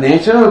whatever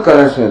natural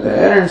colors were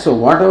there, and so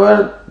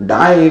whatever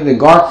dye they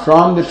got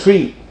from the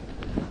tree,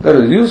 that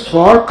was used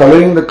for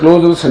coloring the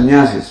clothes of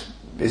sannyasis,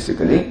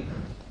 basically,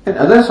 and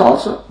others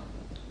also.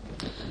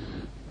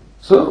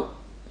 So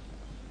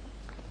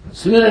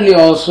similarly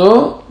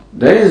also,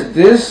 there is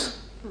this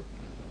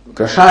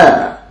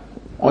kashaya,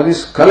 or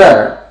this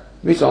color,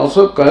 which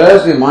also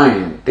colors the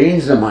mind,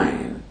 taints the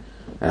mind.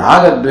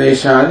 Raga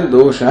dvesha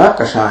dosha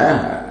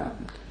kashaya.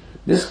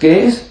 This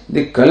case,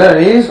 the color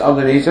is of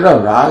the nature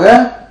of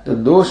raga, the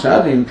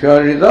dosha, the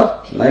impurities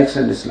of likes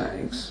and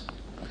dislikes.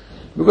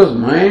 Because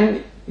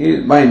mind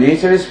is, by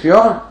nature is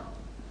pure,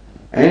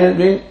 and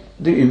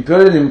the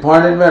impurity is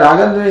imparted by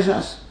raga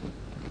dveshas.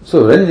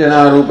 So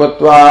ranjana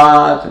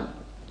rupatvat.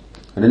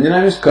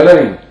 Ranjana means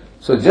coloring.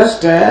 So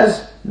just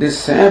as the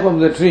sap of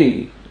the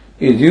tree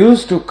is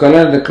used to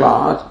color the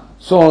cloth,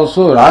 so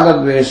also raga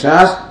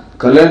dveshas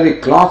color the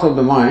cloth of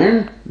the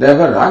mind,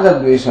 therefore raga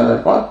dveshas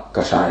are called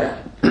kashaya.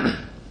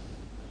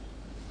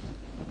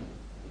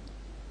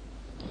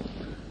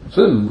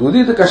 So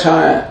mudita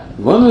kashaya,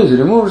 one who is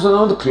removed, so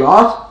now the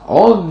cloth,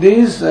 all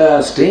these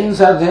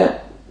stains are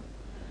there.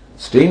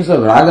 Stains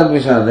of raga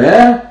dvesha are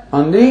there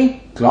on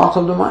the cloth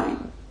of the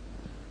mind.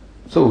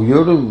 So you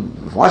have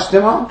to wash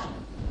them out.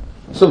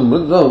 So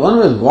the one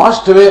who has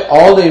washed away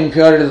all the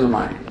impurities of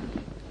mind.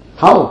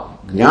 How?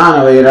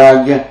 Jnana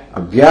vairagya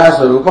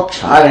abhyasa rupa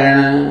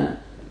ksharena.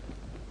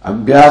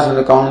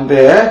 Abhyasa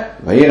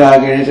kaunte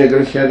vairagyane cha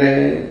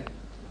grishyate.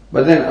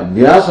 But then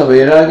abhyasa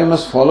vairagya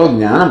must follow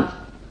jnanam.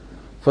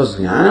 First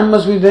jnanam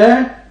must be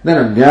there,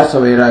 then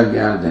abhyasa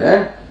vairagya are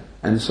there.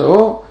 And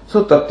so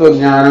tattva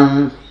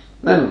jnanam,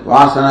 then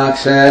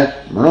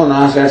vasanaksha,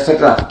 manonasha,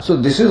 etc. So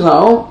this is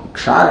how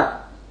kshara.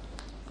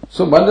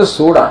 So but the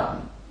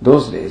soda,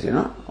 those days,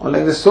 or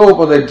like the soap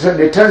or the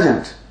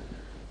detergent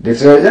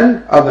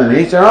of the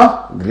nature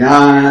of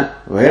jnana,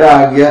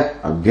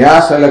 vairagya,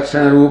 abhyasa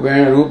lakshana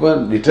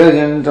rupa,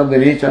 detergent of the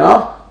nature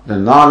of the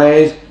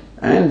knowledge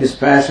and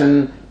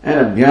dispassion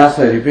and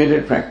abhyasa,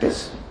 repeated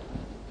practice.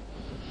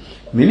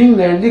 Meaning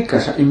that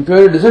the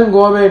impurity doesn't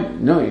go away.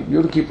 No, you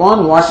have to keep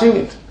on washing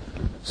it.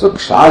 So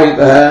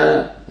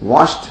ksharitaha,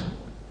 washed.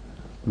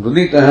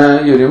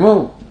 Muditaha, you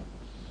remove.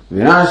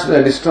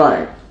 Vinashita,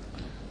 destroyed.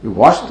 You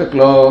wash the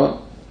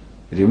cloth,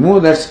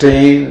 remove that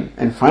stain,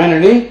 and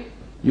finally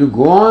you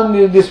go on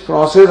with this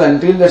process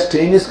until the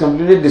stain is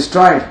completely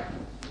destroyed,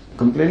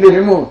 completely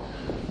removed.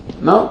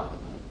 Now,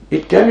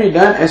 it can be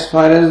done as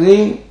far as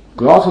the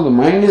cloth of the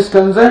mind is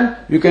concerned,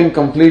 you can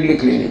completely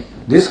clean it.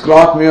 This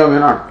cloth may or may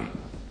not be.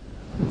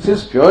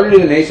 Since purely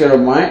the nature of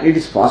mind, it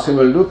is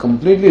possible to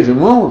completely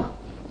remove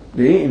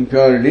the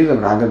impurities of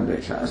raga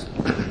dveshas.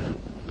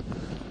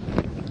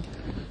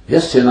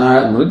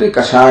 Yasyana mrudi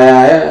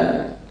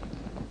kashayaya.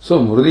 So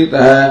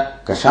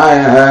murditaha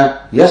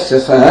kashaya, yasya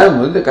saha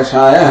mrudi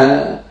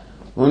kashaya.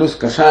 One is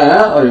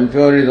kashaya or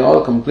impurities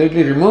all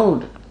completely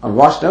removed or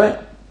washed away.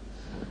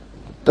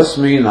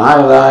 Tasmai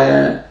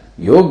naradaya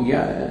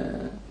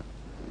yogyaya.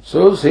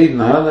 So Sayyid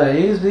Narada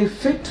is the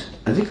fit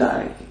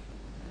adhikari.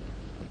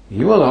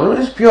 He was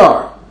always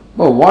pure.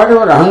 But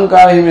whatever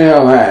ahankara he may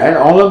have had,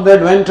 all of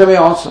that went away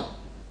also.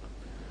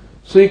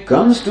 So he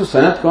comes to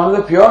Sanat Kumar with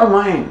a pure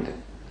mind,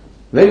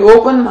 very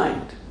open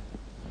mind,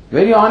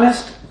 very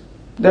honest,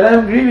 that I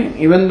am grieving.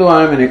 Even though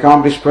I am an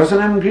accomplished person,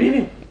 I am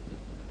grieving.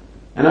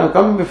 And I have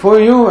come before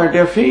you at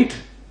your feet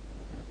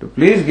to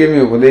please give me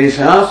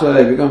upadesha so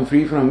that I become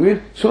free from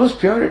grief. Shows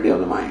purity of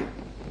the mind.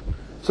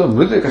 So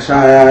mriti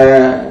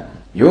kashaya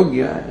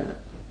yogyaya.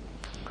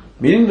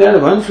 Meaning that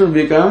one should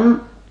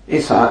become a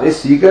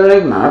seeker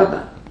like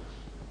Narada,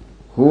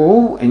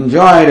 who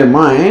enjoyed a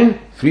mind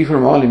free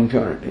from all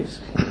impurities.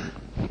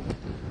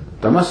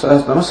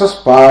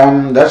 Tamasas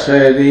param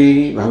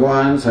darshayati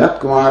Bhagavan Sanat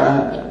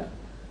Kumara.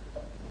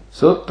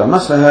 So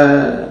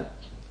tamasah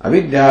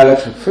avidya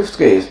lakshana, fifth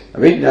case,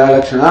 avidya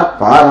lakshanat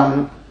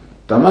param,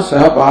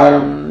 tamasah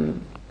param,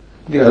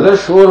 the other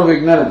shore of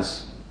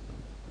ignorance.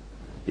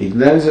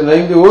 Ignorance is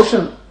like the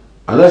ocean,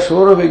 other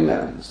shore of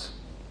ignorance.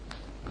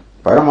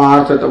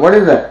 Paramartha, what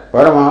is that?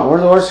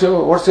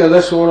 What's the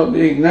other shore of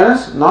the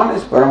ignorance?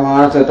 Knowledge.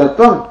 Paramartha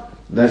tattvam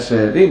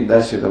darshayati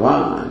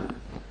darshitavan.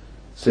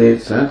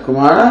 Says Sanat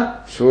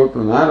Kumara, showed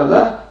to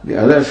Narada the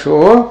other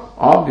shore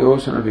of the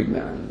ocean of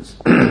ignorance.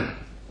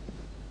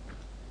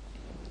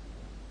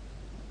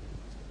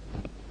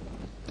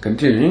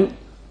 Continuing,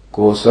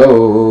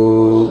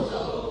 Kosau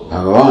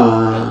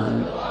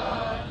Bhagavan.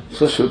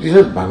 So Shruti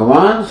says,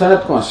 Bhagavan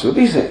Sanat Kumara.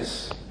 Shruti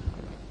says,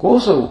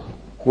 Kosavu.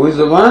 Who is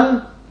the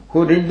one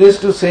who did this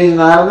to sage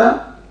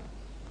Narada?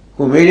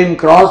 Who made him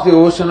cross the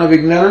ocean of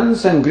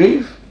ignorance and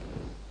grief?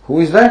 Who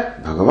is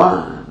that?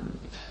 Bhagavan.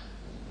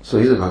 So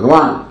he is a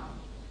Bhagavan.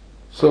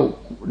 So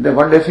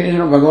what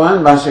definition of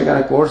Bhagavan?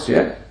 Bhashyakara quotes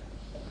here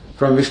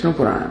from Vishnu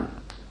Purana.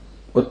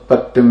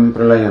 Utpattim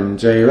pralayam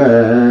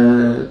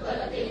chaiva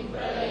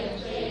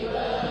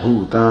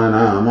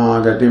bhutanam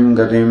agatim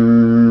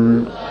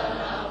gatim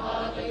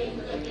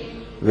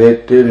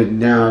vetti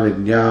vidya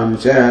vidyam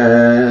cha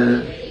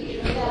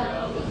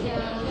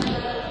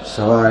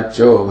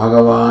savacho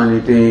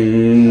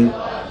bhagavaniti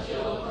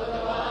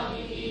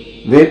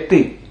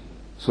vetti.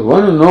 So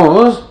one who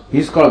knows, he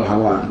is called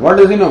Bhagavan. What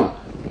does he know?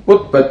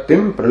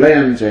 Utpattim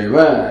pralayam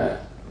chaiva.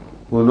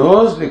 Who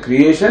knows the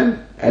creation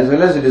as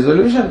well as the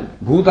dissolution.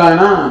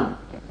 Bhutanam.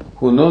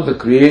 Who knows the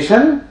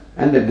creation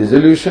and the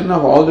dissolution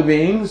of all the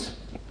beings.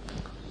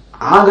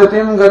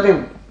 Agatim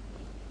gatim.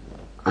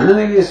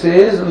 Another he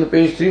says on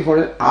page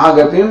 340,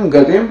 Agatim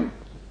gatim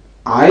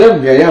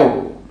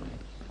ayavyayau.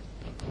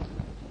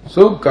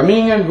 So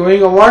coming and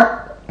going of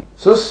what?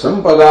 So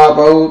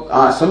sampadapau,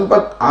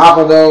 sampat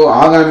apadau,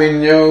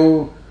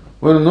 agaminyau.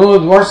 One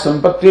knows what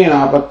sampatti and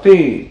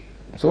apatti.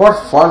 So what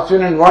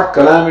fortune and what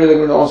calamity are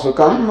going to also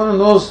come, one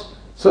knows.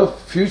 So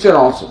future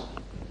also.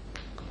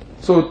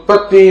 So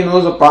Utpatti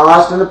knows the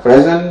past and the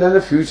present and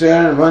the future,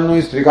 and one who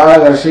is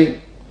Trikaladarshi.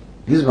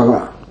 He is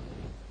Bhagavan.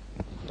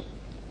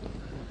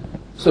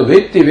 So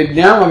Vetti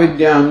Vidyam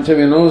Avidyam Cha,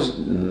 he knows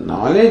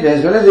knowledge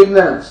as well as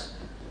ignorance.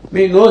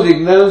 He knows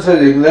ignorance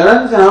as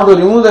ignorance and how to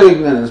remove the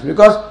ignorance,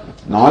 because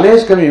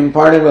knowledge can be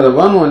imparted by the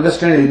one who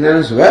understands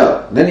ignorance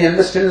well. Then he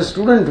understands the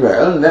student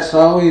well, and that's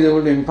how he is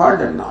able to impart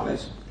that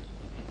knowledge.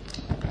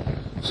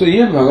 So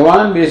here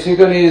Bhagavan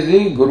basically is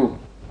the Guru,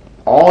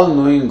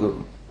 all-knowing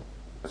Guru.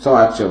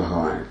 Savacha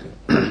Bhagavan.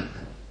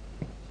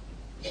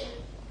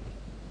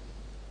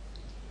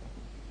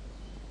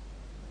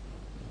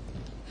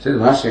 Says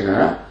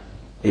Bhashyakara,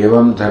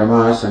 Evam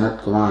Dharma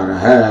Sanat Kumara.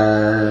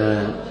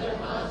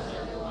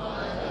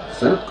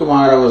 Sanat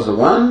Kumara was the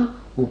one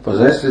who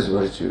possessed his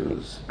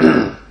virtues.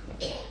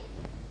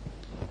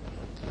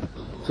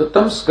 So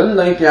tam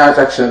skanda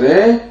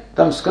ityachakshade.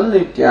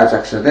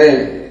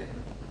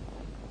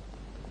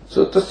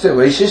 So tasya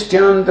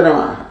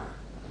vaishishthyantaramaha.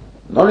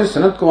 Not only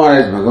Sanat Kumara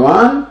is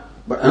Bhagavan,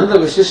 but another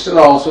Vishishta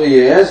also he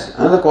has,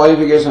 another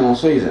qualification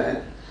also he has.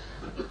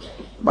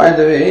 By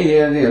the way,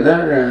 here the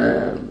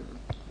other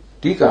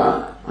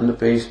Tika on the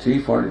page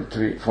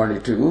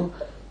 342,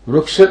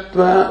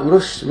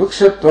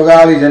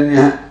 Vrukshatvagali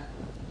Janya.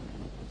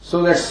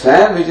 So that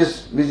sap which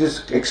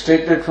is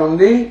extracted from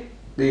the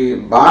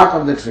bark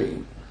of the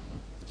tree.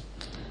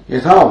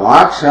 Yatha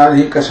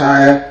vakshadhi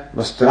kashaya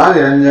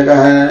vastradi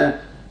ranjaka.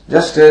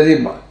 Just as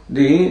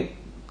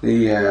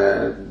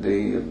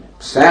the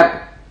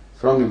sap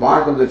from the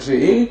bark of the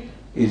tree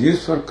is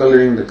used for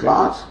coloring the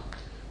cloth.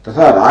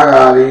 Tatha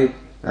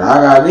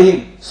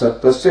ragadi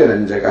sattvasya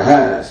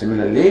ranjaka.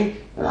 Similarly,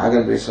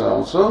 raga dvesha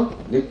also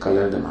they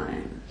color the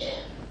mind.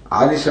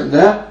 Adi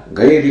shabda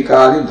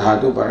gairikadi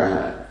dhatu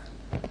paraha.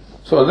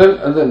 So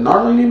other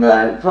not only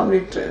from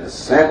the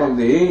sap of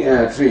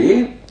the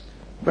tree,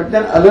 but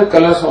then other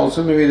colors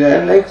also may be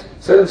there, like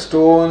certain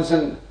stones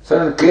and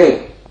certain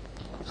clay.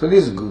 So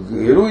this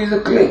Guru is a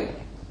clay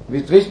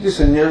with which the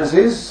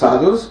sannyasis,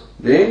 sadhus,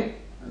 they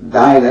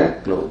dye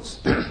their clothes.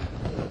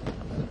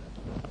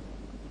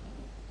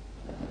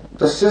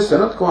 Tasya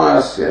Sanat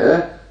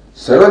Kumarasya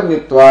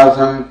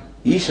sarvajnitvartham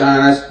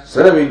ishanas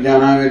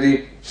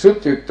sarvijnanamiti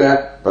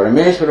shrutyukta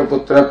parameshwara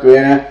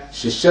putrattvena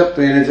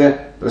shishyattvena cha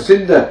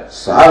prasiddha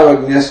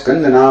sarvajna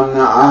skanda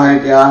namna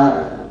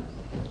ahaityah.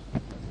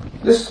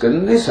 This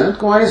Sanat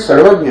Kumar is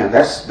sarvajna.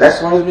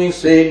 That's what is being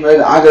said by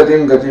the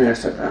agatim, gatim,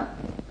 etc.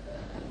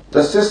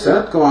 Tasya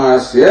Sanat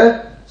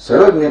Kumarasya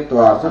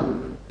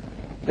sarvajnitvartham.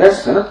 That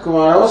Sanat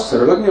Kumara was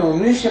sarvajna,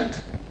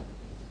 omniscient.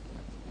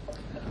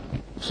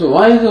 So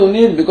why is he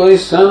omniscient? Because he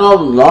is son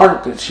of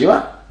Lord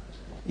Shiva.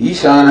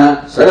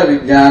 Ishana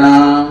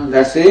Saravijnanam.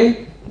 That's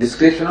a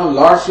description of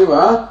Lord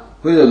Shiva,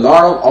 who is the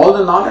Lord of all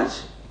the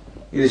knowledge.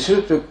 He is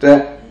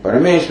Shrutyukta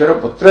Parameshwara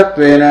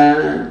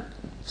Putrattvena.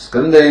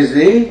 Skanda is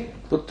the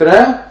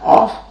Putra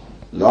of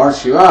Lord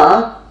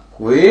Shiva,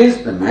 who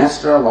is the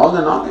master of all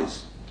the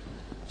knowledge.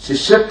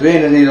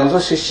 Shishyattvena is also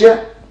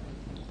Shishya.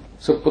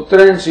 So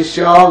Putra and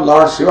Shishya of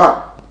Lord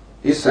Shiva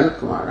is Sanat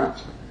Kumara.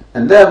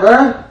 And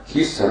therefore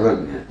he is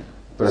Sarvajna.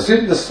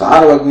 Prasiddha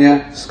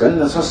Sarvajna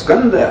Skanda. So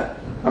Skanda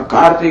or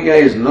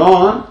Kartikeya is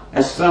known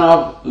as son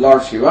of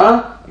Lord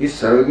Shiva, is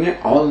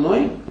Sarvajna,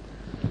 all-knowing.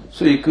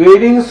 So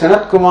equating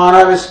Sanat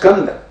Kumara with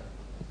Skanda.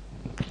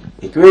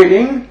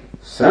 Equating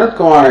Sanat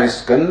Kumara with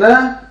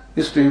Skanda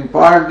is to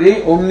impart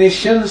the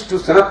omniscience to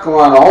Sanat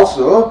Kumara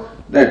also,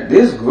 that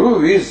this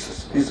Guru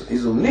is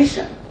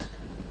omniscient.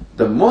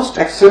 The most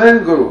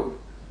excellent Guru,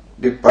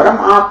 the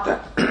Paramatma.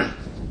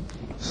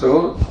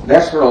 So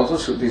that's what also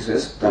Shruti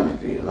says,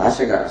 Tamiti.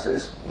 Bhashyakara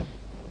says,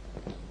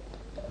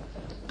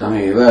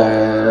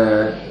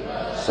 Tameva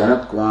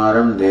Sanat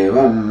Kumaram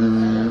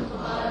Devam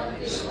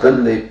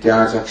Skanda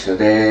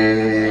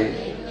ityachakshade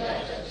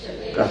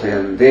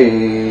कथयन्ति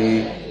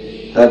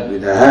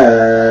तद्विदः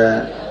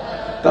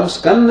तं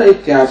स्कंद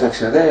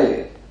इत्याचक्षते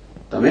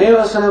तमेव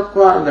Sanat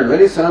Kumara, that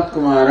very Sanat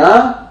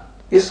Kumara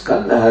is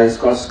Skanda, is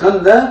called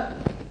Skanda.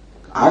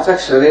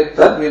 Achakshare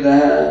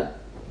Tadvidah.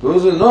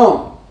 Those who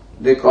know,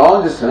 they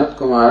call this Sanat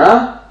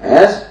Kumara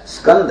as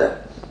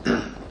Skanda.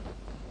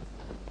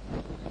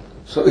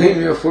 So in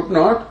your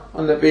footnote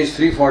on the page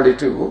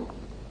 342,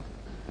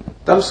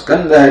 Tam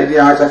Skanda iti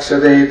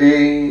Achakshare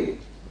iti,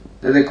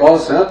 that they call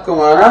Sanat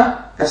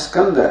Kumara as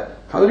Skanda.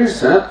 How did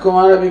Sanat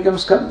Kumara become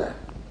Skanda?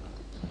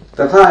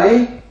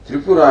 Tathai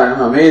Tripura,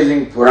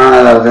 amazing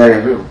Puranas are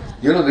there.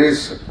 You know, there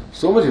is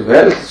so much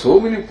wealth, so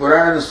many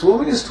Puranas, so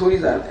many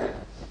stories are there.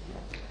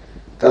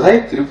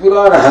 Tathai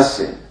Tripura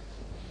Rahasya.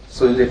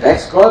 So in the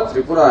text called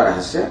Tripura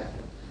Rahasya,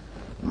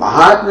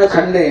 Mahatmya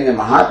Khanda, in the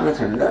Mahatmya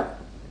Khanda,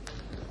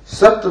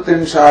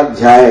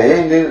 Saptatrimshadhyaya,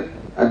 in the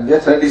Adya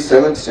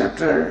 37th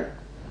chapter,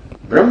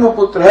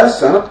 Brahmaputra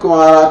Sanat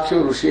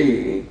Kumarakhyo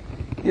Rushi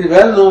is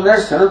well known that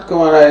Sanat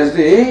Kumara is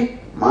the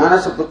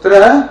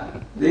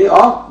Manasaputra, the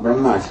of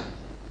Brahmaji.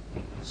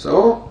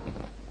 So,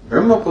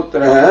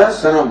 Brahmaputra,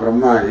 son of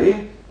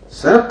Brahmaji,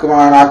 Sanat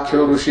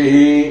Kumarakhyo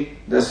Rushi,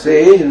 the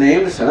sage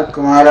named Sanat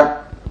Kumara,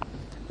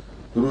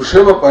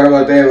 Rushava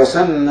Parvate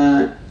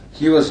Vasan,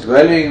 he was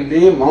dwelling in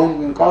the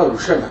mountain called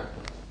Rushava.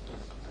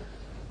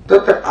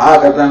 Tatra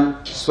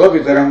Agatam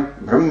Swapitaram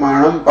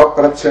Brahmanam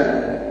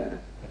Papracha.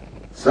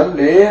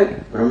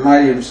 Someday,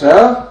 Brahmaji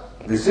himself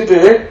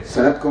visited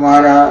Sanat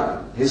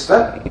Kumara, his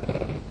son.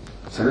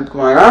 Sanat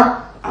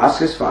Kumara asked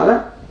his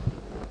father,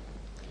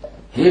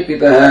 हे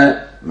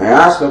पितः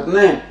मया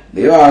स्वप्ने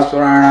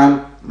देवासुराणां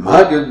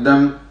महद्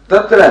युद्धं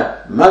तत्र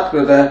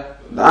मत्कृत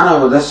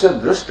दानवधस्य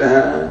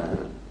दृष्टः.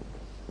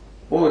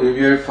 O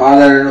revered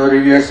father, O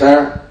revered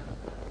sir,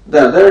 the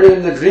other day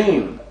in the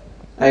dream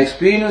I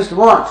experienced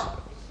what?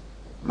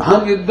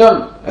 Mahad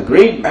yuddham, a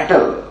great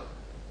battle.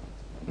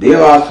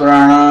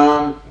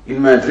 Devasuranam,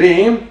 in my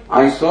dream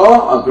I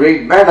saw a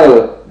great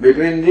battle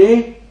between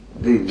the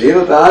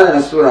devatas and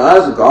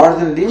asuras,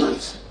 gods and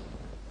demons.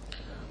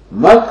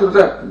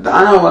 Matkruta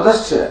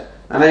Danavadasya,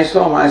 and I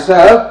saw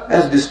myself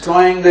as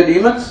destroying the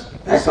demons.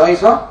 That's how I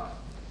saw.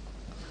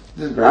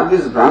 This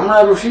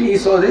Brahmana Rishi, he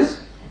saw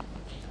this.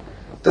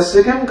 The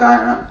second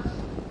karana,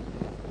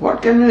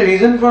 what can be the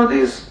reason for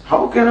this?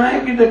 How can I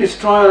be the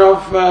destroyer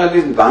of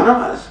these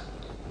Danavas?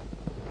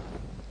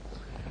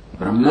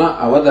 Brahma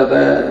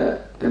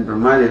avadata, then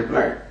Brahma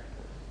replied,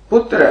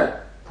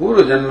 Putra,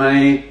 Puru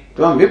Janmani,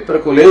 Tvam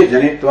Viprakule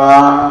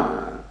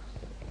Janitva.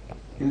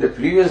 In the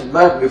previous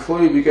birth,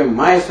 before you became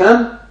my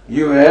son,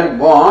 you were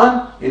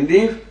born in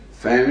the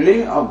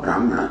family of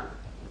Brahmana.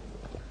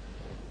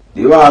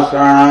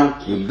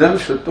 Divasuranam Yuddham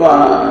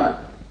Shrutva.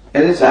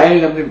 As a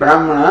child of the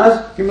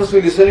Brahmanas, he must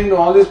be listening to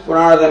all these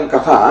Puranas and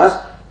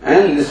Kathas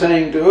and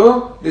listening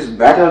to this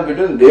battle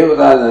between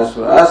Devatas and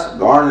Asuras,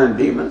 gods and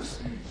demons.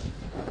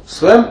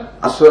 Swam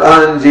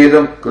Asuran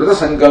Jedam Kruta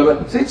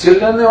Sankalpa. See,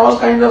 children, they all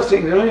kinds of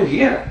things, you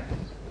hear.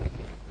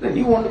 Then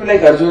you want to be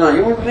like Arjuna,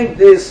 you want to be like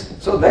this.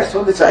 So that's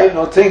what the child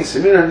now thinks.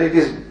 Similarly,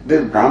 this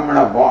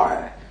Brahmana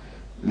boy,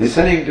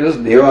 listening to this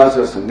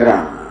Devasura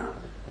Sangrama,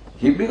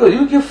 because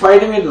you keep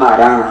fighting with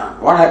Narayana.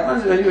 What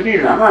happens when you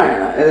read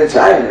Ramayana as a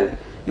child?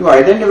 You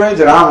identify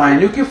with Rama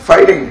and you keep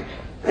fighting.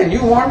 And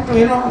you want to,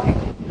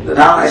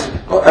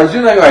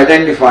 Arjuna you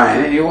identify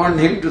and you want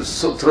him to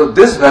throw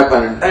this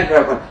weapon and that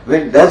weapon.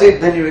 When he does it,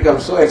 then you become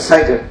so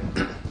excited.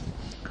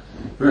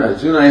 When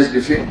Arjuna is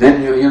defeated,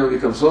 then you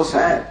become so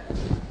sad.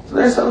 So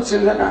that's how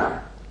children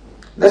are.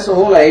 That's the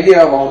whole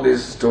idea of all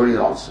these stories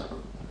also.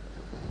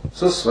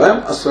 So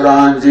Swam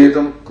Asuran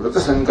Jetum Kruta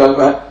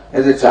Sankalpa,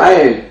 as a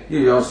child, you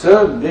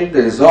yourself made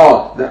the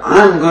resolve that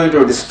I am going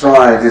to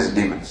destroy these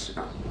demons.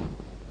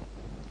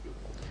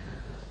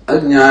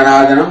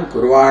 Ajnaradanam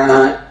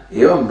Kurvana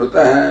Eva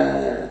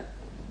Mrutah.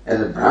 As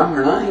a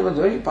Brahmana, he was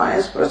a very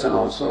pious person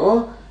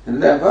also,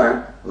 and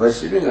therefore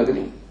worshipping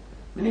Agni,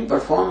 meaning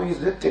performing his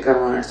Nitya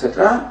Karma,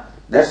 etc.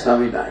 That's how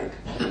he died.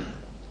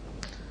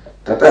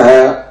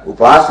 Tatah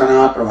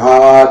upasana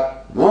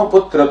prabhavat mo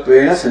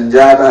putratveena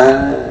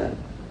sanjatah.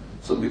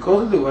 So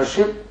because of the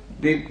worship,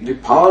 the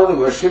power of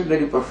the worship that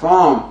you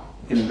perform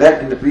in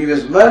the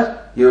previous birth,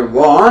 you are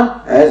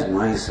born as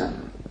my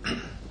son.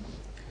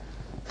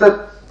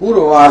 Tat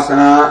purva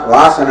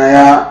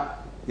vasanaya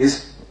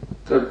is,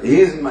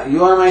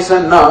 you are my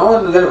son now,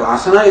 and that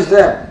vasana is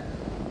there.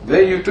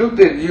 Where you took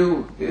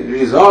you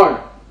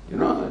resolved,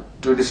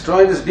 to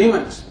destroy these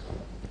demons.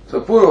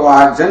 So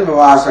purva janma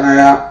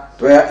vasanaya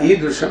Tvaya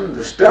idrusham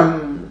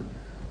drushtam.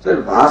 So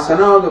the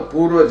vasana of the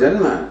Purva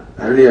Janma,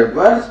 earlier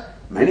birth,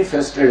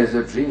 manifested as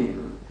a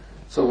dream.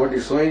 So what you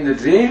saw in the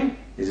dream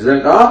is the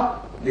result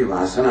of the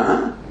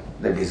vasana,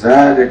 the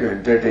desire that you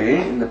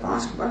entertained in the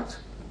past birth.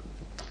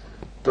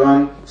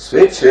 Tvam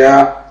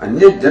swechaya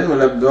anyat janma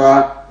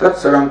labdva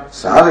tatsaram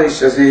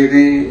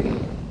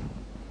sadhaishyasi.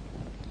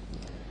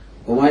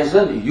 O my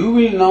son, you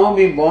will now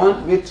be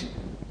born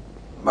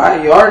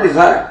by your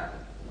desire.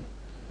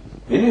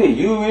 Anyway,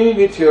 you will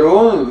with your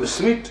own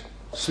sweet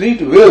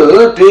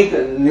will take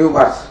a new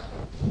birth.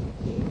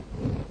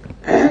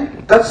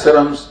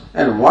 tatsarams,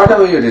 and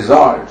whatever you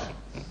resolved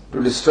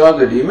to destroy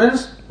the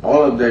demons,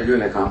 all of that you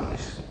will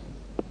accomplish.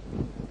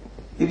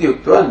 Iti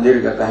uktva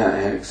nirgataha.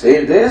 Having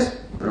said this,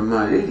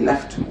 Brahmaji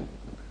left.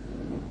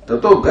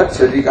 Tato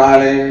gacchati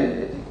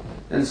kale,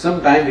 and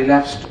some time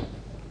elapsed.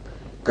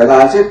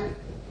 Kadachit,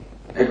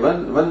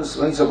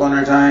 once upon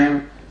a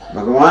time,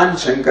 Bhagavan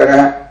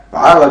Shankara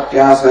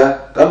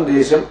Parvatyasa tam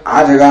desham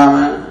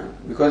ajagama,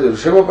 because of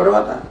Rishabha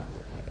Parvata.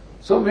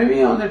 So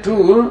maybe on the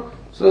tour,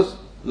 so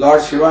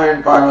Lord Shiva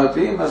and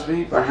Parvati must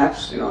be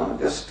perhaps,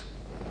 just,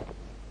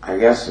 I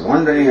guess,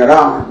 wandering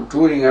around,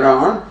 touring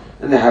around,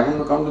 and they happen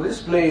to come to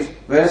this place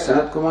where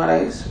Sanat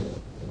Kumara is.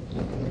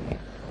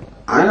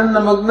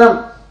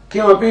 Anandamagnam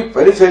kimapi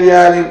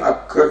paricharyalim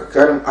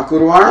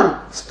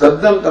akurvanam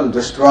staddam tam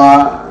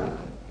drishtva.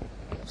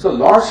 So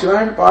Lord Shiva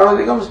and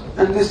Parvati comes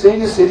and this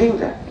sage is sitting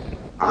there.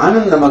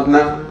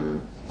 Anandamagnam,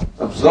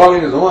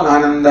 absorbing his own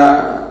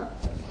Ananda.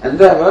 And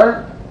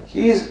therefore,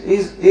 he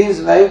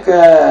is like,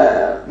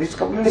 he's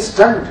completely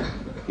stunned.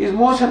 He is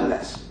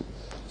motionless.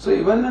 So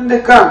even when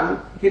they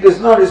come, he does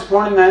not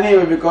respond in any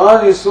way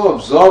because he is so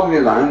absorbed in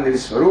his Ananda,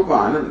 his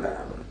Swarupa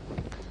Ananda.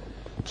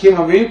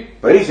 Kimavi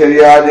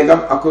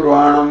paricharyadikam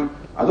akurvanam.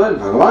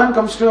 Otherwise, Bhagavan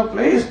comes to a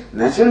place,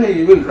 naturally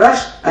you will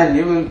rush and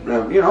you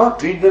will,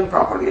 treat them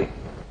properly.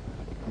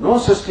 No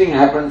such thing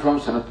happened from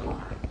Sanat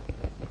Kumar.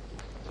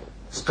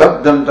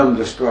 Stabdam tam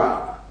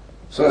drishtva.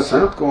 So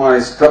Sanat Kumar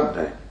is stubbed,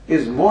 he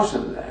is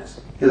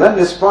motionless, he is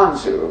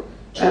unresponsive,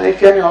 and it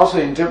can be also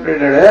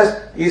interpreted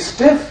as he is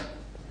stiff,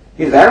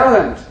 he is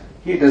arrogant,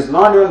 he does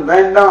not even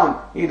bend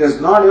down, he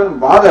does not even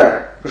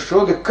bother to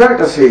show the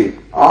courtesy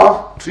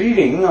of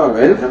treating or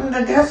welcoming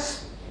the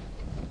guests.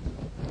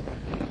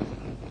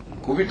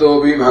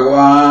 Kupitobi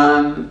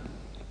Bhagavan.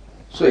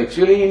 So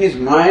actually in his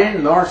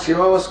mind, Lord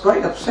Shiva was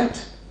quite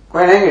upset,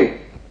 quite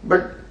angry.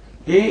 But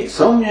he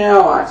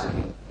Saumya Vacha.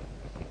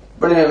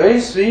 But in a very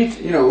sweet,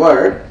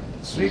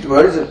 sweet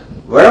words,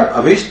 Varam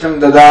Abhishtam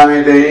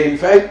Dadamite. In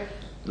fact,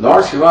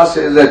 Lord Shiva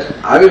says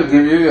that I will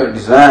give you your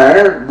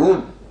desired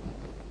boon.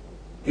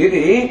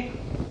 Iti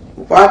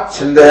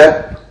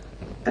Upachanda.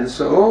 And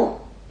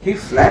so he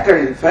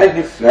flattered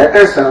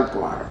Sanat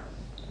Kumara.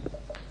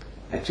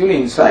 Actually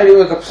inside he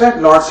was upset,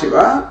 Lord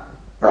Shiva,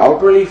 but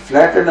outwardly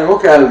flattered and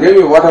okay, I'll give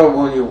you whatever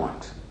boon you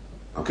want.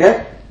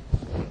 Okay?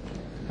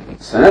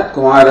 Sanat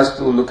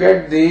Kumarastu, look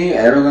at the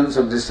arrogance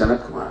of this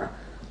Sanat Kumara.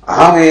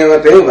 Aham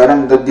evate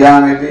varam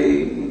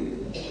dadyamiti.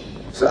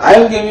 So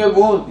I'll give you a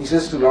boon, he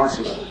says to Lord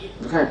Shiva.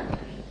 Look at it.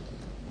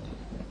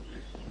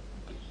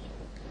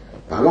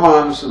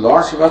 Bhagavan, so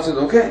Lord Shiva says,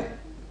 okay.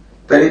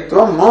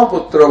 Taritvam ma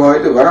putra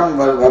bhaviti varam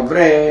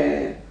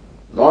vavre.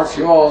 Lord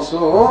Shiva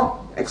also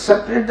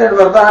accepted that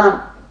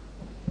vardhanam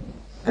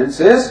and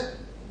says,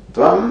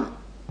 Tvam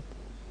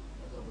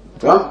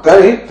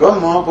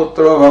ma putra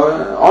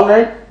bhava.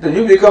 Alright, then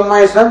you become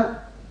my son.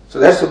 So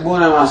that's the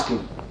boon I'm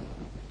asking.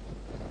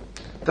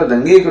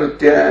 Tadangi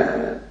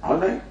krutya.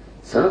 Alright,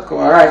 Sanat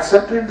Kumara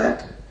accepted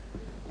that.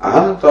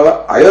 Aham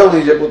tava ayam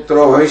nija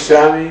putra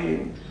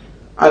bhavishyami.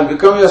 I'll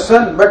become your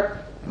son, but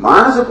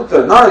Manasa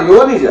putra, not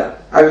your nija.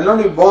 I will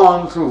not be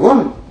born through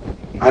womb.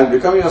 I will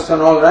become your son,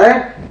 all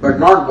right, but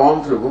not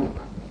born through womb.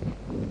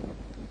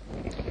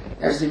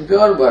 That's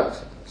impure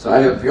birth. So I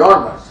have pure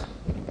birth.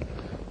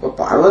 But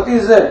Parvati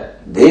is there.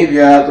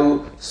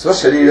 Devyatu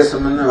swasharira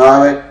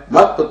samannavave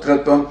mat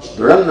putratvam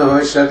duram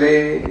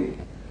navashyate.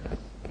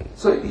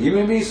 So he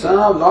may be son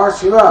of Lord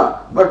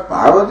Shiva, but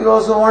Parvati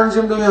also wants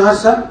him to be her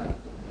son.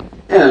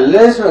 And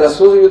unless you are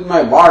associated with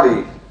my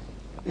body,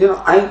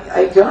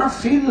 I cannot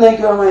feel like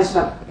you are my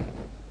son.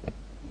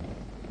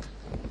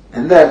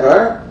 And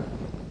therefore,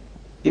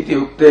 iti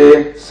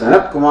ukte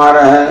Sanat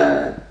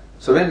Kumara.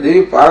 So when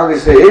Devi Parvati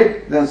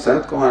said, then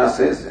Sanat Kumara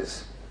says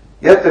this.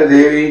 Yatra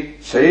Devi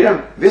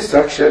Shariram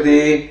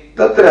Visrakshati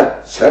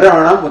Tatra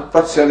Sharavanam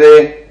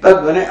Utpatsyade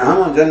Tadvane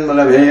Aham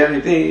Janmalabheyam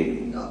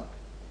iti.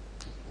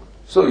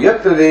 So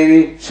Yatra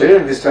Devi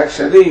Shariram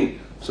Visrakshati.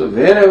 So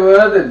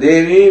wherever the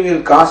Devi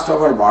will cast off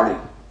her body,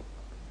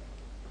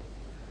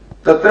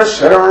 Tatra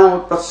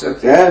Sharavanam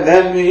Utpatsyate,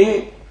 there will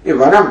be a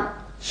Vanam.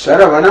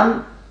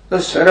 Sharavanam, the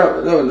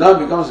now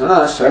becomes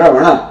another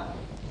Sharavana.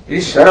 It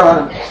is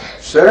Sharavana.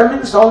 Shara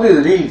means all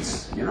these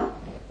reeds, And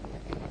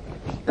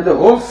the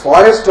whole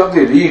forest of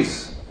the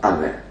reeds are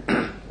there.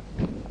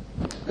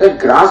 That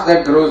grass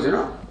that grows,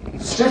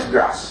 stiff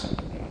grass,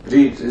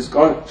 reeds, is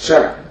called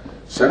Shara.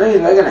 Shara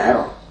is like an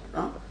arrow.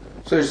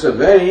 So it's a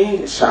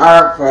very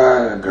sharp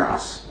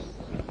grass.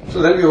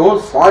 So there will be a whole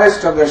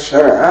forest of the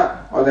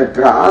Shara or the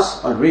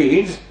grass or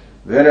reeds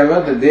wherever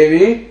the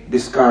Devi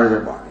discards her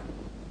body.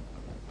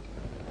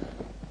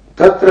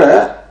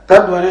 Tatra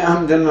tadvane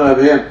aham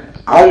janmalabhyam.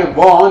 I will be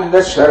born in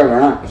that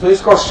Sharavana. So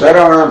it's called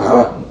Sharavana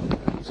Bhava.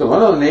 So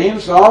one of the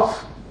names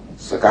of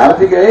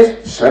Kartika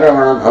is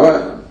Sharavana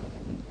Bhava.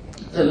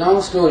 It's a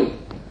long story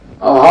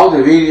of how the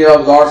Virya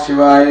of Lord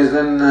Shiva is,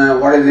 and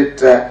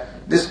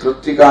these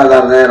Krutikas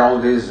are there, all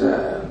these,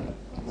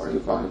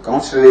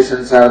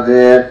 constellations are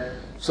there.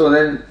 So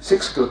then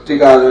 6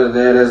 Krutikas were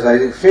there as I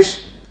think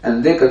fish,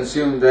 and they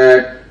consumed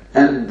that.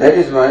 And that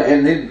is why,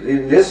 and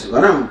in this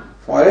Vanam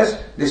forest,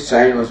 this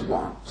child was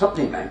born.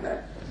 Something like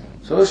that.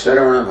 So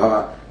Sharavana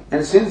Bhava.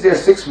 And since there are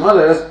 6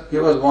 mothers, he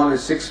was born with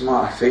 6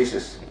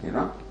 faces,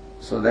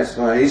 So that's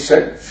why he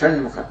said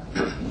Shanmukha.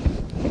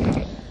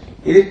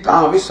 Iti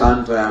tamapi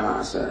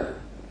santvayamasa.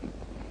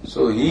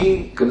 So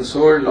he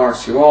consoled Lord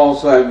Shiva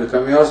also, I will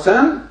become your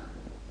son,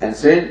 and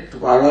said to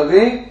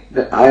Parvati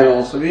that I will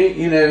also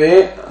be in a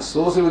way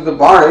associated with the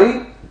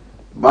body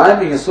by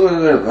being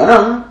associated with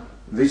Vanam,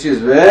 which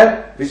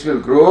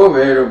will grow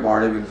where a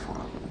body will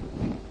fall.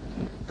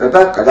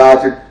 Tata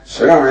kadachit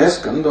Sharavane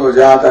skando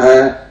jata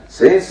hai.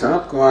 Says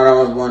Sanat Kumara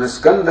was born as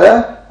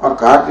Skanda or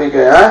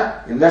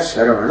Kartikeya in that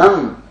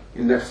Sharavanam,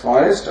 in that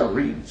forest of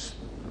reeds.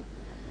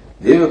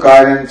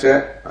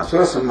 Devakaryancha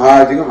Asura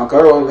Samharatikam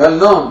Akaro, well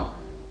known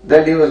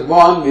that he was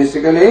born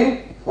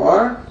basically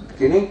for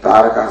killing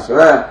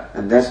Tarakasura,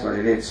 and that's what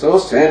he did. So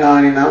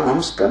Senaninam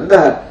Ham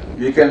Skanda,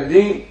 you can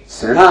be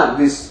Sena,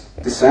 the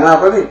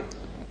Senapati,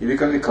 you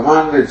become the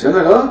commander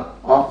general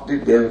of the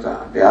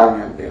Devata, the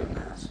army of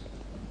Devatas.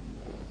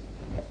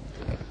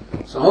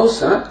 So how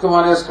Sanat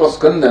Kumara is called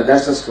Skanda,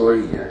 that's the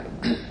story here.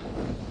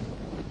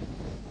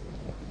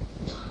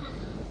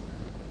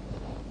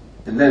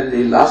 And then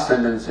the last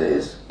sentence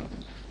says,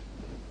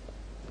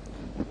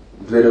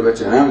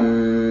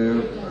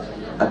 Dvirvachanam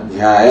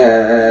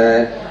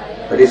Adhyaya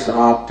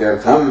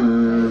Parisamaptyartham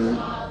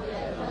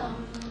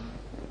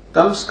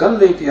Tam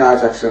Skanda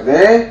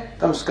ityachakshate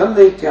Tam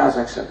Skanda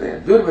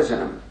ityachakshate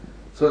Dvirvachanam.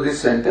 So this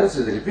sentence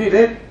is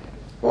repeated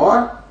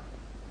for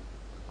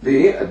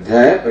the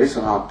Adhyaya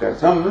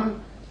Parisamaptyartham,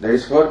 that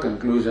is for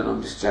conclusion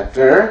of this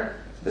chapter.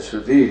 The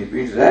Shruti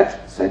repeats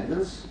that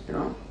sentence,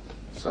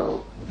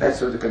 So that's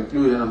for the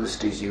conclusion of this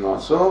teaching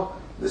also,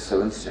 the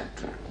 7th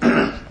chapter.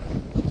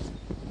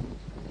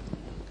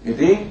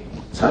 Iti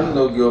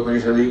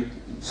Chandogyopanishadi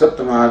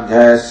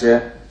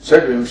Saptamadhyayasya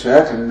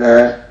Shadvimshaya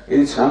Khanda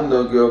Iti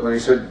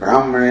Chandogyopanishad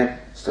Brahmane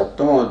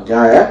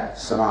Saptamodhyaya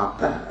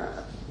Samapta.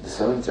 The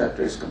 7th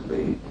chapter is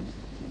complete.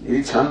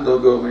 Iti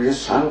Chandogyopanishad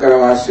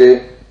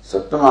Shankaravasya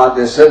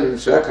Saptamadhyaya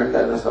Shadvimshaya Khanda,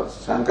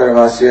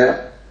 Shankaravasya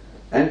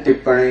and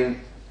Tippani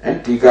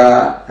and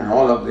Tika and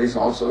all of this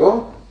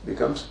also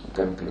becomes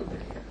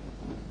concluded here.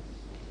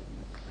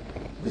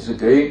 This is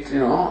great,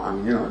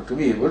 to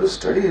be able to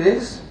study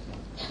this,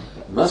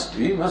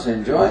 we must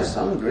enjoy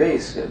some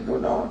grace, no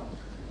doubt,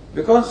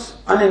 because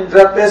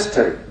uninterrupted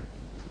study.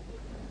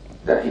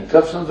 There are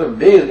interruptions of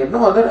days, but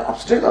no other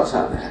obstacles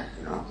are there,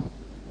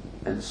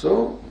 And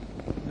so,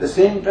 at the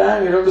same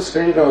time, we have to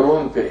study at our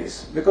own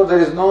pace, because there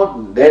is no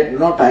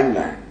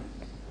timeline.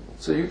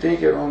 So you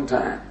take your own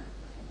time,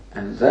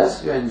 and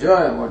thus you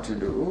enjoy what you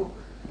do,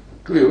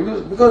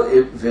 because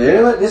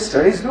wherever these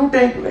studies do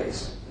take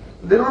place,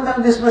 they don't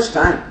have this much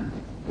time.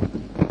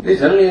 They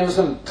generally have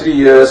some 3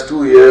 years,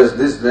 2 years,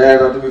 this,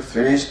 that, or to be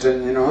finished,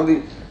 and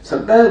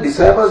sometimes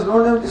disciples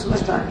don't have this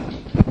much time.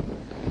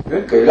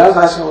 Even Kailas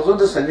Ashram also,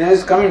 the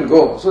sannyasis come and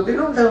go, so they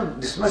don't have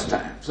this much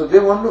time. So they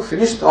want to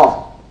finish it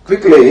off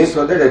quickly,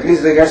 so that at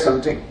least they get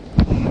something.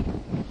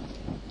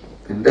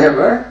 And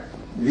therefore,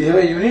 we have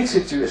a unique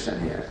situation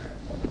here,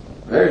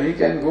 where we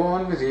can go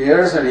on with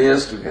years and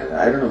years together.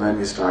 I don't know when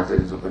we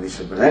started this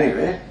Upanishad, but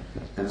anyway,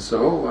 and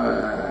so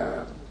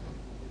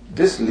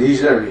this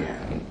leisure we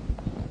have.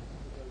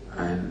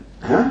 And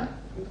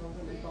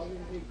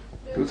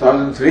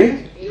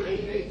 2003?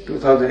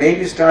 2008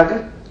 we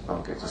started?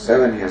 Okay, so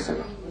 7 years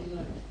ago.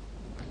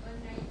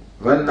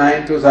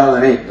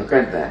 1/9/2008, look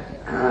at that.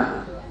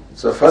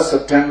 So 1st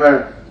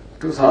September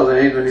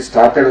 2008 when we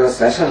started the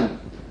session,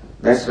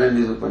 that's when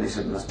this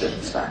Upanishad must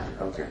have started.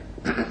 Okay.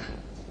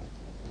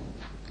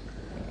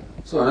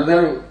 So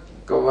another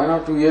 1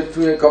 or 2 years,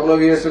 a couple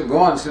of years to go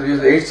on, so we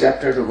have the 8th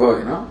chapter to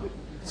go,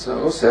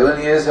 So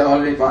 7 years have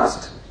already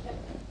passed.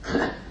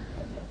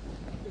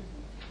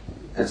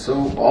 And so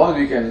all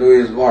we can do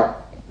is what?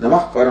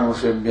 Namah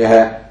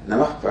Paramurshabhyah,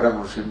 Namah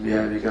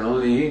Paramurshabhyah. We can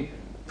only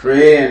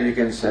pray and we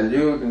can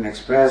salute and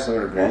express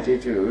our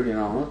gratitude,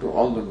 to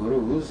all the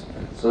gurus.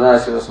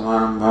 Sadashiva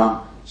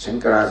Samanambham,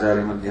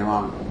 Shankaracharya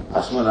Madhyamam,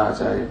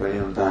 Asmadacharya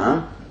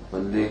Paryantam,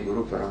 Vande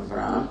Guru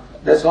Paramparam.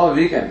 That's all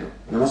we can do.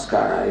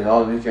 Namaskara is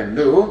all we can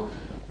do,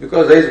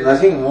 because there is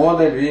nothing more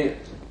that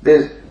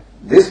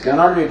this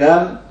cannot be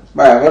done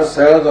by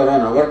ourselves or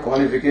on our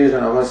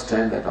qualification, our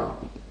strength at all.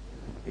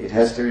 It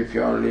has to be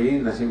purely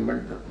nothing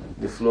but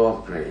the flow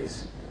of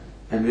grace.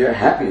 And we are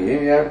happy,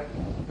 we are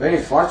very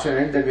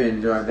fortunate that we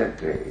enjoy that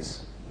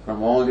grace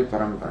from all the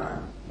parampara.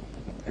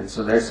 And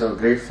so that's our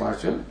great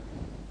fortune,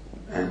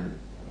 and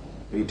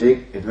we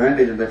take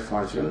advantage of that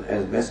fortune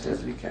as best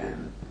as we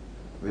can.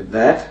 With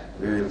that,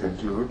 we will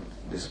conclude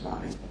this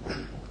morning.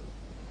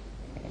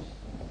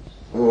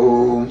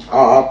 Om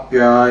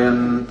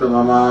Apyayantu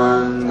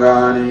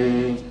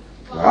Mamangani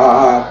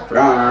Va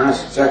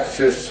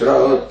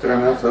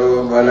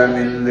Pranaschakshushrotramato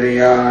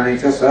Balamindriyani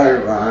Cha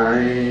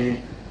Sarvani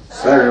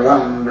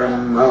Sarvam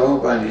Brahma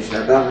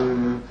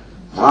Upanishadam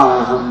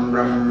Maham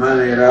Brahma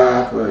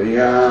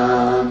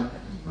Nirakuryam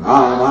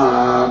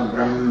Mama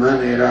Brahma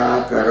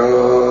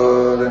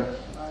Nirakarod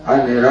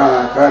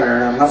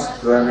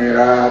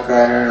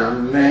अनिराकरणमस्त्वनिराकरणं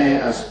मे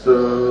अस्तु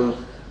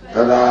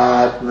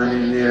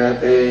तदात्मनि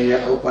निरतेय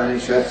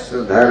उपनिषत्सु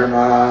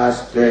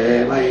धर्मास्ते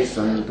मयि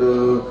सन्तु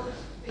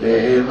ते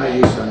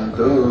मयि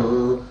सन्तु।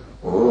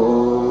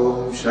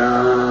 ॐ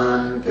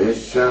शान्ति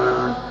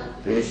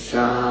शान्ति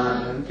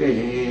शान्तिः।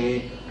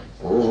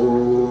 ॐ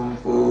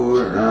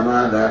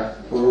पूर्णमदः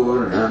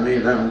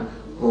पूर्णमिदं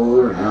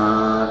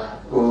पूर्णात्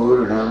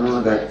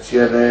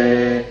पूर्णमुदच्यते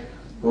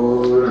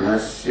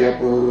पूर्णस्य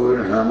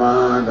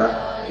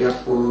पूर्णमादाय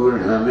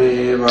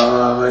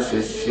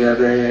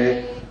पूर्णमेवावशिष्यते।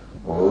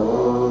 ॐ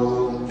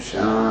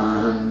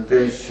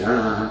शान्ति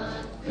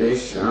शान्ति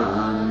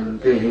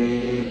शान्तिः।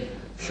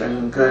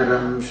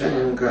 शङ्करं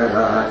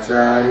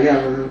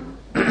शङ्कराचार्यम्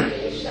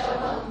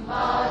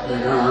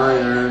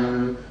नारायणं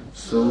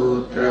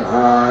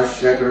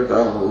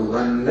सूत्रभाष्यकृतौ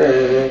वन्दे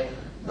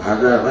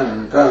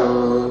भगवन्तौ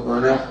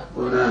पुनः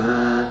पुनः।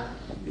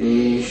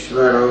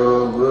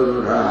 ईश्वरो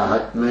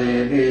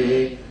गुरुरात्मेति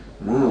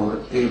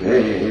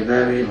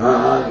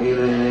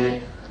मूर्तिभेदविभागिने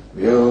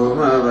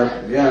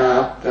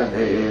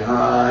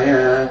व्योमवद्व्याप्तदेहाय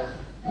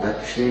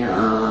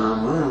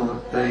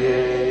दक्षिणामूर्तये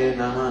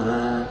नमः।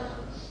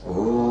 ॐ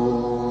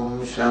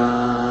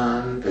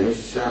शान्ति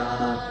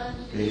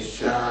शान्ति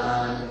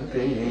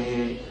शान्तिः।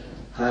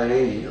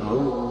 हरि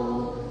ओम्।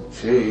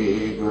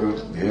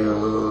 श्रीगुरुभ्यो